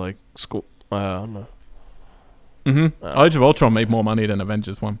 like school. I don't know. Age of Ultron made more money than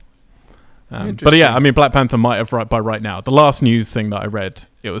Avengers one. But yeah, Interesting. I mean, Black Panther might have by right now. The last news thing that I read,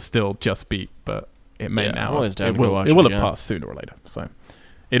 it was still just beat, but it may Yeah, now. I'm always down It to go will. watch It will it have again. passed sooner or later. So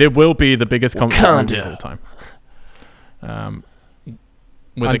it will be the biggest comic book movie of Wakanda. all time.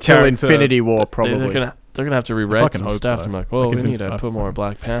 With a Until character- Infinity War, They're probably. gonna have to rewrite fucking some hope stuff. so. I'm like, well, Like, we if need to it's- put more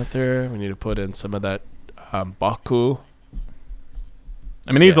Black Panther. We need to put in some of that Baku.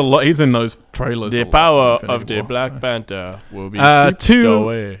 I mean, he's a lot. He's in those trailers. The a lot power for of Infinity the War, Black so. Panther will be Two- stripped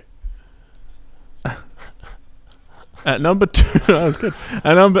away. At number 2, that was good.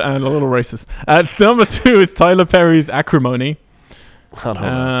 And a little racist. At number 2 is Tyler Perry's Acrimony. I don't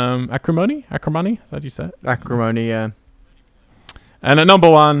know. Acrimony? Is that how you say it? Acrimony, yeah. And at number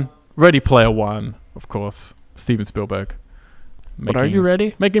 1, Ready Player One, of course, Steven Spielberg. But are you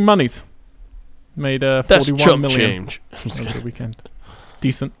ready? Making monies. Made That's 41 chump million change. over the weekend.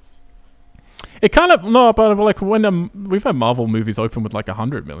 Decent. It kind of but like when we've had Marvel movies open with like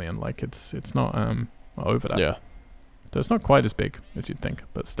 100 million, like it's not over that. Yeah. So it's not quite as big as you'd think,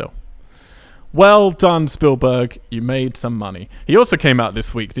 but still. Well done, Spielberg. You made some money. He also came out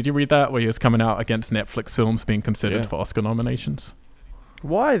this week. Did you read that? Where he was coming out against Netflix films being considered for Oscar nominations.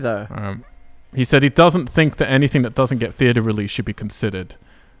 Why though? He said he doesn't think that anything that doesn't get theater release should be considered.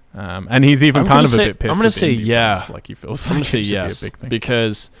 And he's even a bit pissed. I'm going to say films, like he feels I'm like going to say it should yes. be a big thing.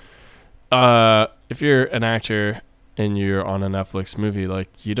 Because if you're an actor and you're on a Netflix movie, like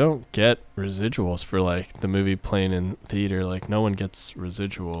you don't get residuals for like the movie playing in theater. Like no one gets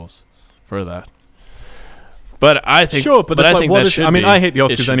residuals for that. But I think sure, but I like, think what that is? should I mean, be- I hate the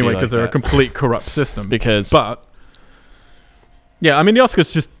it Oscars should anyway be because like they're a that. complete corrupt system. But yeah, I mean the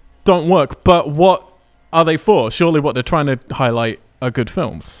Oscars just don't work. But what are they for? Surely what they're trying to highlight are good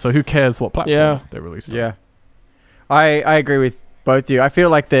films. So who cares what platform they're released on? Yeah. I agree with both of you. I feel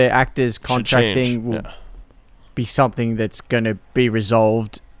like the actors contract change. thing will be something that's going to be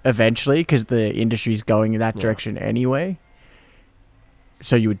resolved eventually because the industry's going in that direction anyway.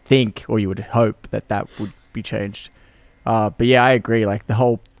 So you would think, or you would hope, that would be changed. But yeah, I agree. Like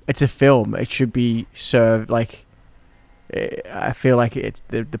it's a film. It should be served. Like I feel like it's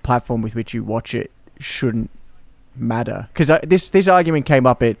the platform with which you watch it shouldn't matter. Because this argument came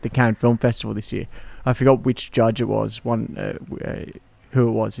up at the Cannes Film Festival this year. I forgot which judge it was. Who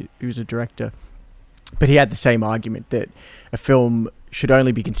it was. He was a director. But he had the same argument that a film should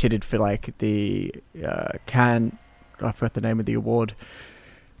only be considered for like the Cannes. I forgot the name of the award.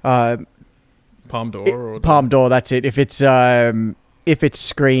 Palme d'Or. Palme d'Or. That's it. If it's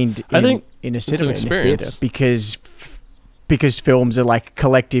screened in a cinema, in a theater, because films are like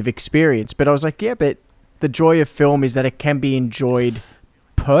collective experience. But I was like, yeah, but the joy of film is that it can be enjoyed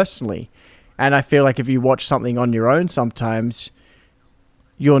personally. And I feel like if you watch something on your own, sometimes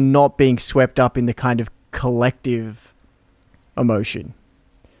you're not being swept up in the kind of collective emotion,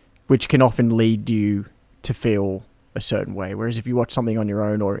 which can often lead you to feel a certain way. Whereas if you watch something on your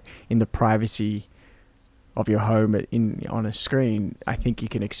own or in the privacy of your home on a screen, I think you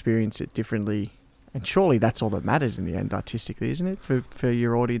can experience it differently. And surely that's all that matters in the end, artistically, isn't it? For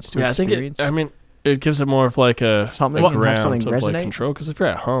your audience to experience. I think it gives it more of like a something ground of resonate. like control. Because if you're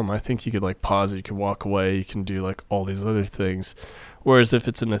at home, I think you could like pause it, you could walk away, you can do like all these other things. Whereas if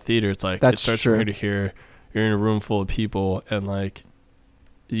it's in a theater, it's like it starts from here to here. You're in a room full of people, and like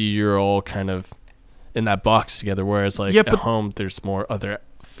you're all kind of in that box together. Whereas like at home, there's more other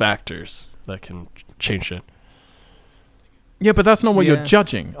factors that can change it. Yeah, but that's not what you're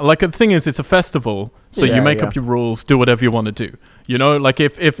judging. Like, the thing is, it's a festival, so you make up your rules, do whatever you want to do. You know, like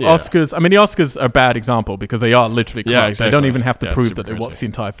if Oscars... I mean, the Oscars are a bad example because they are literally corrupt. Exactly. They don't even have to prove that they watched the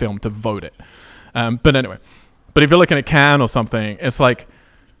entire film to vote it. But anyway. But if you're looking at Cannes or something, it's like...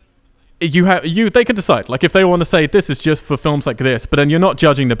 They can decide. Like, if they want to say, this is just for films like this, but then you're not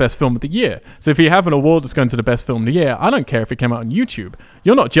judging the best film of the year. So if you have an award that's going to the best film of the year, I don't care if it came out on YouTube.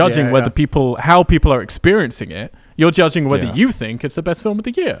 You're not judging how people are experiencing it. You're judging whether you think it's the best film of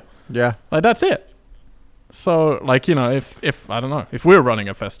the year. Yeah. Like, that's it. So, like, you know, if I don't know, if we were running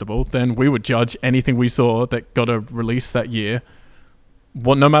a festival, then we would judge anything we saw that got a release that year,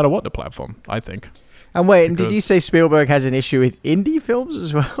 no matter what the platform, I think. And wait, did you say Spielberg has an issue with indie films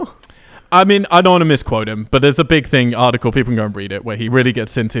as well? I mean, I don't want to misquote him, but there's a big article, people can go and read it, where he really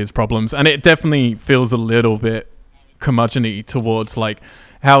gets into his problems, and it definitely feels a little bit curmudgeon-y towards, like,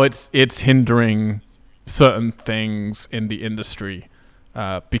 how it's hindering certain things in the industry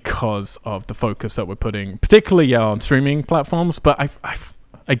because of the focus that we're putting, particularly on streaming platforms. But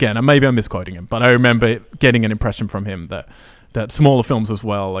again, maybe I'm misquoting him, but I remember getting an impression from him that smaller films as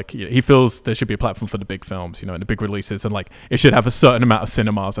well, like he feels there should be a platform for the big films, you know, and the big releases, and like it should have a certain amount of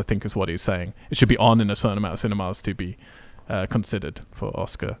cinemas, I think is what he's saying. It should be on in a certain amount of cinemas to be considered for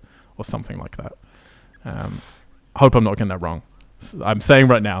Oscar or something like that. Hope I'm not getting that wrong. I'm saying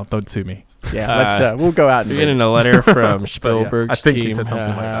right now, don't sue me. Yeah, let's we'll go out and you're getting a letter from Spielberg's I think team. he said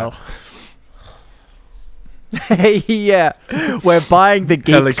something like that. Yeah, we're buying the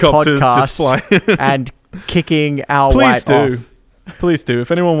Geeks podcast and kicking our white off. Please do.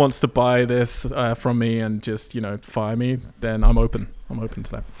 If anyone wants to buy this from me and just, you know, fire me, then I'm open. I'm open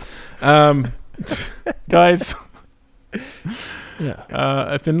to that. Guys,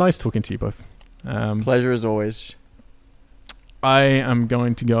 it's been nice talking to you both. Pleasure as always. I am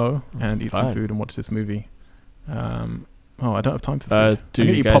going to go and eat some Fine. food and watch this movie. I don't have time for food. Do I'm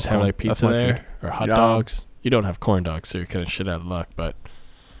gonna you eat guys have popcorn. like That's pizza my there food. or hot Yeah. dogs? You don't have corn dogs, so you're kind of shit out of luck. But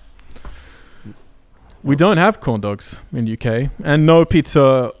We don't have corn dogs in UK, and no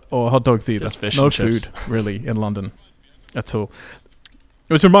pizza or hot dogs either. Just fish No and chips. food really in London at all.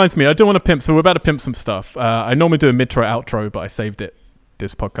 Which reminds me, I do want to pimp. So we're about to pimp some stuff. I normally do a mid-tro outro, but I saved it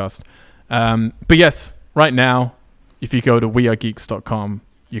this podcast. But yes, right now, if you go to wearegeeks.com,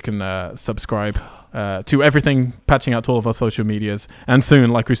 you can subscribe to everything, patching out to all of our social medias. And soon,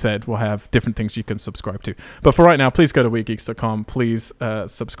 like we said, we'll have different things you can subscribe to. But for right now, please go to wearegeeks.com. Please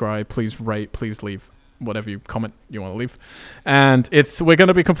subscribe. Please rate. Please leave whatever you comment you want to leave. And we're going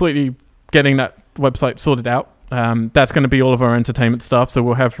to be completely getting that website sorted out. That's going to be all of our entertainment stuff. So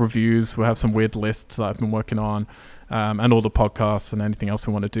we'll have reviews. We'll have some weird lists that I've been working on, and all the podcasts and anything else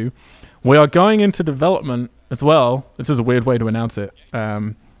we want to do. We are going into development as well. This is a weird way to announce it,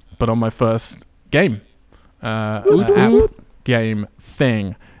 but on my first game, app game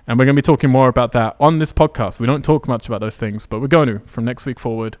thing. And we're going to be talking more about that on this podcast. We don't talk much about those things, but we're going to, from next week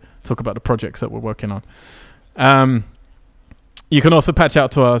forward, talk about the projects that we're working on. You can also patch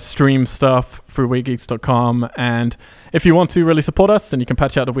out to our stream stuff through WeirDGeeks.com. And if you want to really support us, then you can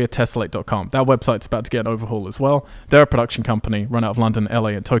patch out to WeirdTessellate.com. That website's about to get an overhaul as well. They're a production company run out of London, LA,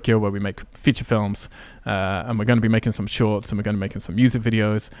 and Tokyo, where we make feature films. And we're going to be making some shorts, and we're going to be making some music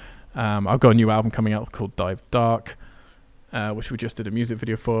videos. I've got a new album coming out called Dive Dark, which we just did a music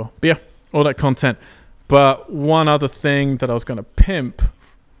video for. But yeah, all that content. But one other thing that I was going to pimp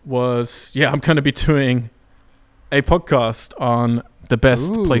was, I'm going to be doing a podcast on the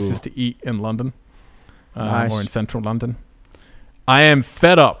best places to eat in London, Nice. or in central London. I am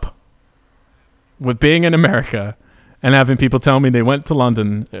fed up with being in America and having people tell me they went to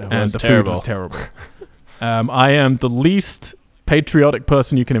London and the food was terrible. I am the least patriotic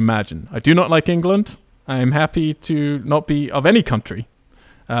person you can imagine. I do not like England. I am happy to not be of any country.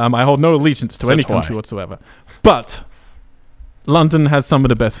 I hold no allegiance to any country whatsoever. But London has some of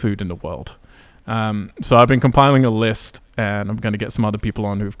the best food in the world. So I've been compiling a list, and I'm going to get some other people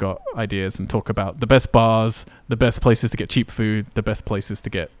on who've got ideas and talk about the best bars, the best places to get cheap food, the best places to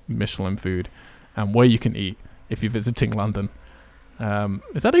get Michelin food, and where you can eat if you're visiting London.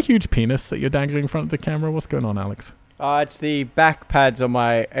 Is that a huge penis that you're dangling in front of the camera? What's going on, Alex? It's the back pads on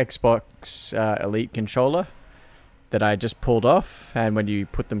my Xbox Elite controller that I just pulled off, and when you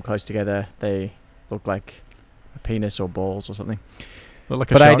put them close together, they look like a penis or balls or something. Look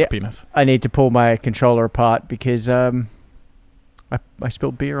like a shark penis. I need to pull my controller apart because I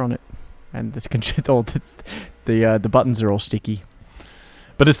spilled beer on it, and this the buttons are all sticky.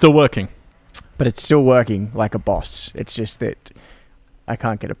 But it's still working. But it's still working like a boss. It's just that I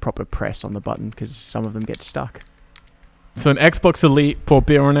can't get a proper press on the button because some of them get stuck. So an Xbox Elite, pour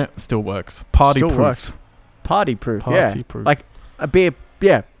beer on it, still works. Party Still proof. works. Party proof, Party proof. Like a beer,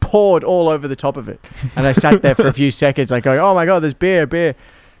 poured all over the top of it. And I sat there for a few seconds like going, oh my God, there's beer. So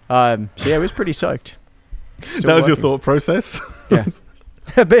yeah, it was pretty soaked. Still that was your working. thought process? Yeah.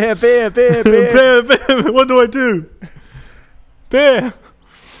 beer. Beer. What do I do? Beer.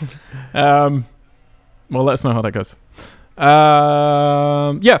 Well, let us know how that goes.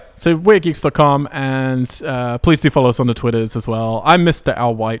 So weirdgeeks.com, and please do follow us on the Twitters as well. I'm Mr.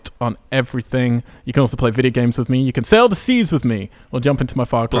 Al White on everything. You can also play video games with me. You can sail the seas with me, or jump into my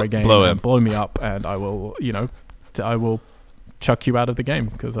Far Cry game and blow me up, and I will, I will chuck you out of the game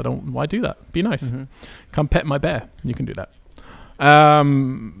because I don't. Why do that? Be nice. Mm-hmm. Come pet my bear. You can do that.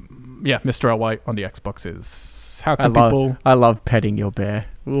 Mr. Al White on the Xboxes. How can people? I love petting your bear.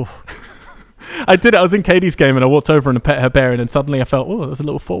 Ooh. I did it. I was in Katie's game and I walked over and pet her bear, and then suddenly I felt, that was a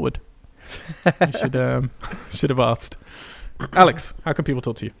little forward. You should have asked. Alex, how can people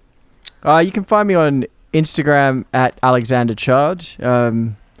talk to you? You can find me on Instagram at Alexander Chard.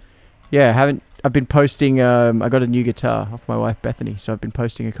 I've been posting. I got a new guitar off my wife Bethany, so I've been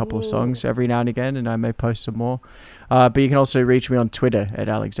posting a couple of songs every now and again, and I may post some more. But you can also reach me on Twitter at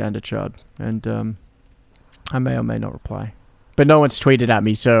Alexander Chard, and I may or may not reply. But no one's tweeted at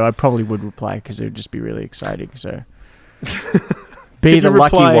me, so I probably would reply because it would just be really exciting. So be the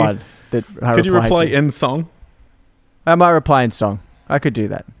lucky one that I could you reply to. in song? I might reply in song. I could do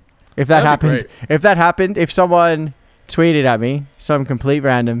that. If that happened, if someone tweeted at me, some complete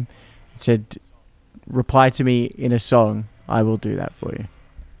random, said, reply to me in a song, I will do that for you.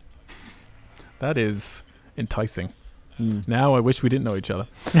 That is enticing. Mm. Now I wish we didn't know each other.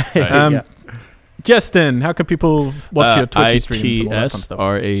 Yeah. Justin, how can people watch your Twitch streams and all that fun stuff?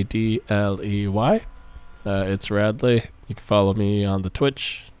 ITSRADLEY. It's Radley. You can follow me on the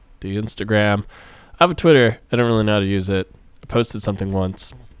Twitch, the Instagram. I have a Twitter. I don't really know how to use it. I posted something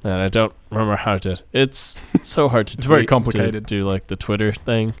once, and I don't remember how to. It's so hard to. It's very tweet, complicated. to do like the Twitter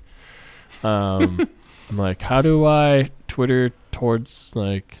thing. I'm like, how do I Twitter towards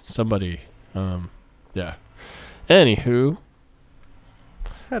like somebody? Yeah. Anywho,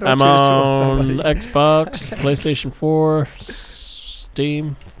 I'm on Xbox, PlayStation 4, Steam.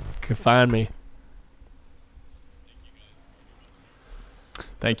 You can find me.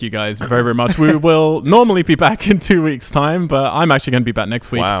 Thank you guys very, very much. We will normally be back in 2 weeks' time, but I'm actually going to be back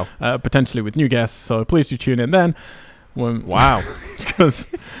next week, Wow. Potentially with new guests. So please do tune in then. Wow. Because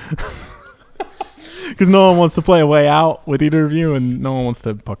no one wants to play a way out with either of you, and no one wants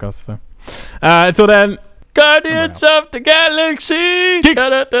to podcast. So until then, Guardians of the Galaxy. Geeks.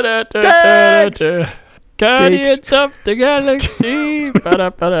 Da-da-da-da-da-da-da. Guardians of the Galaxy.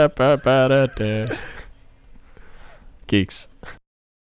 Ba-da-ba-da-ba-ba-da-da. Geeks.